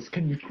dangerous.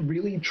 Can you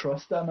really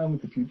trust that man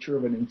with the future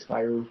of an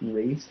entire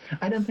race?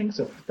 I don't think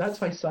so. That's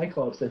why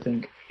Cyclops, I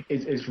think,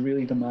 is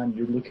really the man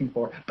you're looking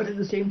for. But at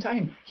the same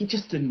time, he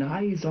just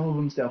denies all of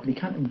himself, and he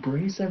can't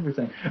embrace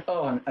everything.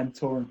 Oh, and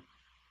torn.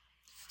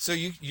 So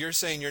you're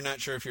saying you're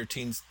not sure if you're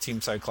Team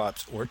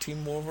Cyclops or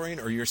Team Wolverine,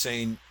 or you're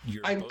saying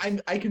you're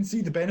both? I can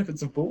see the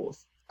benefits of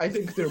both. I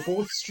think they're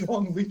both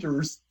strong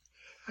leaders.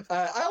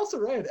 I also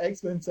read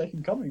X-Men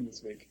Second Coming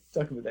this week.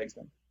 Talking about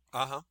X-Men.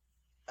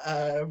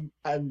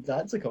 And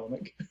that's a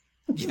comic.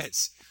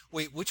 Yes.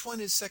 Wait, which one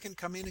is Second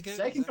Coming again?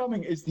 Second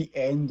Coming is the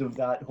end of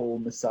that whole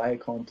Messiah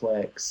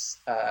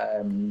complex.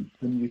 The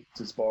mutant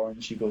is born,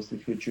 she goes to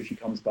the future, she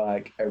comes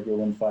back,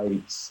 everyone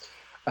fights.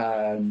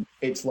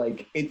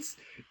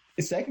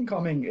 Second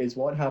Coming is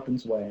what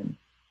happens when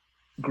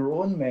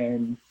grown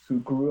men who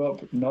grew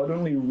up not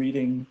only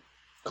reading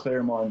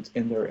Claremont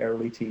in their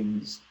early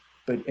teens,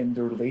 but in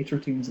their later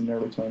teens and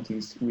early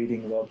 20s,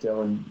 reading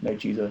Lobdell and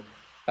Nagisa,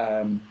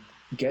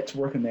 get to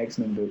work on the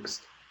X-Men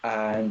books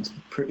and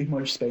pretty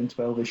much spend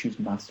 12 issues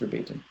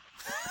masturbating.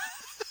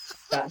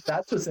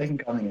 That's what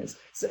Second Coming is.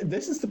 So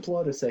this is the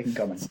plot of Second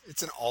Coming.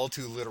 It's an all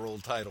too literal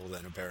title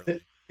then,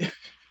 apparently.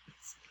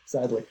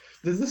 Sadly.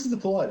 This is the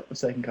plot of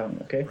Second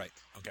Coming, okay? Right,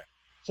 okay.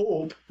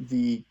 Hope,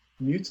 the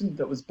mutant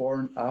that was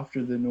born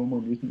after the No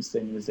More Mutants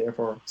thing, was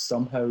therefore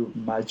somehow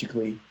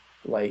magically,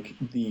 like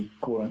the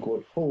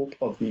quote-unquote hope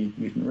of the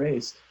mutant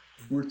race,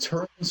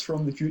 returns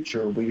from the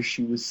future where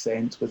she was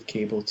sent with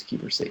Cable to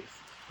keep her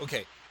safe.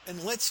 Okay,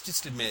 and let's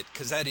just admit,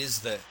 because that is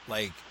the,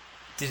 like,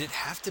 did it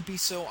have to be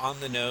so on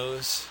the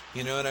nose?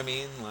 You know what I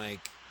mean? Like,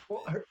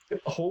 well,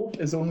 Hope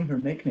is only her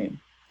nickname.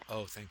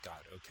 Oh, thank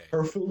God, okay.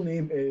 Her full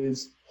name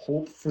is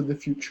Hope for the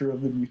Future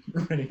of the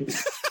Mutant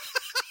Race.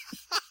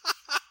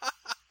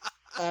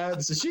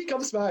 So she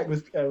comes back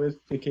with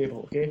the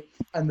Cable, okay?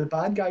 And the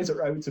bad guys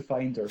are out to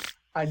find her.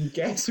 And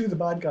guess who the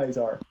bad guys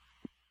are?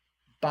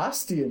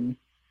 Bastian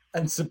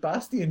and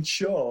Sebastian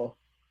Shaw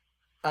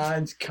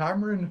and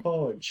Cameron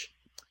Hodge.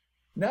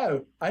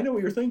 Now, I know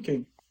what you're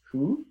thinking.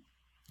 Who?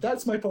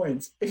 That's my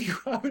point. If you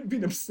haven't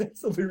been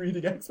obsessively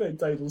reading X-Men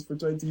titles for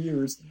 20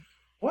 years,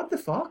 what the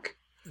fuck?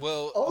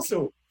 Well,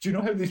 also, do you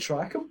know how they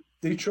track him?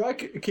 They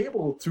track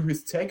Cable through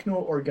his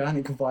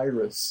techno-organic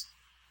virus.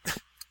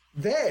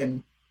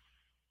 Then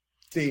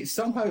they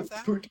somehow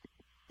put...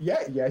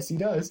 Yeah, yes, he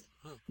does.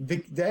 Huh.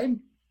 They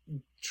then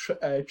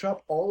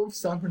trap all of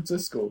San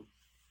Francisco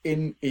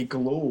in a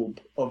globe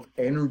of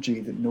energy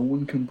that no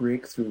one can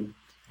break through.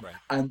 Right.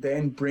 And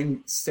then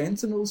bring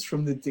sentinels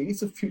from the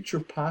days of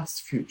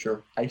past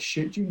future, I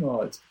shit you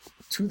not,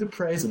 to the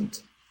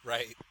present.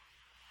 Right.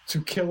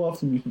 To kill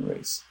off the mutant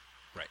race.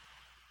 Right.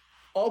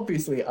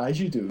 Obviously, as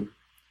you do,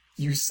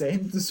 you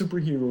send the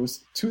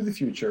superheroes to the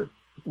future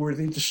where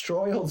they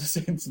destroy all the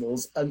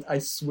sentinels, and I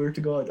swear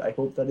to God, I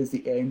hope that is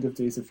the end of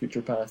Days of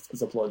Future Past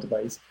as a plot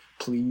device.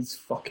 Please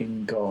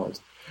fucking God.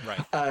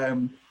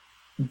 Right.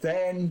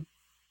 Then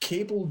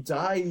Cable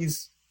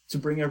dies to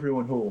bring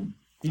everyone home.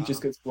 He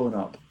just gets blown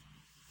up.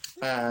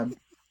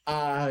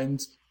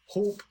 And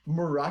Hope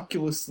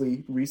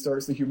miraculously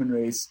restarts the human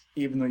race,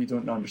 even though you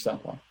don't understand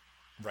why.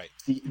 Right.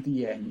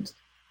 The end.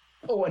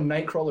 Oh, and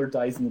Nightcrawler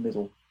dies in the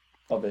middle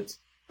of it.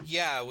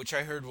 Yeah, which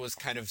I heard was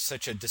kind of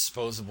such a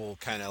disposable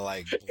kind of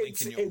like blink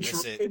and you'll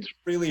miss it. It's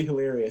really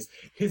hilarious.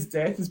 His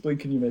death is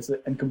blink and you miss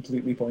it and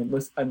completely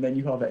pointless, and then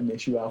you have an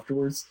issue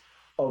afterwards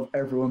of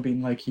everyone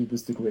being like, he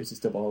was the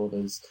greatest of all of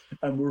us.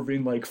 And we're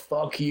being like,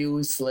 fuck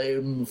you,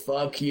 Slim,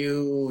 fuck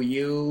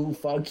you,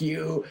 fuck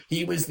you.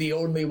 He was the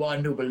only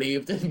one who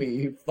believed in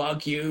me.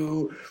 Fuck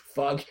you,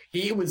 fuck.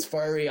 He was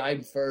furry,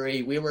 I'm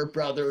furry. We were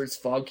brothers,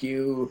 fuck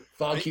you,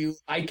 fuck you.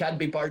 I can't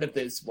be part of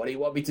this. What do you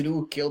want me to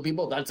do? Kill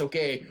people? That's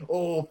okay.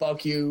 Oh,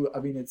 fuck you. I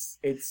mean,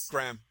 it's...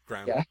 Graham,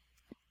 yeah?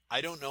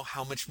 I don't know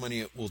how much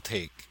money it will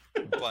take,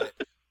 but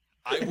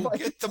I will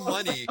get the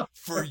money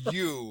for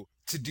you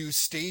to do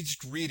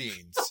staged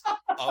readings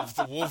of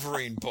the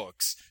Wolverine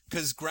books.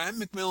 Because Graham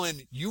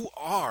McMillan, you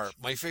are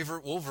my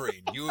favorite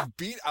Wolverine. You have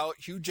beat out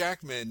Hugh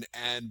Jackman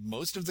and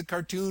most of the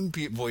cartoon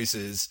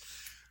voices.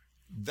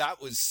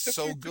 That was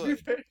so good.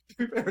 To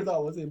be fair,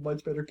 that was a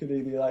much better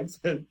Canadian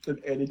accent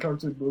than any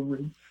cartoon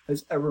Wolverine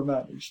has ever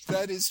managed.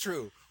 That is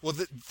true. Well,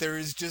 there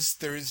is just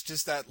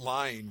that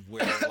line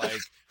where like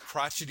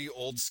crotchety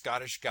old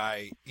Scottish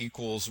guy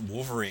equals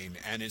Wolverine,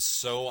 and is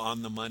so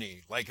on the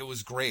money. Like, it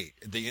was great.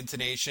 The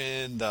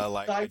intonation, the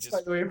like. Thanks,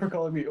 by the way, for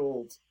calling me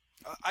old.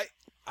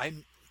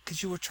 I'm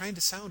because you were trying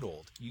to sound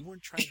old. You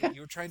weren't trying.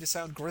 You were trying to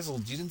sound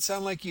grizzled. You didn't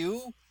sound like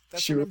you.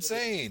 That's what I'm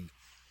saying.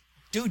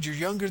 Dude, you're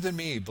younger than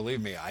me.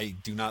 Believe me, I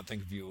do not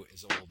think of you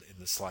as old in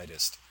the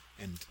slightest,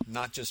 and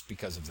not just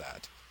because of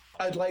that.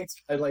 I'd like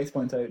to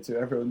point out to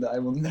everyone that I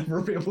will never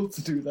be able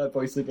to do that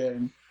voice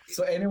again.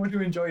 So anyone who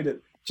enjoyed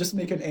it, just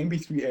make an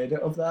MP3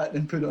 edit of that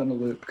and put it on a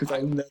loop, because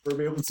I'll never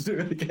be able to do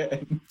it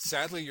again.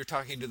 Sadly, you're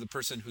talking to the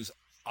person who's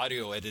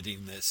audio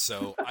editing this,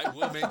 so I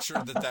will make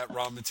sure that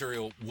raw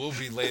material will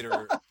be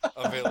later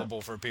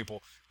available for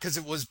people, because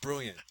it was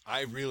brilliant.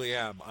 I really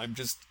am. I'm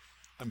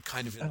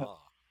kind of in awe.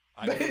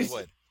 I really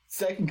would.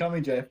 Second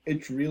Coming, Jeff,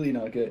 it's really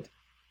not good.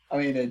 I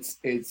mean,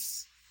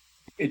 it's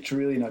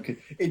really not good.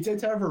 It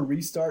did, however,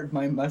 restart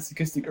my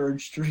masochistic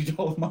urge to read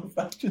all of Matt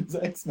Fraction's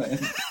X-Men.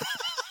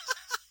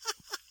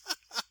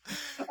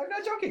 I'm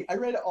not joking. I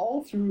read it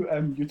all through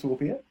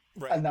Utopia,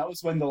 right. And that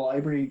was when the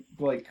library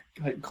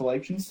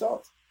collection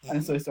stopped,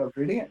 and so I started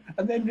reading it.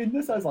 And then reading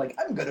this, I was like,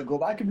 I'm gonna go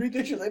back and read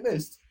this I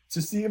missed to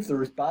see if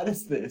they're as bad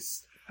as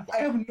this. Wow. I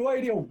have no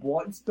idea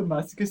what the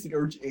masochistic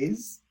urge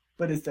is,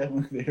 but it's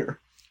definitely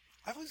there.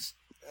 I was.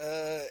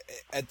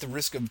 At the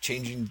risk of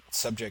changing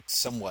subject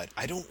somewhat,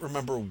 I don't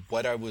remember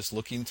what I was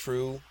looking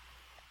through,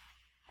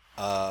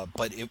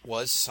 but it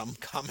was some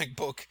comic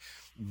book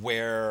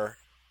where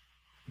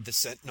the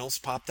Sentinels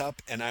popped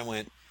up, and I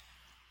went,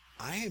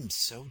 I am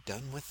so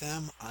done with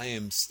them. I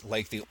am,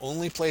 like, the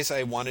only place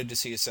I wanted to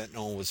see a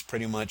Sentinel was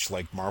pretty much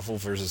like Marvel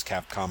vs.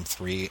 Capcom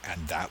 3,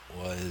 and that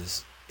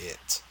was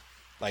it.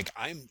 Like,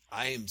 I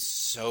am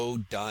so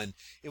done.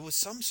 It was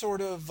some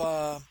sort of,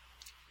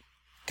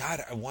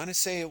 God, I want to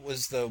say it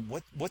was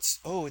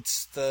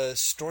it's the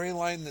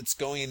storyline that's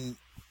going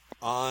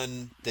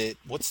on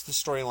what's the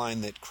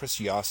storyline that Chris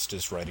Yost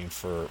is writing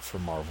for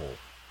Marvel?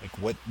 Like,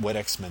 what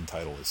X-Men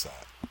title is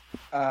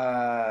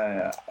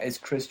that? Is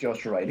Chris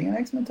Yost writing an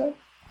X-Men title?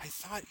 I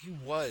thought he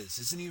was.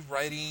 Isn't he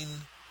writing?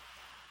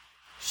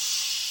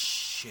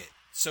 Shit.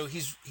 So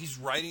he's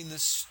writing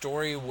this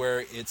story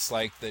where it's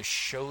like the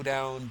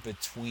showdown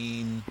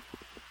between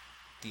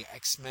the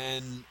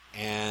X-Men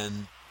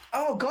and...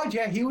 Oh God,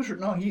 yeah,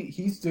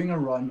 he's doing a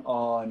run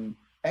on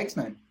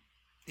X-Men.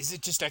 Is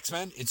it just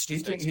X-Men? It's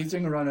just He's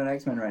doing a run on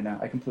X-Men right now.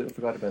 I completely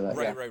forgot about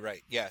that.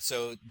 Right. Yeah,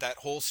 so that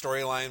whole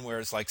storyline where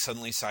it's like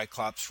suddenly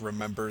Cyclops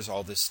remembers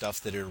all this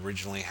stuff that had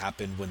originally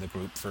happened when the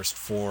group first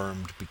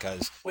formed,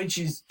 because... Which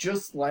is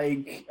just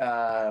like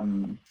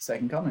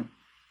Second Coming.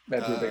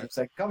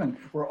 Second Coming,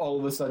 where all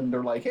of a sudden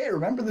they're like, hey,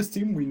 remember this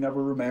team we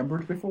never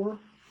remembered before?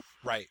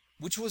 Right.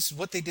 Which was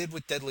what they did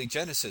with Deadly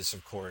Genesis,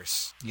 of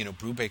course. You know,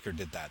 Brubaker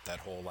did that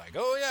whole like,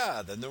 oh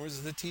yeah, then there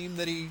was the team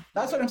that he...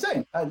 That's what I'm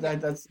saying.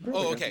 That's Brubaker.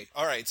 Oh, okay.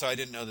 All right. So I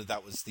didn't know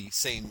that was the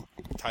same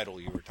title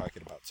you were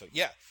talking about. So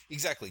yeah,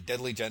 exactly.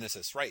 Deadly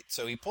Genesis. Right.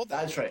 So he pulled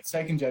that. That's right.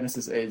 Second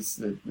Genesis is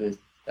the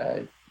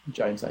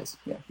giant size.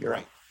 Yeah, you're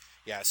right.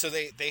 Yeah, so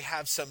they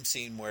have some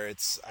scene where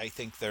it's, I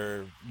think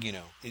they're, you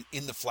know,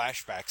 in the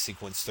flashback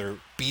sequence, they're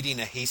beating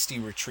a hasty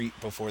retreat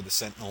before the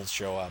Sentinels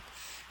show up.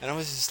 And I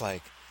was just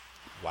like,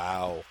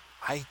 wow.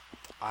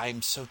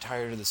 I'm so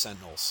tired of the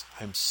Sentinels.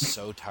 I'm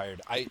so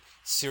tired. I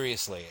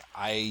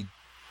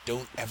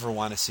don't ever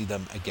want to see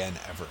them again,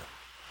 ever.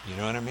 You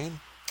know what I mean?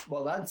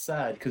 Well, that's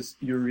sad, because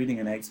you're reading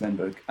an X-Men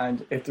book,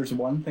 and if there's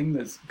one thing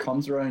that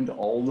comes around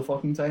all the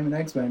fucking time in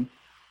X-Men,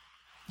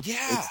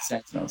 it's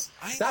Sentinels.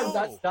 I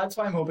know. That's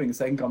why I'm hoping the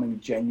Second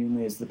Coming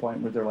genuinely is the point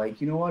where they're like,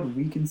 you know what,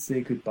 we can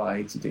say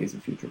goodbye to Days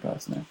of Future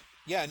Past now.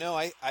 Yeah,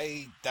 no,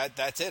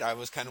 that's it. I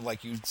was kind of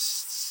like you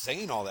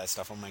saying all that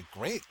stuff. I'm like,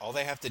 great. All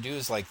they have to do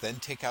is like then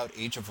take out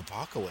Age of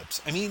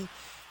Apocalypse. I mean,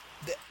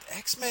 the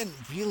X-Men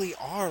really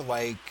are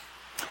like...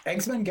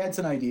 X-Men gets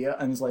an idea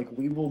and is like,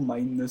 we will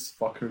mine this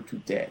fucker to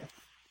death.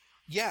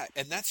 Yeah,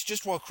 and that's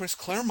just while Chris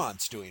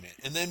Claremont's doing it.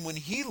 And then when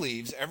he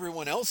leaves,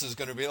 everyone else is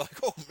going to be like,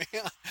 oh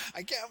man,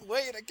 I can't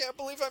wait. I can't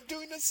believe I'm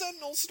doing a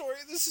Sentinel story.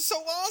 This is so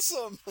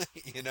awesome.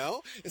 You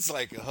know? It's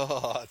like,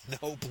 oh,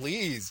 no,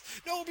 please.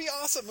 No, it'll be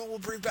awesome. And we'll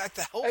bring back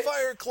the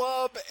Hellfire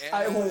Club.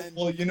 And...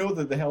 Well, you know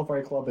that the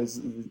Hellfire Club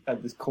is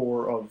at the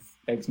core of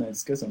X-Men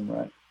Schism,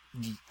 right?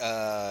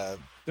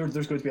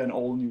 There's going to be an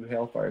all-new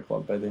Hellfire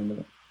Club by the end of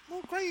it.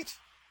 Well, great.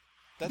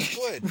 That's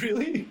good.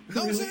 Really?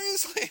 No, really?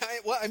 seriously.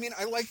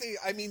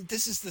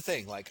 This is the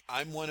thing. Like,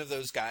 I'm one of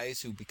those guys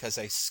who, because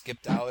I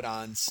skipped out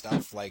on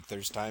stuff, like,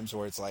 there's times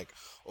where it's like,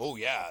 oh,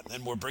 yeah, and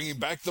then we're bringing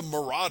back the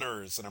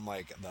Marauders. And I'm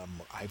like,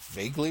 I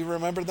vaguely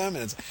remember them.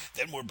 And it's,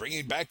 then we're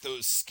bringing back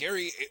those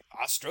scary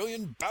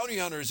Australian bounty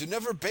hunters who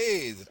never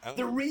bathed.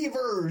 The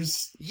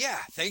Reavers! Yeah,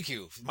 thank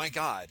you. My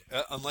God.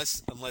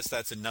 Unless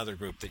that's another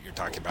group that you're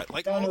talking about.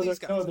 Like, No, all these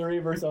the guys.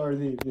 Reavers are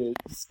the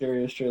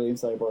scary Australian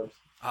cyborgs.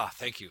 Ah,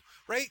 thank you.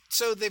 Right?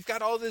 So they've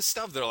got all this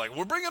stuff. They're like,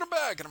 we're bringing them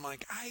back. And I'm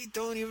like, I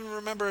don't even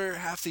remember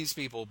half these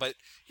people. But,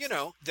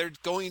 they're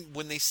going,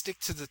 when they stick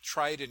to the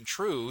tried and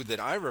true that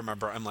I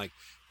remember, I'm like,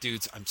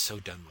 dudes, I'm so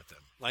done with them.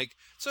 Like,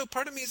 so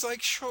part of me is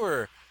like,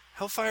 sure,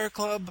 Hellfire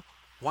Club,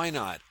 why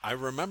not? I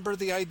remember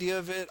the idea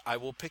of it. I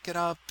will pick it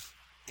up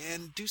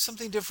and do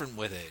something different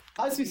with it.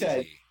 As we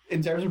said,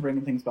 in terms of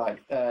bringing things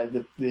back,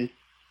 the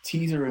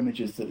teaser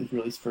images that they've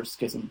released for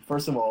Schism,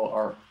 first of all,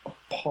 are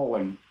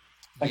appalling.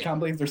 I can't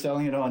believe they're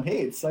selling it on,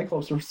 hey, it's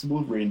Cyclops versus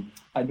Wolverine.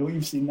 I know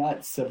you've seen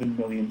that 7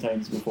 million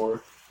times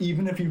before,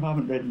 even if you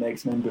haven't read an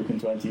X-Men book in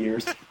 20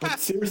 years. But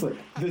seriously,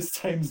 this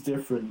time's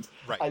different.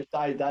 Right.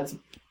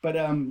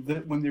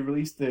 When they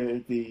released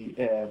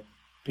the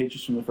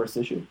pages from the first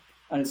issue,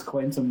 and it's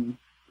Quentin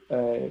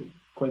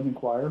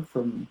Quire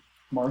from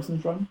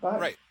Morrison's run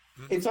back. Right.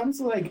 Mm-hmm. It's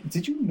honestly like,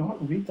 did you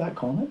not read that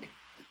comic?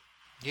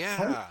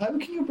 Yeah. How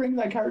can you bring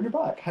that character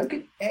back? How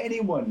can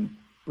anyone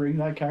bring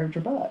that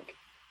character back?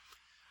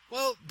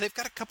 Well, they've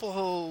got a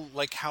couple,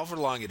 like, however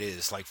long it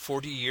is, like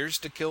 40 years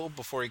to kill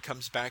before he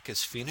comes back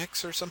as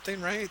Phoenix or something,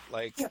 right?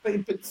 Like, yeah,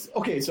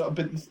 so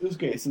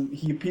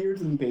he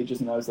appeared in the pages,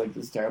 and I was like,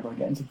 "This is terrible." I'm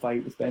getting to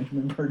fight with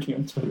Benjamin Birdie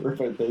on Twitter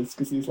about this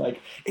because he's like,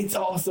 "It's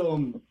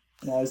awesome,"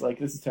 and I was like,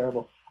 "This is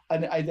terrible."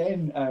 And I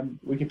then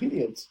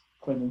Wikipedia'd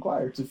Quentin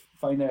Quire to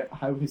find out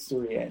how his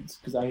story ends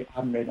because I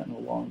haven't read it in a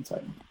long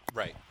time.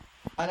 Right.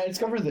 And I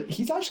discovered that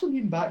he's actually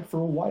been back for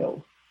a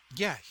while.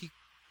 Yeah,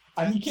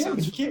 And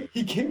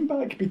he came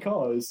back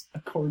because,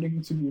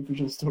 according to the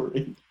official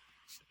story,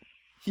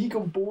 he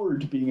got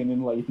bored being an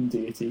enlightened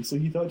deity, so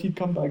he thought he'd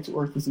come back to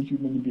Earth as a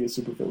human and be a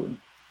supervillain.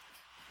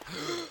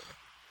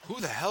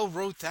 Who the hell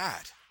wrote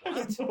that? I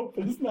don't know,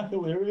 but isn't that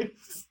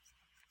hilarious?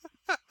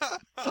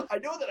 I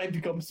know that I've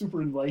become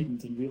super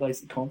enlightened and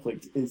realised that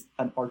conflict is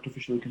an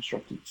artificially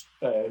constructed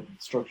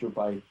structure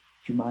by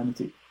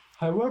humanity.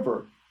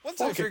 However, once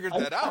I figured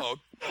that out,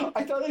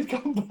 I thought I'd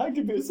come back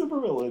to be a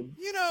supervillain.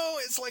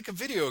 It's like a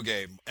video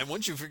game. And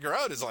once you figure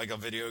out it's like a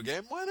video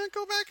game, why not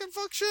go back and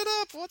fuck shit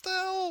up? What the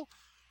hell?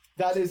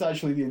 That is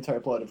actually the entire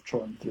plot of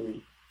Tron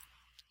 3.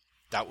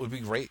 That would be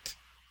great.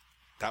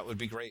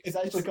 It's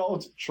actually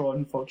called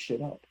Tron Fuck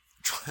Shit Up.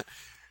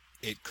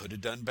 It could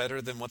have done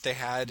better than what they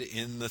had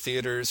in the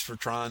theaters for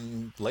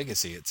Tron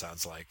Legacy, it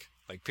sounds like.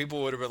 Like,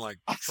 people would have been like,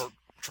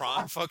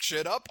 Tron fuck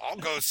shit up? I'll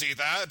go see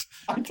that.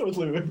 I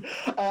totally would.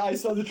 I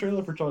saw the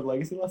trailer for Tron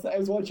Legacy last night. I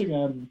was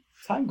watching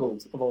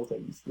Tangled, of all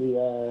things.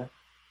 The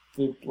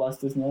last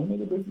Disney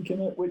animated movie that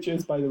came out, which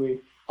is, by the way,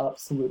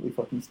 absolutely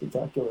fucking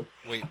spectacular.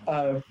 Wait,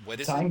 what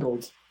is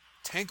Tangled.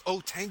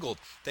 Tangled.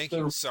 Thank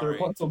you, sorry. The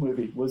Rapunzel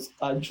movie was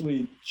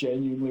actually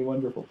genuinely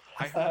wonderful.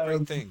 I heard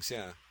great things,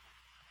 yeah.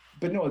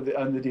 But no, on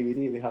the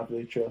DVD, they have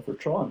the trailer for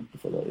Tron,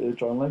 for the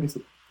Tron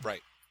Legacy.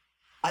 Right.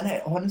 And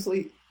I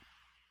honestly...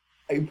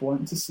 I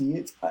want to see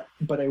it,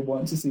 but I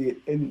want to see it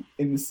in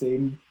the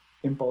same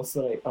impulse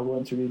that I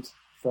want to read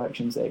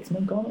Fraction's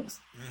X-Men comics.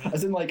 Mm-hmm.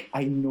 As in, like,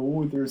 I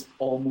know there's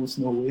almost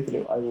no way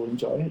that I will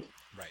enjoy it.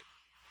 Right.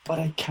 But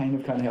I kind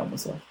of can't help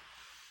myself.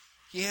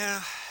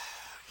 Yeah,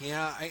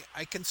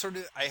 I can sort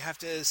of, I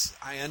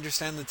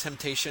understand the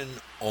temptation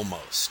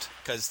almost.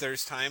 Because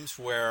there's times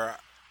where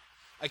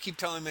I keep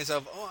telling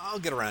myself, I'll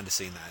get around to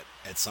seeing that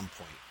at some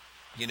point.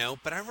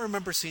 But I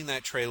remember seeing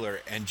that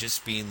trailer and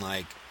just being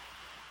like,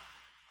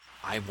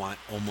 I want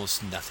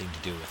almost nothing to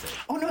do with it.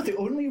 Oh no, the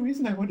only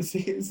reason I want to see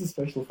it is the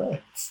special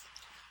effects.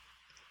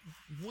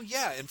 Well,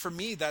 yeah, and for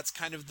me, that's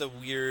kind of the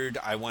weird,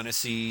 I want to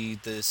see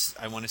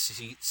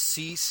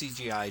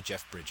CGI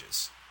Jeff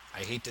Bridges.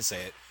 I hate to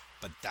say it,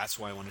 but that's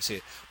why I want to see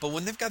it. But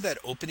when they've got that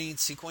opening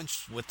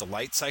sequence with the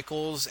light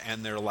cycles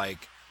and they're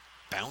like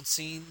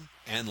bouncing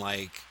and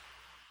like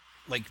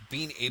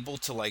being able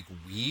to like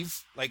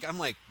weave, like I'm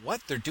like,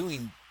 what? They're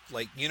doing...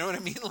 Like, you know what I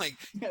mean? Like,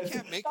 you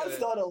can't make that's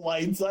not a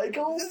line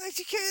cycle. You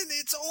can't.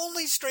 It's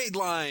only straight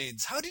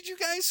lines. How did you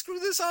guys screw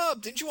this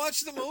up? Didn't you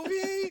watch the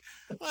movie?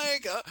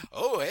 Like,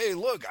 oh, hey,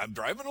 look, I'm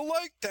driving a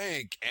light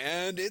tank,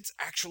 and it's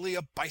actually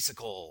a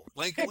bicycle.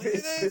 Like, but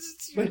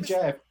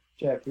Jeff,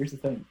 here's the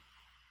thing.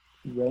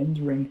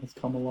 Rendering has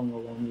come along a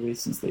long way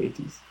since the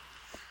 80s.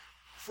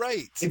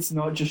 Right. It's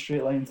not just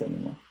straight lines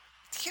anymore.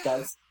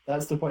 Yeah.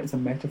 That's the point. It's a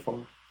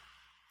metaphor.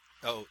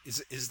 Oh,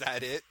 is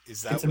that it?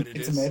 Is that what it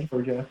is? It's a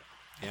metaphor, Jeff.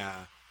 Yeah.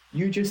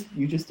 You just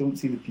don't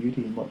see the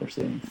beauty in what they're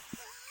saying.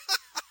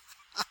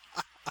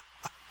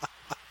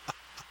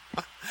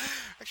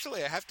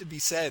 Actually, I have to be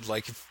said,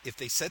 like, if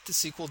they set the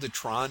sequel to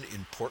Tron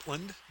in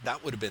Portland,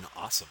 that would have been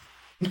awesome.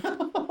 And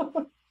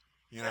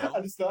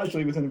it's not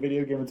actually within a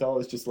video game at all,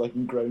 it's just like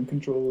ground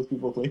control as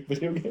people play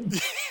video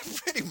games.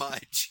 Pretty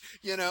much,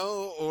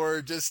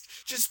 or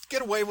just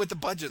get away with the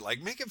budget.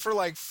 Like, make it for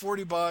like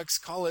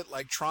 $40, call it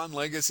like Tron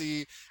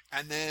Legacy,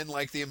 and then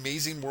like the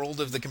amazing world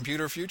of the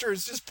computer future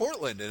is just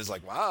Portland. And it's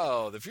like,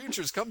 wow, the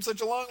future's come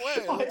such a long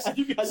way.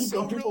 You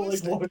got people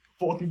like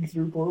walking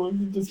through Portland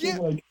and just being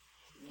like,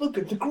 look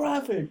at the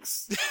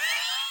graphics.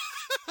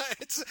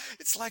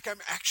 It's like I'm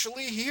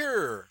actually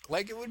here.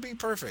 Like, it would be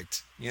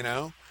perfect,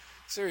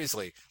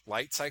 Seriously,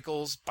 light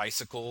cycles,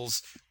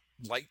 bicycles,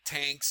 light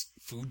tanks,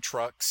 food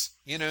trucks.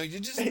 You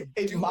just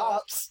it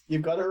maps.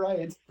 You've got it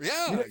right.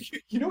 Yeah.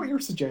 You know what you're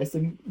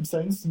suggesting? It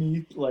sounds to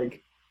me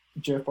like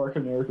Jeff Parker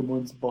and Eric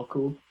Ramone's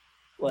Bucko,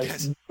 like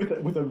yes.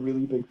 with a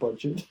really big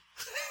budget.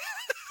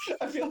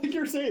 I feel like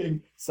you're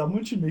saying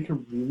someone should make a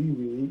really,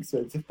 really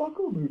expensive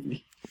Bucko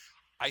movie.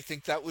 I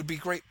think that would be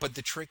great, but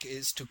the trick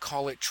is to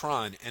call it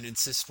Tron and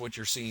insist what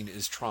you're seeing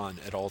is Tron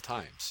at all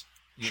times.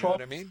 You know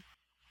what I mean?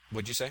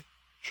 What'd you say?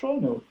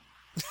 Toronto.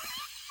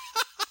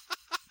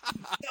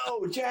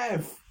 No,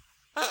 Jeff.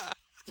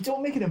 You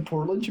don't make it in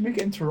Portland, you make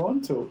it in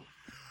Toronto.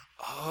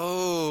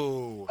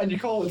 Oh. And you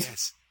call it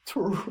yes.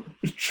 Toronto.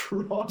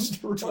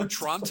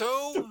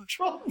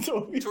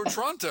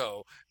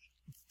 Toronto.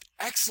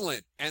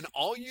 Excellent. And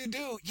all you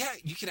do,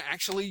 you can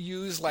actually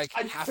use like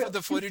half of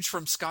the footage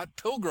from Scott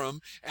Pilgrim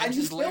and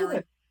just layer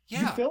it.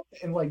 Yeah. You film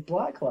it in like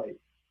blacklight.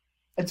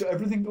 And so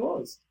everything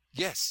glows.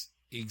 Yes,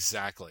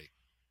 exactly.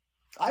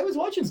 I was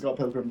watching Scott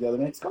Pilgrim the other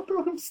night. Scott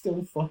Pilgrim's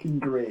still fucking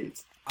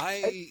great.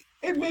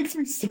 It makes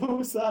me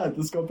so sad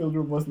that Scott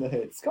Pilgrim wasn't a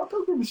hit. Scott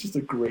Pilgrim is just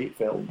a great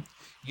film.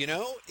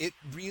 It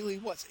really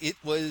was. It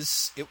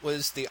was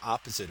the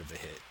opposite of a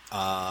hit.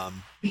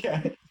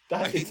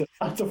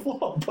 That's a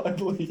flop, I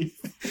believe.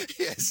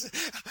 Yes.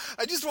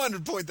 I just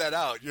wanted to point that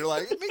out. You're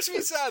like, it makes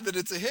me sad that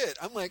it's a hit.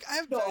 I'm like,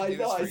 I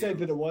said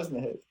that it wasn't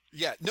a hit.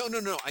 Yeah. No.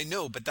 I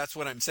know, but that's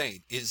what I'm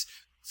saying. Is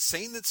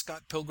saying that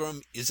Scott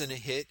Pilgrim isn't a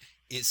hit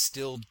is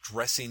still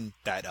dressing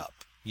that up.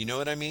 You know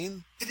what I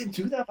mean? Did it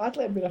do that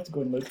badly? I'm gonna have to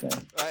go and look now.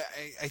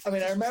 I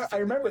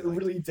remember it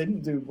really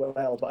didn't do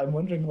well, but I'm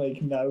wondering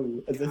like now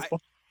at this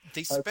point.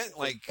 They spent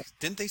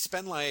didn't they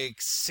spend like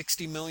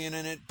 $60 million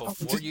in it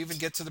before you even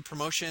get to the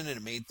promotion, and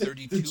it made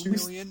 $32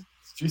 million?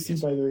 Did you see,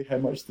 by the way, how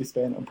much they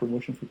spent on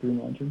promotion for Green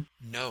Lantern?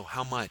 No,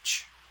 how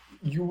much?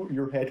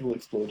 Your head will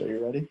explode. Are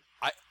you ready?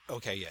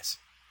 Okay, yes.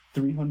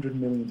 $300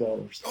 million.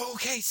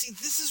 Okay, see,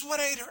 this is what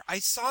I heard. I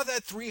saw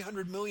that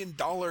 $300 million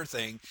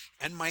thing,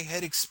 and my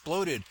head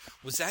exploded.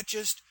 Was that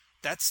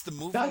that's the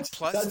movie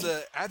plus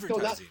the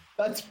advertising?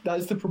 No,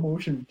 that's the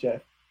promotion, Jeff.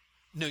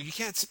 No, you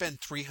can't spend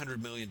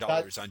 $300 million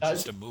on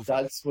just a movie.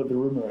 That's what the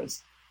rumor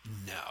is.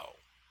 No.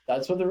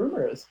 That's what the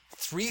rumor is.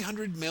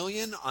 $300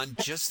 million on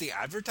just the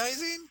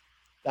advertising?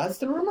 That's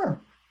the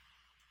rumor.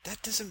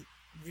 That doesn't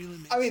really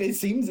make sense. I mean, it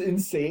seems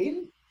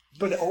insane,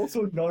 but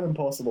also not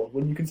impossible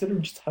when you consider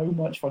just how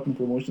much fucking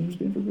promotion there's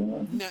been for Green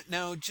Lantern.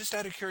 Now, just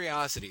out of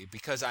curiosity,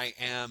 because I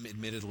am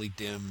admittedly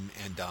dim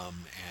and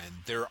dumb, and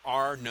there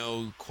are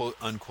no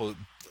quote-unquote,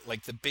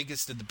 like the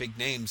biggest of the big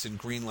names in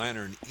Green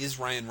Lantern is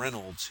Ryan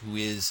Reynolds, who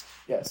is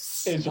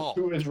small.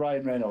 Who is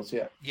Ryan Reynolds,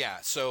 yeah. Yeah,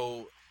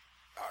 so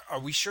are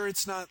we sure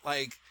it's not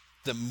like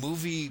the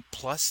movie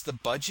plus the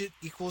budget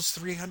equals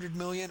 $300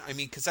 million? I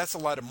mean, because that's a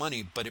lot of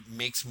money, but it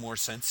makes more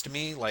sense to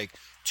me, like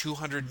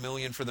 $200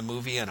 million for the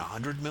movie and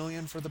 $100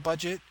 million for the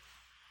budget.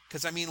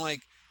 Because I mean,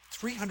 like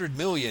 $300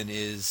 million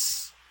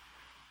is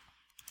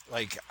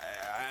like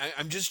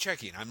I'm just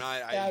checking. I'm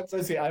not.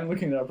 I'm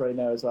looking it up right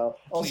now as well.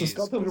 Also,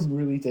 Scott Pilgrim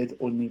really did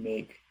only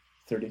make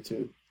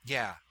 32.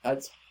 Yeah,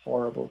 that's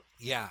horrible.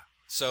 Yeah.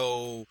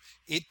 So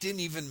it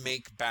didn't even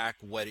make back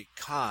what it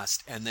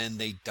cost, and then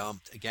they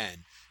dumped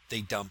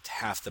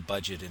half the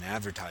budget in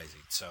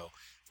advertising. So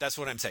that's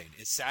what I'm saying.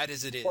 As sad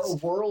as it is,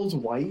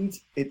 worldwide,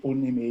 it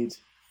only made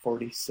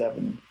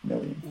 $47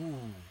 million. Ooh,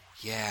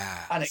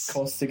 yeah. And it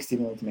cost $60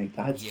 million to make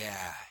that.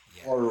 Yeah.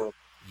 Horrible.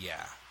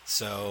 Yeah.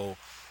 So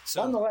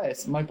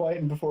nonetheless, my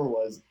point before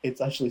was it's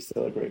actually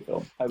still a great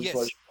film. I was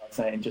watching last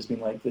night and just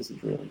being like, this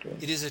is really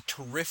great. It is a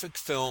terrific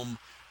film.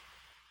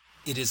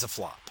 It is a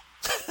flop.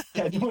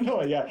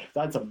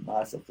 That's a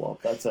massive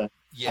flop. That's a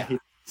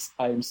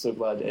I am so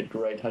glad Edgar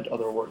Wright had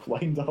other work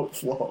lined up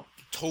flop.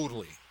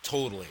 Totally.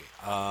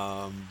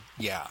 I'm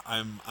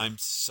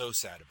so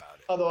sad about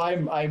it. Although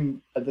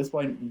I'm at this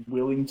point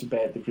willing to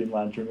bet the Green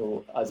Lantern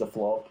will, as a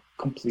flop,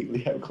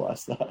 completely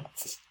outclass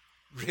that.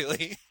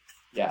 Really?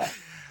 Yeah.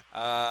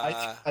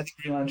 I think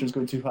Green Lantern's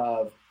going to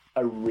have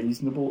a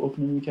reasonable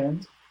opening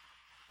weekend.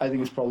 I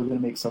think it's probably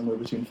going to make somewhere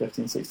between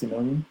 50 and 60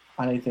 million.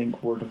 And I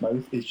think word of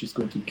mouth is just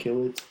going to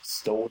kill it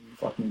stone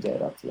fucking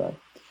dead after that.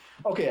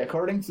 Okay,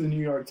 according to the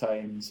New York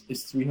Times,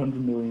 it's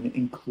 300 million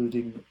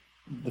including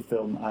the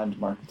film and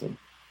marketing.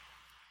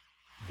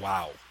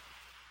 Wow.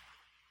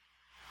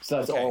 So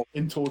that's all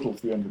in total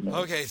 300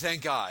 million. Okay,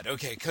 thank God.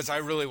 Okay, because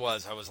I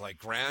was like,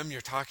 Graham,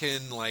 you're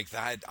talking like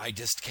that. I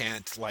just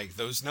can't, like,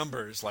 those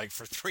numbers, like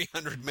for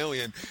 300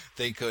 million,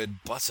 they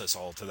could bus us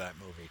all to that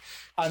movie.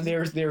 And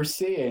they're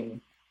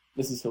saying,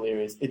 this is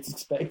hilarious, it's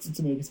expected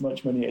to make as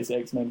much money as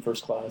X-Men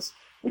First Class,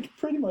 which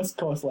pretty much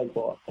cost like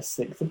what, a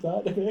sixth of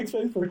that.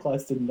 X-Men First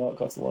Class did not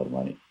cost a lot of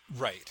money.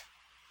 Right.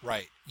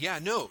 Yeah,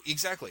 no,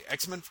 exactly.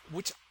 X-Men,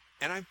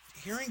 and I'm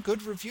hearing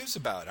good reviews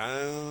about.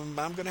 I'm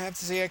going to have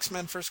to see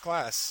X-Men First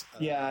Class.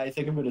 Yeah, I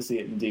think I'm going to see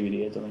it in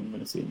DVD. I don't think I'm going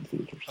to see it in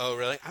theaters. Oh,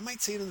 really? I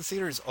might see it in the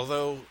theaters.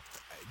 Although,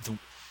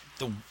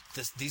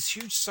 these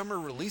huge summer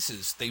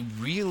releases, they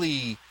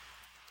really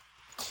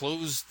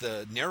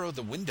narrow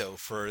the window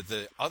for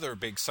the other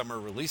big summer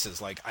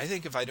releases. Like, I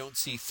think if I don't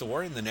see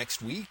Thor in the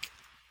next week,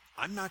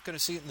 I'm not going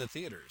to see it in the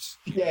theaters.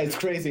 Yeah, it's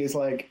crazy. It's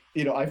like,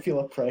 I feel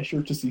a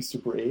pressure to see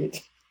Super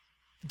 8.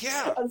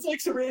 Yeah. And it's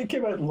like Super 8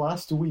 came out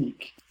last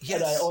week.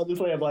 Yes.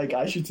 And I'm like,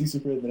 I should see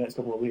Super 8 in the next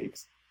couple of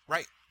weeks.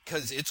 Right,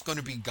 because it's going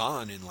to be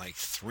gone in like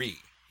 3,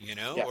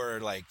 Yeah. or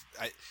like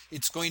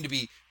it's going to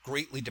be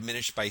greatly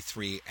diminished by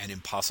 3 and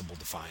impossible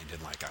to find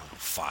in like, I don't know,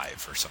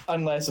 5 or something.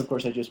 Unless, of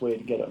course, I just wait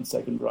to get it on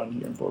second run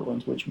here in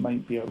Portland, which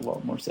might be a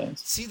lot more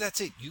sense. See,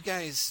 that's it. You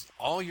guys,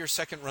 all your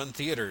second run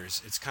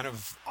theaters, it's kind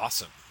of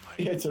awesome.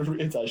 Like, Yeah,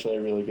 it's actually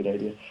a really good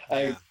idea.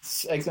 Yeah.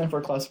 X-Men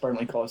First Class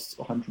apparently costs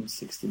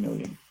 $160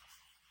 million.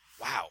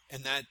 wow.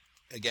 And that,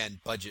 again,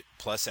 budget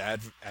plus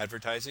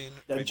advertising.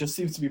 That just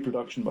seems to be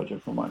production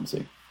budget from what I'm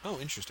seeing. Oh,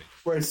 interesting.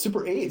 Whereas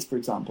Super 8, for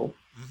example,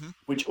 Mm-hmm.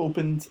 which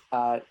opened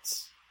at,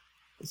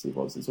 let's see,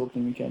 what was its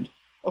opening weekend?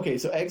 Okay,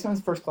 so X-Men's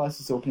First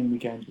Class's opening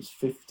weekend was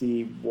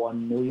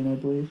 $51 million, I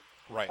believe.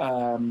 Right.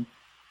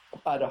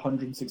 At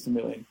 $160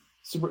 million.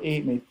 Super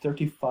 8 made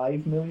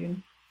 $35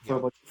 million for Yeah.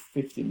 about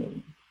 $50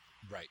 million.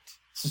 Right.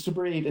 So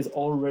Super 8 is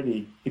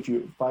already, if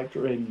you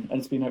factor in, and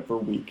it's been out for a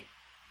week,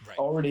 Right.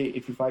 already,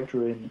 if you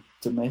factor in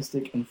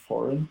domestic and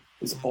foreign,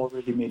 it's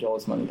already made all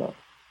its money back.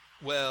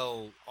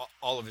 Well,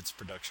 all of its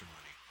production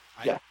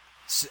money. Yeah.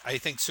 I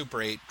think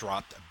Super 8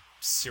 dropped a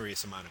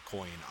serious amount of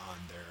coin on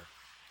their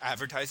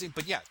advertising,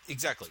 but yeah,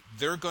 exactly.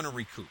 They're going to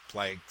recoup.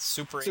 Like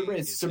Super 8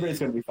 is Super 8's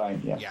going to be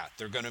fine, yeah. Yeah,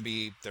 they're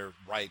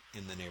right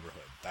in the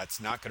neighborhood.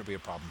 That's not going to be a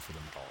problem for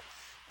them at all.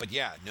 But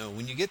yeah, no,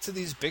 when you get to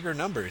these bigger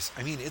numbers,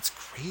 I mean, it's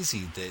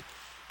crazy that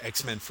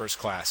X-Men First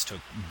Class took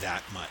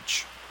that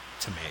much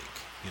to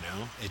make,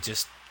 It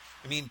just,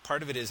 I mean,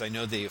 part of it is I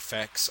know the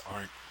effects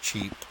aren't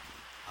cheap,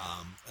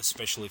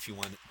 especially if you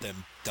want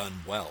them done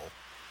well.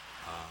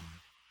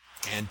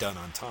 And done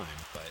on time,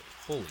 but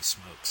holy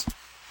smokes.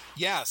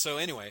 Yeah, so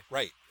anyway,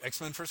 right.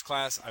 X-Men First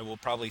Class, I will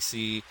probably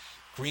see.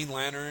 Green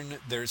Lantern,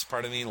 there's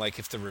part of me, like,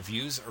 if the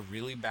reviews are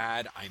really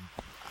bad,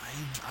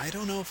 I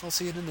don't know if I'll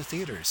see it in the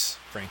theaters,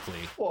 frankly.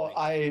 Well,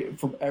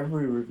 from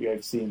every review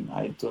I've seen,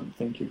 I don't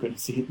think you're going to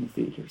see it in the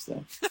theaters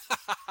then.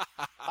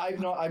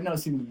 I've not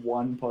seen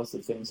one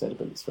positive thing said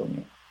about this film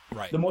yet.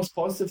 Right. The most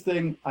positive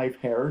thing I've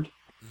heard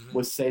Mm-hmm.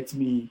 was said to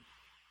me,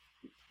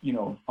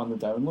 on the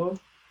download,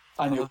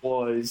 and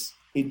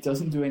it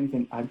doesn't do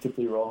anything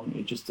actively wrong,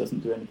 it just doesn't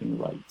do anything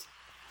right.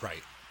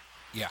 Right.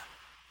 Yeah.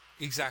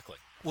 Exactly.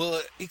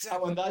 Well,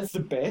 exactly. And when that's the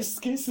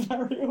best case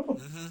scenario,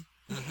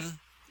 Mm-hmm. Mm-hmm.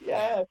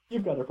 yeah,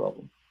 you've got a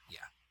problem. Yeah.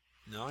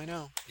 No, I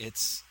know.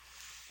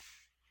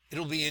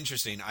 It'll be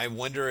interesting. I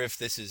wonder if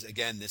this is,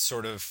 again, this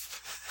sort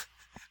of...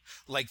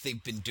 like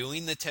they've been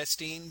doing the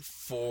testing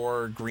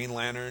for Green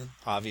Lantern,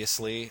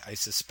 obviously, I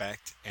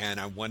suspect. And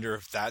I wonder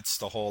if that's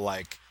the whole,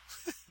 like...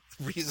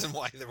 reason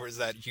why there was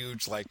that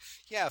huge, like,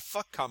 yeah,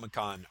 fuck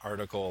Comic-Con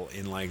article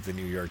in, like, the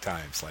New York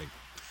Times. Like,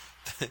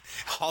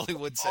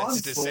 Hollywood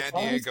sends to San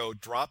Diego,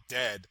 drop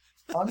dead.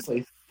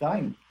 Honestly,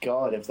 thank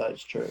God if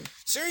that's true.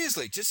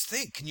 Seriously, just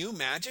think. Can you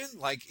imagine,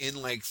 like,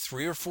 in, like,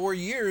 3 or 4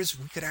 years,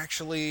 we could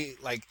actually,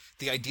 like,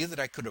 the idea that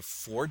I could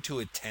afford to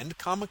attend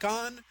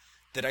Comic-Con,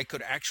 that I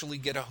could actually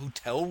get a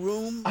hotel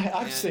room.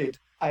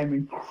 I'm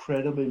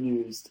incredibly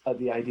amused at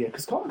the idea,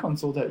 because Comic-Con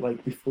sold out,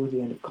 like, before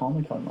the end of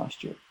Comic-Con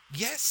last year.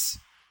 Yes.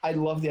 I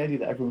love the idea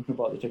that everyone who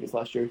bought the tickets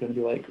last year is going to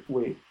be like,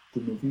 wait, the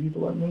movie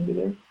people aren't going to be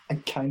there? I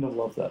kind of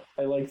love that.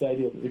 I like the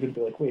idea that they're going to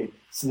be like, wait,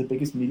 so the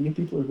biggest media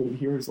people are going to be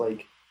here is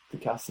like the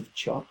cast of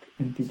Chuck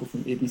and people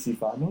from ABC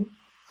Family?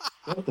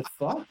 What the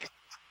fuck?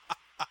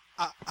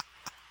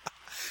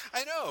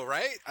 I know,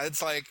 right?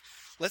 It's like,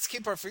 let's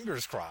keep our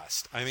fingers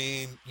crossed. I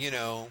mean,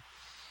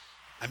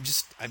 I'm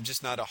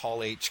just not a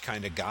Hall H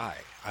kind of guy.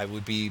 I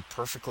would be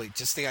perfectly,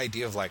 just the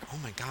idea of like, oh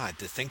my God,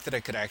 to think that I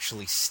could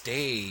actually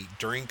stay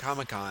during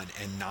Comic-Con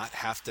and not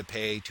have to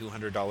pay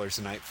 $200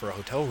 a night for a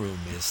hotel room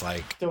is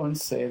like... Don't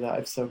say that.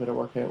 I've still got to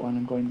work out when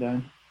I'm going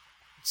down.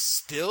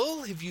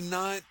 Still? Have you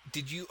not...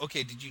 you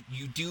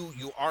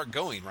are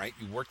going, right?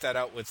 You worked that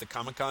out with the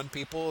Comic-Con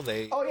people?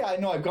 Oh yeah, I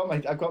know. I've got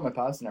my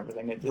pass and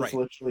everything. It's right.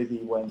 Literally the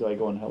when do I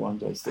go and how long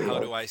do I stay? How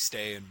do I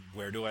stay and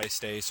where do I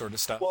stay sort of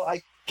stuff? Well,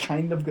 I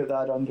kind of got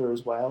that under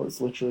as well. It's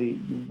literally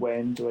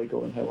when do I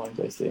go and how long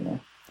do I stay now?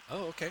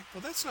 Oh, okay.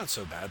 Well, that's not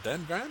so bad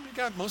then, Graham. You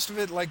got most of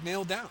it like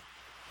nailed down.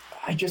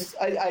 Douglas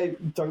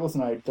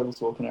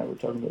Wolk and I were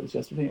talking about this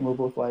yesterday, and we're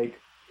both like,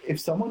 if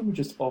someone would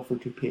just offer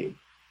to pay.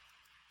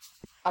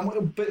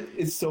 But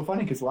it's so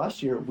funny because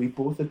last year we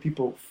both had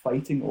people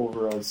fighting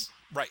over us.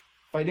 Right.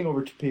 Fighting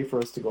over to pay for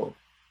us to go.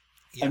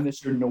 Yeah. And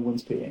this year no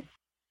one's paying.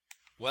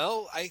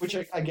 Well, Which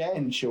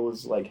again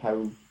shows like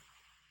how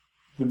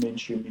the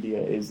mainstream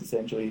media is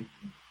essentially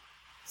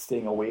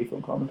staying away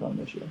from Comic-Con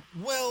this year?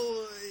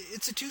 Well,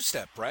 it's a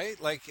two-step,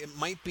 right? Like, it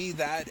might be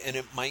that, and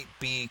it might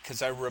be,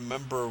 because I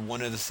remember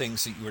one of the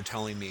things that you were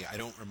telling me, I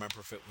don't remember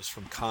if it was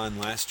from Con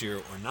last year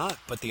or not,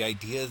 but the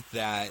idea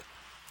that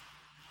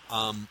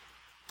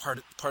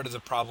part of the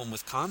problem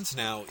with cons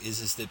now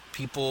is that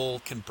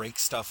people can break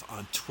stuff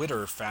on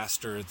Twitter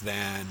faster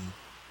than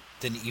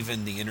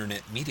even the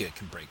internet media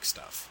can break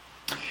stuff.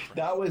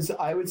 I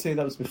would say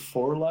that was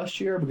before last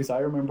year, because I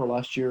remember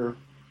last year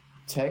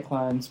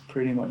Techland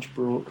pretty much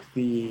broke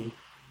the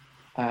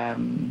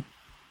Whedon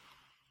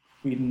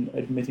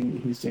admitting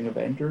that he was doing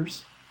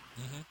Avengers,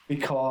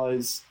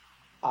 because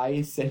I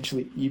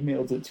essentially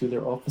emailed it to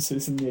their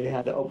offices and they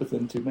had it up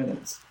within 2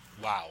 minutes.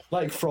 Wow!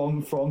 Like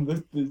from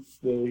the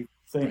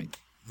thing.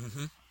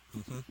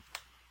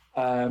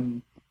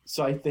 Right.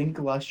 So I think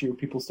last year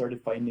people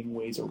started finding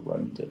ways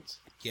around it.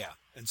 Yeah,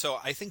 and so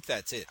I think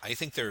that's it. I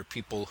think there are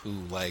people who,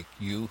 like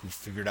you, who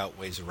figured out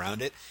ways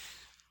around it.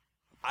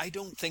 I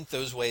don't think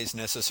those ways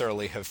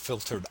necessarily have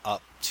filtered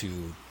up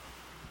to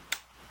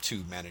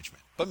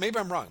management. But maybe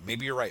I'm wrong.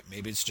 Maybe you're right.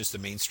 Maybe it's just the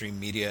mainstream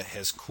media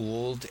has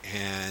cooled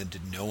and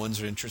no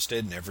one's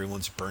interested and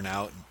everyone's burnt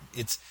out.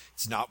 It's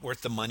not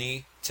worth the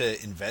money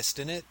to invest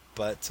in it,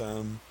 but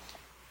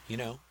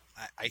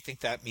I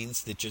think that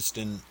means that just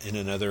in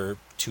another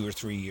 2 or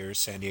 3 years,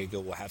 San Diego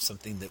will have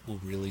something that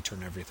will really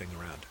turn everything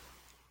around.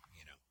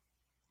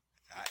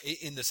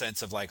 In the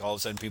sense of, like, all of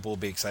a sudden people will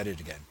be excited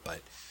again,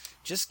 but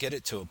just get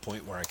it to a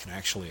point where I can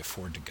actually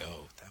afford to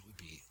go. That would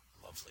be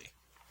lovely.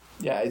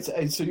 Yeah,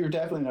 so you're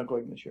definitely not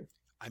going this year.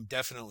 I'm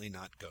definitely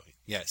not going.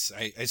 Yes,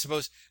 I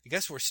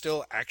guess we're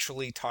still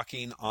actually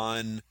talking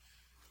on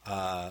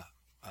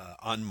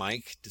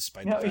mic,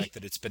 despite the fact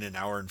that it's been an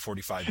hour and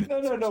 45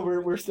 minutes. No,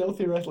 we're still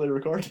theoretically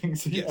recording.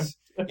 So yes.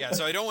 Yeah,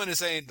 so I don't want to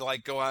say,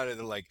 like, go out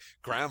and, like,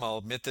 Graham, I'll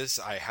admit this,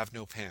 I have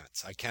no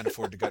pants. I can't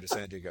afford to go to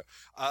San Diego.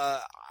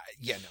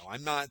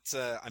 I'm not,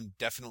 I'm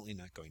definitely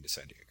not going to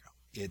San Diego.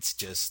 It's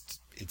just,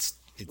 it's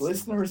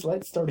listeners,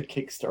 let's start a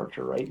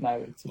Kickstarter right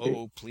now.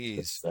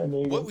 Please.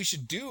 What we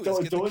should do is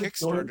get the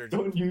Kickstarter.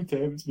 Don't you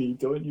tempt me.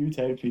 Don't you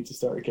tempt me to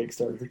start a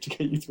Kickstarter to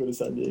get you to go to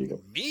San Diego.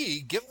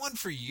 Me? Get one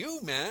for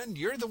you, man.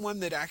 You're the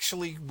one that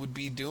actually would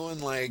be doing,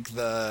 like,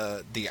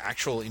 the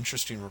actual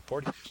interesting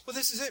reporting. Well,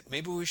 this is it.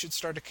 Maybe we should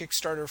start a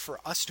Kickstarter for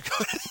us to go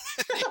to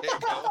San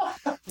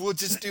Diego. We'll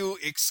just do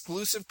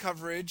exclusive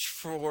coverage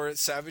for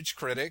Savage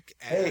Critic.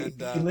 And,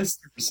 hey,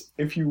 listeners,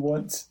 if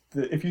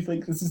you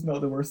think this is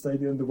not the worst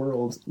idea in the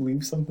world,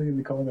 leave something in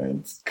the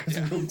comments, because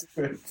we'll do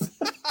it.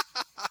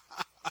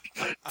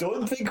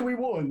 Don't think we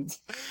won't.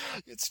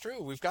 It's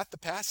true. We've got the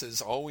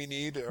passes. All we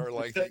need are,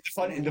 like... The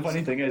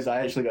funny thing is,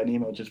 I actually got an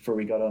email just before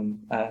we got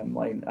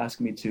online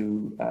asking me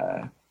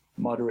to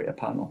moderate a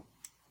panel.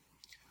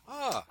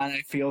 And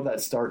I feel that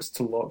starts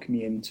to lock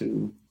me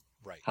into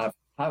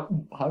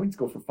having to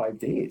go for 5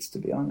 days, to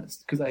be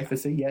honest. Because if I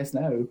say yes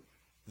now,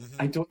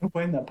 I don't know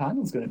when that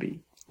panel's going to be.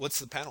 What's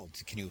the panel?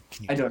 Can you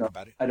I don't talk know.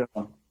 about it? I don't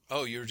know.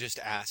 Oh, you were just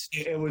asked.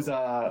 It was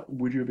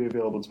would you be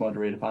available to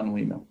moderate a panel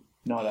email?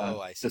 Not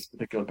this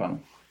particular panel.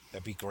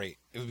 That'd be great.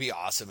 It would be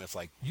awesome if,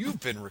 like, you've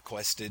been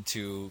requested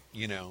to,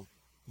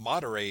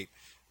 moderate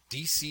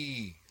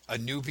DC A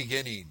New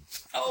Beginning.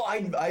 Oh,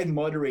 I'd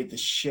moderate the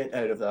shit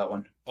out of that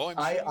one. Oh,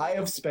 I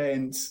have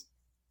spent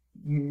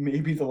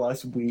maybe the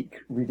last week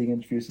reading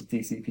interviews with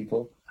DC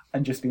people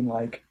and just been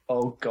like,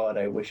 oh God,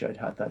 I wish I'd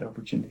had that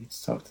opportunity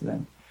to talk to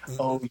them.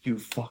 Oh, you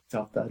fucked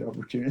up that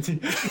opportunity.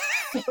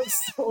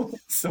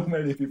 so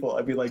many people.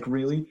 I'd be like,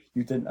 really?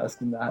 You didn't ask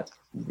them that?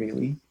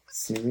 Really?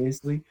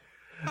 Seriously?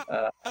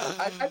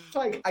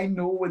 I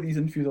know what these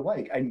interviews are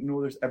like. I know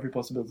there's every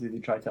possibility they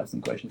try to ask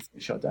them questions and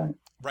get shut down.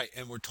 Right,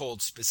 and we're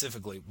told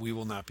specifically we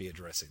will not be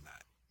addressing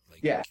that.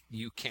 Like, yeah.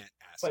 You can't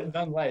ask. But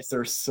nonetheless,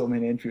 there's so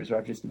many interviews where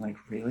I've just been like,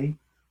 really?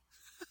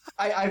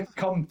 I've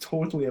become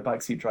totally a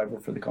backseat driver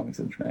for the comics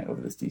internet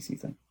over this DC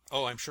thing.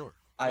 Oh, I'm sure.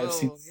 I've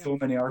seen so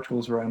many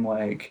articles where I'm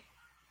like,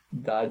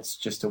 that's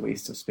just a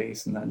waste of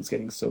space, and that's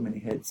getting so many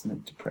hits, and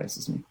it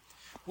depresses me.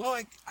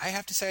 Well, I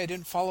have to say I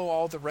didn't follow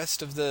all the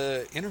rest of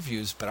the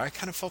interviews, but I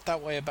kind of felt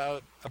that way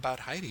about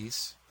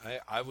Heidi's.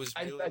 I was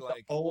really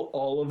like...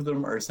 All of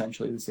them are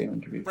essentially the same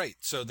interview. Right,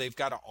 so they've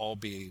got to all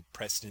be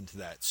pressed into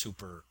that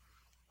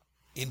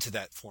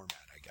format,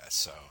 I guess.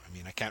 So, I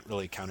mean, I can't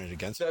really count it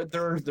against them.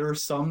 There are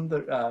some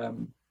that...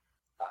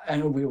 I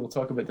know we will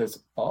talk about this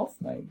off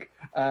mic.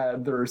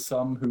 There are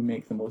some who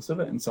make the most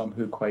of it, and some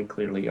who quite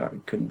clearly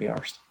couldn't be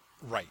arsed.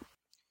 Right.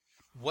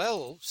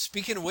 Well,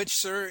 speaking of which,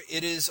 sir,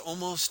 it is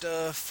almost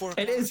 4 o'clock.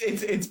 It is.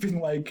 It's been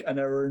like an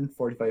hour and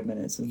 45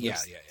 minutes. And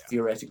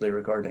theoretically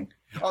recording.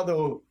 Yeah.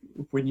 Although,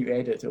 when you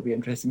edit, it'll be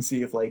interesting to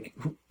see if, like,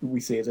 we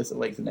say this at,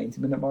 like, the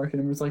 90-minute mark, and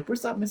everyone's like,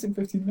 where's that missing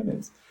 15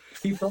 minutes?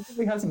 He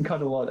probably hasn't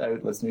cut a lot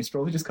out, listener. He's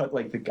probably just cut,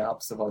 like, the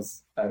gaps of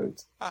us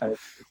out.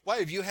 Why,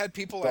 have you had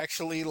people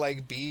actually,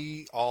 like,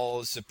 be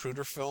all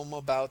Zapruder film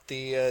about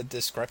the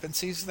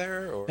discrepancies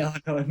there? Or? No,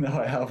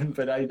 I haven't.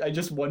 But I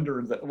just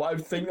wonder that. Well, I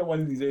think that one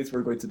of these days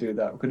we're going to do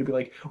that. We're going to be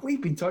like,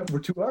 we've been talking for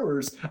 2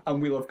 hours,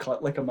 and we'll have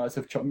cut, like, a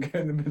massive chunk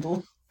in the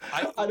middle.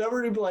 I'd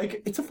already be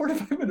like, it's a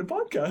 45-minute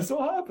podcast.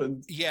 What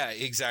happened? Yeah,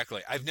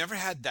 exactly. I've never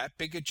had that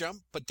big a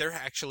jump, but there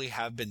actually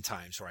have been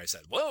times where I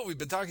said, well, we've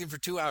been talking for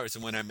 2 hours.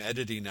 And when I'm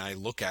editing, I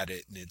look at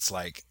it and it's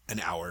like an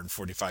hour and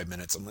 45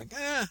 minutes. I'm like,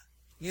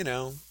 you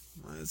know,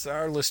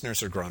 our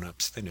listeners are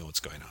grown-ups. They know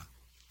what's going on.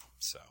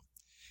 So,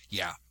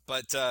 yeah.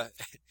 But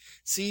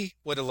see,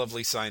 what a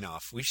lovely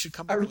sign-off. We should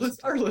come Our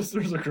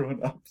listeners are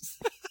grown-ups.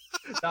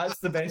 That's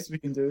the best we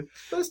can do.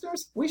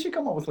 Listeners, we should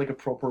come up with like a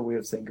proper way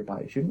of saying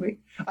goodbye, shouldn't we?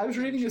 I was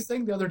reading this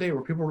thing the other day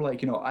where people were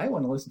like, you know, I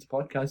want to listen to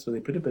podcasts where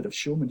they put a bit of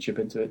showmanship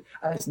into it,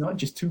 and it's not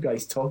just two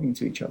guys talking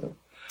to each other.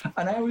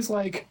 And I was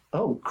like,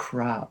 oh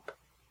crap.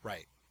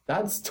 Right.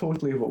 That's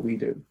totally what we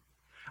do.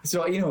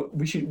 So, you know,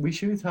 we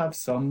should have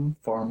some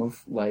form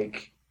of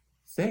like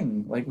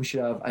thing. Like we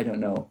should have, I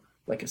don't know,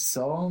 like a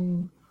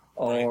song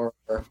or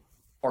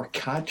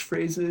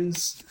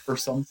catchphrases or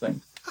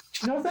something.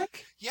 Do you know that?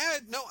 Yeah,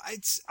 no,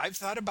 I've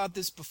thought about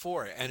this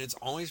before, and it's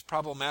always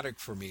problematic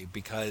for me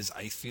because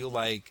I feel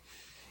like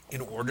in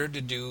order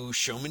to do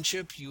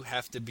showmanship, you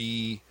have to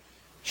be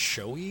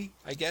showy,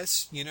 I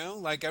guess, you know?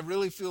 Like, I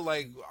really feel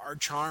like our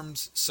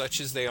charms,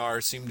 such as they are,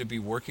 seem to be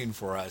working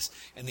for us,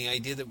 and the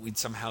idea that we'd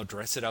somehow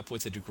dress it up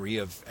with a degree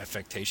of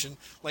affectation,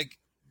 like,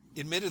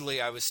 admittedly,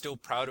 I was still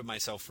proud of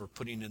myself for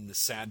putting in the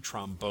sad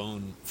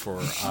trombone for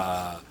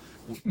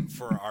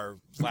our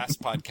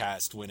last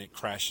podcast when it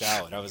crashed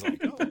out. I was like,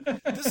 oh,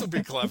 this will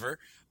be clever.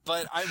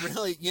 But I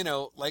really, you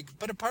know, like,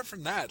 but apart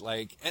from that,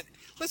 like, and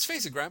let's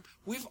face it, Graham,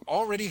 we've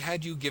already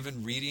had you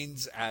given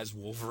readings as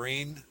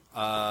Wolverine.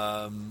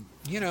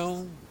 You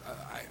know,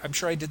 I'm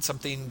sure I did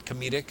something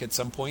comedic at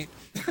some point.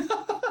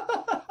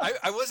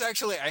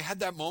 I had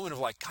that moment of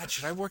like, God,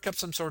 should I work up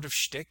some sort of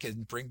shtick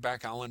and bring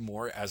back Alan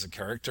Moore as a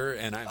character?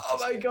 And oh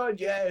my God,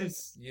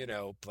 yes. You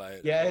know,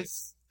 but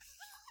yes.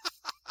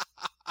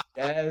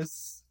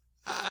 Yes.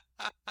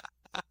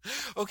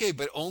 Okay,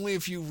 but only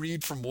if you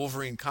read from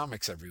Wolverine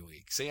comics every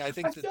week. See, I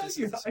think I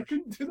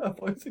couldn't do that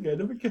voice again.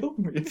 It would kill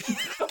me.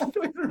 I don't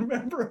even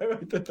remember how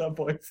I did that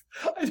voice.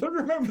 I don't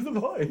remember the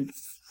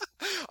voice.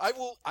 I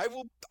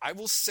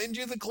will send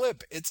you the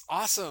clip. It's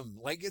awesome.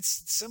 Like,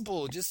 it's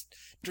simple. Just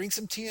drink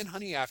some tea and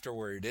honey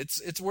afterward.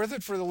 It's worth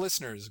it for the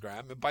listeners,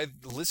 Graham. And by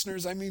the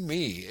listeners, I mean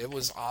me. It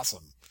was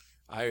awesome.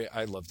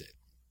 I loved it.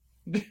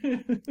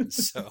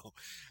 So,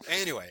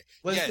 anyway,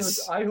 listeners,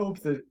 yes. I hope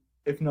that,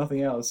 if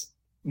nothing else,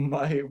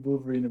 my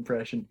Wolverine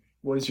impression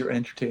was your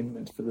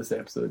entertainment for this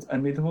episode.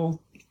 And made the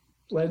whole,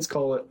 let's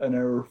call it an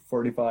hour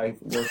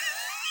 45 work.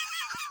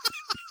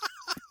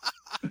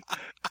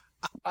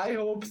 I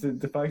hope that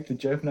the fact that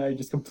Jeff and I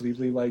just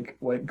completely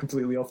went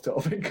completely off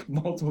topic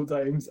multiple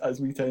times, as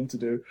we tend to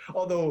do.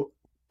 Although,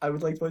 I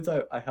would like to point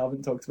out, I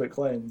haven't talked about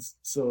Cleanse,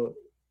 so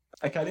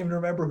I can't even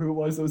remember who it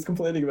was that was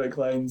complaining about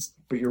Cleanse,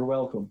 but you're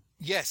welcome.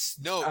 Yes,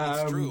 no,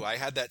 it's true. I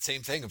had that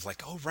same thing of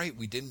like, oh, right,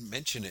 we didn't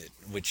mention it,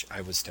 which I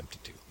was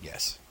tempted to,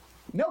 yes.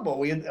 No, but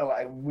we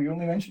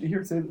only mentioned it here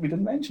to say that we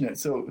didn't mention it,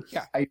 so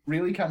yeah. I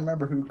really can't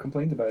remember who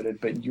complained about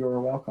it, but you're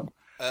welcome.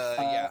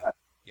 Yeah.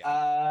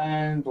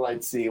 And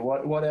let's see,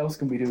 what else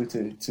can we do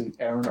to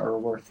earn our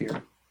worth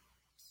here?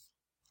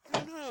 I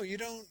don't know, you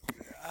don't...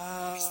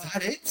 Is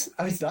that it?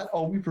 Is that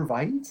all we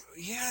provide?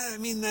 Yeah, I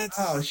mean, that's...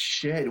 Oh,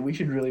 shit, we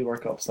should really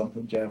work up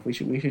something, Jeff. We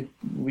should bring it.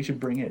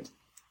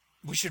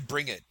 We should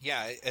bring it.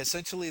 Yeah,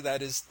 essentially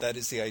that is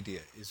the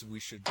idea, is we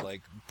should,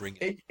 like, bring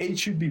it. It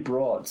should be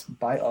brought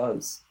by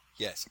us.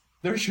 Yes.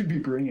 There should be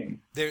bringing.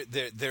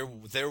 There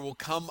will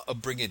come a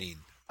bringing.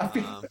 I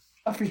feel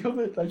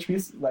that should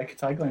be like a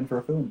tagline for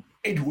a film.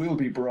 It will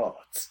be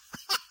brought.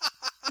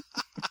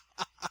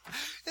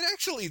 And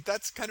actually,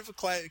 that's kind of a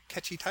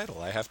catchy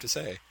title, I have to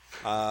say.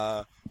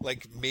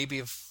 Like, maybe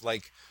if,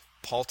 like,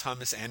 Paul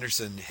Thomas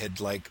Anderson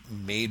had, like,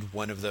 made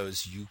one of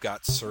those You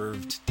Got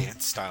Served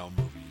dance-style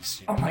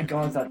movies. You know? Oh my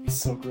God, that'd be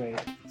so great.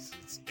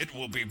 It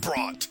will be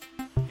brought.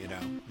 You know,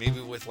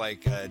 maybe with,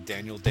 like,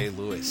 Daniel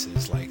Day-Lewis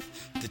is, like,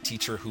 the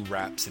teacher who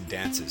raps and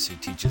dances, who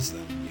teaches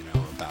them, you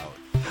know, about...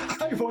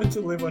 I want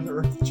to live on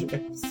Earth,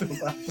 Jeff, so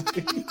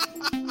badly.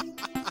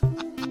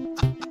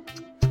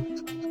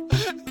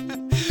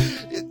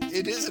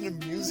 It is an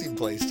amusing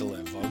place to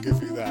live, I'll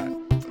give you that.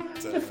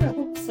 But, the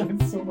film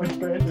sounds so much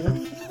better.